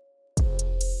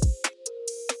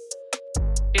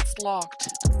 It's locked.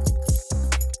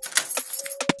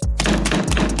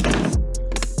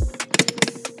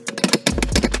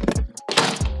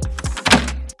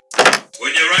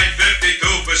 When you're right 52%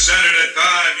 of the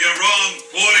time, you're wrong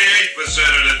 48%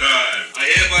 of the time. I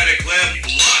hereby declare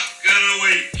lock of the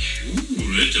week.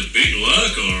 Ooh, that's a big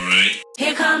lock, all right.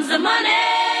 Here comes the money.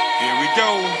 Here we go.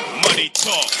 Money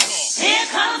talk. Here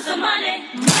comes the money.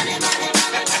 Money, money,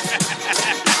 money.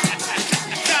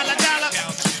 Dollar, dollar.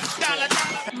 Dollar,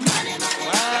 dollar. Money, money.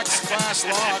 LaxClass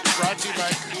Locks brought to you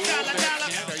by Cool Bet Canada.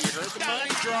 You heard the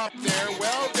money drop there.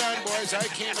 Well done, boys. I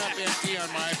came up empty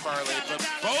on my parlay, but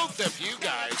both of you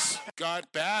guys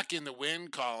got back in the win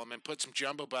column and put some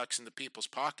jumbo bucks in the people's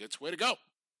pockets. Way to go.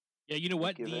 Yeah, you know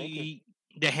what? Thank you.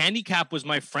 The handicap was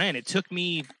my friend. It took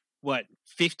me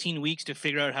 15 weeks to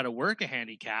figure out how to work a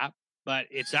handicap, but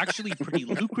it's actually pretty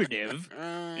lucrative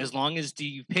as long as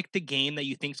you pick the game that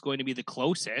you think is going to be the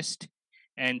closest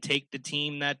and take the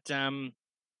team that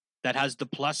has the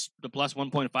plus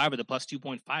 1.5 or the plus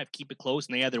 2.5. Keep it close,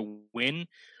 and they either win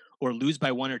or lose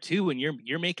by 1 or 2, and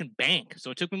you're making bank.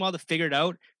 So it took me a while to figure it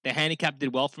out. The handicap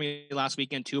did well for me last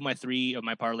weekend. 2 of my 3 of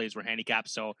my parlays were handicapped,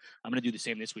 so I'm going to do the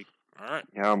same this week. All right.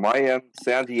 Yeah, my end,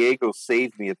 San Diego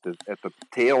saved me at the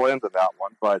tail end of that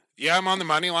one, but Yeah, I'm on the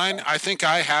money line. I think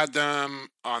I had them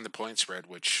on the point spread,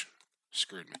 which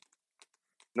screwed me.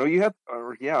 no, you had,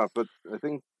 but I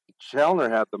think Chalner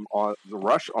had them on the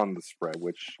rush on the spread,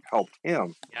 which helped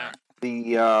him. Yeah.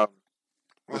 The Well,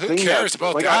 the who thing cares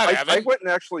about like, that, I Evan? went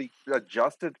and actually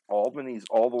adjusted Albany's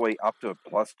all the way up to a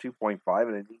plus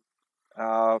 2.5,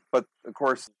 and but of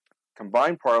course,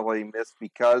 combined parlay missed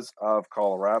because of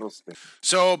Colorado's thing.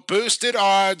 So boosted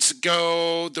odds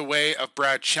go the way of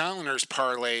Brad Challoner's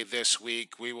parlay this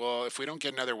week. We will, if we don't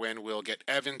get another win, we'll get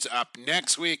Evans up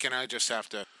next week, and I just have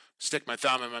to stick my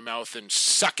thumb in my mouth and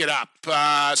suck it up.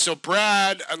 So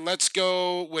Brad, let's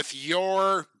go with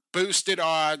your boosted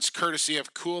odds, courtesy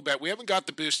of CoolBet. We haven't got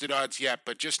the boosted odds yet,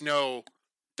 but just know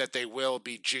that they will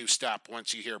be juiced up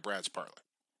once you hear Brad's parlay.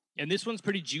 And this one's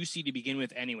pretty juicy to begin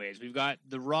with anyways. We've got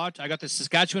I got the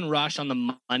Saskatchewan Rush on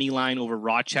the money line over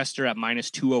Rochester at minus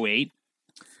 208.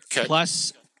 Okay.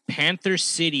 Plus Panther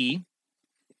City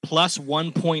plus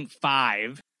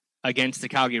 1.5 against the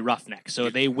Calgary Roughnecks. So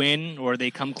they win or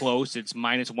they come close, it's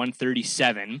minus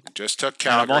 137. Just took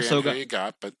Calgary also and who got- you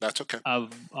got, but that's okay.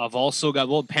 I've also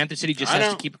got, Panther City just I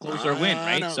has know. to keep it close or win, I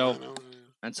right? know, So I know.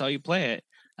 that's how you play it.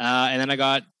 And then I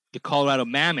got the Colorado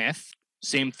Mammoth,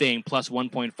 same thing, plus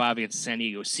 1.5 against San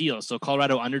Diego Seals. So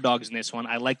Colorado underdogs in this one.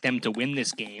 I like them to win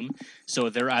this game. So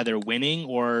they're either winning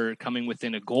or coming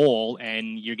within a goal,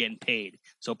 and you're getting paid.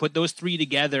 So put those 3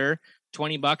 together.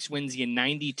 $20 wins you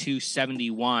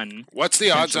 92.71. What's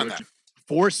the odds on that?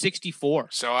 464.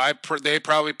 So they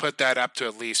probably put that up to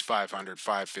at least 500,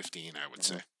 515, I would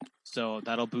say. So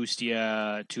that'll boost you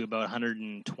to about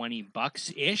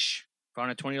 $120 ish on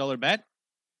a $20 bet.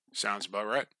 Sounds about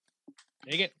right.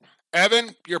 Take it.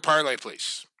 Evan, your parlay,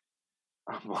 please.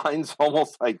 Mine's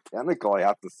almost identical, I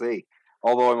have to say.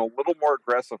 Although I'm a little more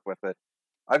aggressive with it.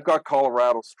 I've got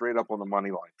Colorado straight up on the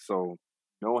money line, so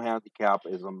no handicap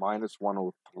is a minus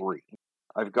 103.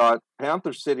 I've got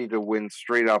Panther City to win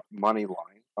straight up money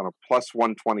line on a plus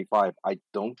 125. I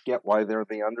don't get why they're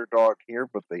the underdog here,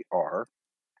 but they are.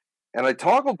 And I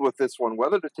toggled with this one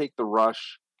whether to take the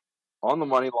Rush on the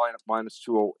money line at minus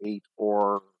 208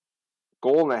 or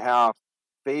goal and a half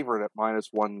favorite at minus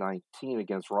 119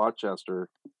 against Rochester.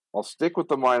 I'll stick with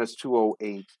the minus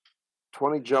 208.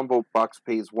 20 jumbo bucks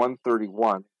pays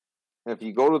 131. And if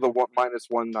you go to the minus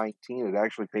 119, it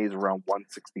actually pays around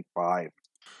 165.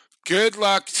 Good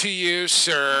luck to you,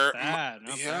 sir.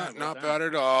 Not bad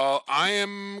at all. I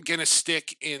am going to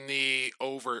stick in the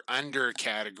over-under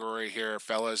category here,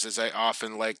 fellas, as I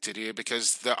often like to do,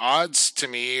 because the odds to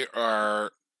me they're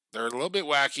a little bit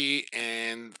wacky,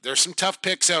 and there's some tough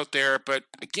picks out there. But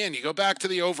again, you go back to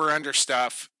the over-under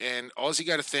stuff, and all you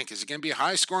got to think is it going to be a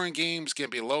high-scoring game? Is it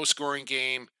going to be a low-scoring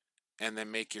game? and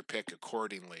then make your pick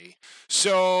accordingly.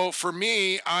 So for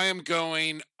me, I am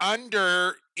going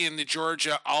under in the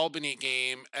Georgia-Albany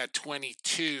game at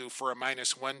 22 for a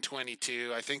minus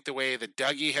 122. I think the way that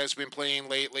Dougie has been playing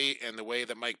lately and the way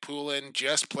that Mike Poulin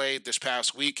just played this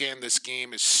past weekend, this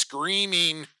game is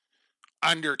screaming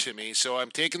under to me. So I'm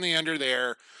taking the under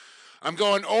there. I'm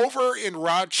going over in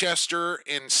Rochester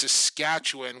and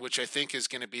Saskatchewan, which I think is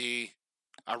going to be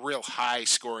a real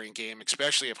high-scoring game,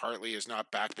 especially if Hartley is not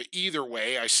back. But either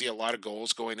way, I see a lot of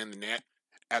goals going in the net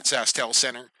at SaskTel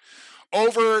Center.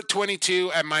 Over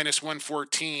 22 at minus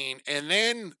 114. And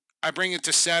then I bring it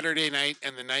to Saturday night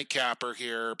and the nightcapper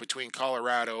here between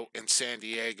Colorado and San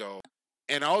Diego.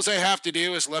 And all I have to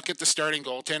do is look at the starting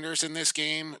goaltenders in this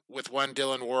game with one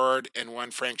Dylan Ward and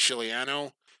one Frank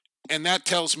Chiliano. And that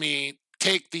tells me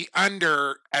take the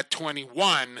under at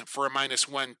 21 for a minus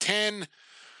 110.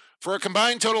 For a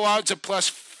combined total odds of plus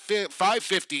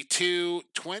 552,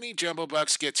 20 Jumbo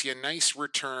Bucks gets you a nice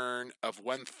return of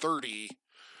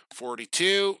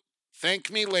 130.42.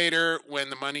 Thank me later when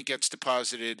the money gets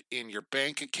deposited in your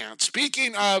bank account.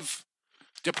 Speaking of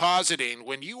depositing,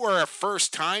 when you are a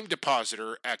first-time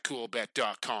depositor at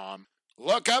coolbet.com,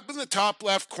 look up in the top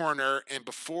left corner, and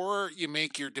before you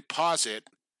make your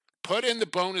deposit, put in the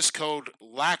bonus code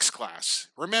LAXClass.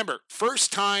 Remember,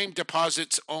 first-time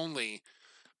deposits only.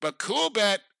 But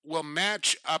CoolBet will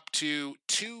match up to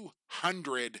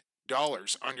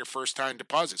 $200 on your first-time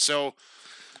deposit. So,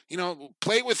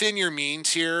 play within your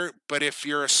means here. But if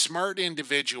you're a smart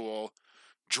individual,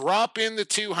 drop in the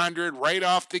 $200 right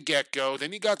off the get-go.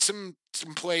 Then you got some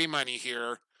play money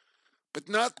here. But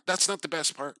that's not the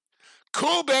best part.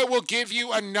 CoolBet will give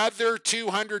you another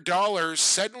 $200.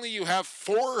 Suddenly you have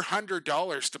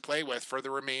 $400 to play with for the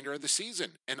remainder of the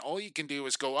season. And all you can do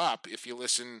is go up if you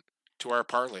listen to our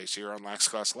parlays here on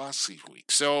LaxClass last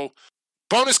week. So,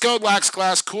 bonus code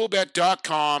LaxClass,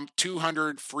 coolbet.com,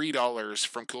 $200 free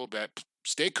from CoolBet.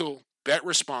 Stay cool, bet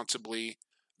responsibly.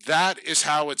 That is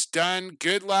how it's done.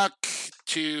 Good luck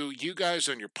to you guys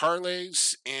on your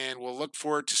parlays, and we'll look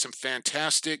forward to some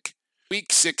fantastic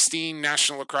Week 16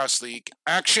 National Lacrosse League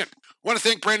action. I want to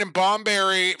thank Brendan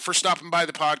Bomberry for stopping by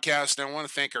the podcast, and I want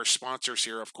to thank our sponsors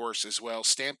here, of course, as well.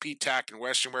 Stampede Tack and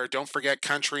Western Wear. Don't forget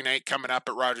Country Night coming up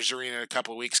at Rogers Arena in a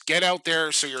couple of weeks. Get out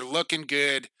there so you're looking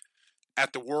good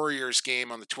at the Warriors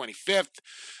game on the 25th.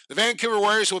 The Vancouver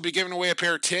Warriors will be giving away a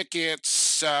pair of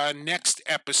tickets next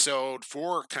episode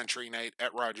for Country Night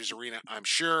at Rogers Arena, I'm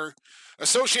sure.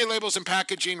 Associated Labels and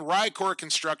Packaging, Rycor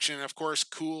Construction, and, of course,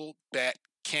 Cool Bet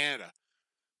Canada.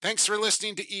 Thanks for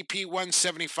listening to EP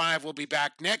 175. We'll be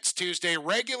back next Tuesday,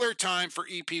 regular time for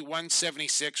EP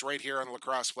 176 right here on the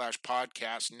Lacrosse Flash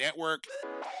Podcast Network.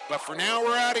 But for now,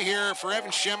 we're out of here. For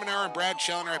Evan Schemenauer and Brad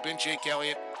Schellner, I've been Jake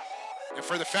Elliott. And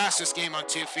for the fastest game on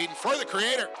 2 feet, and for the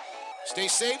creator, stay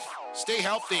safe, stay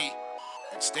healthy,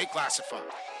 and stay classified.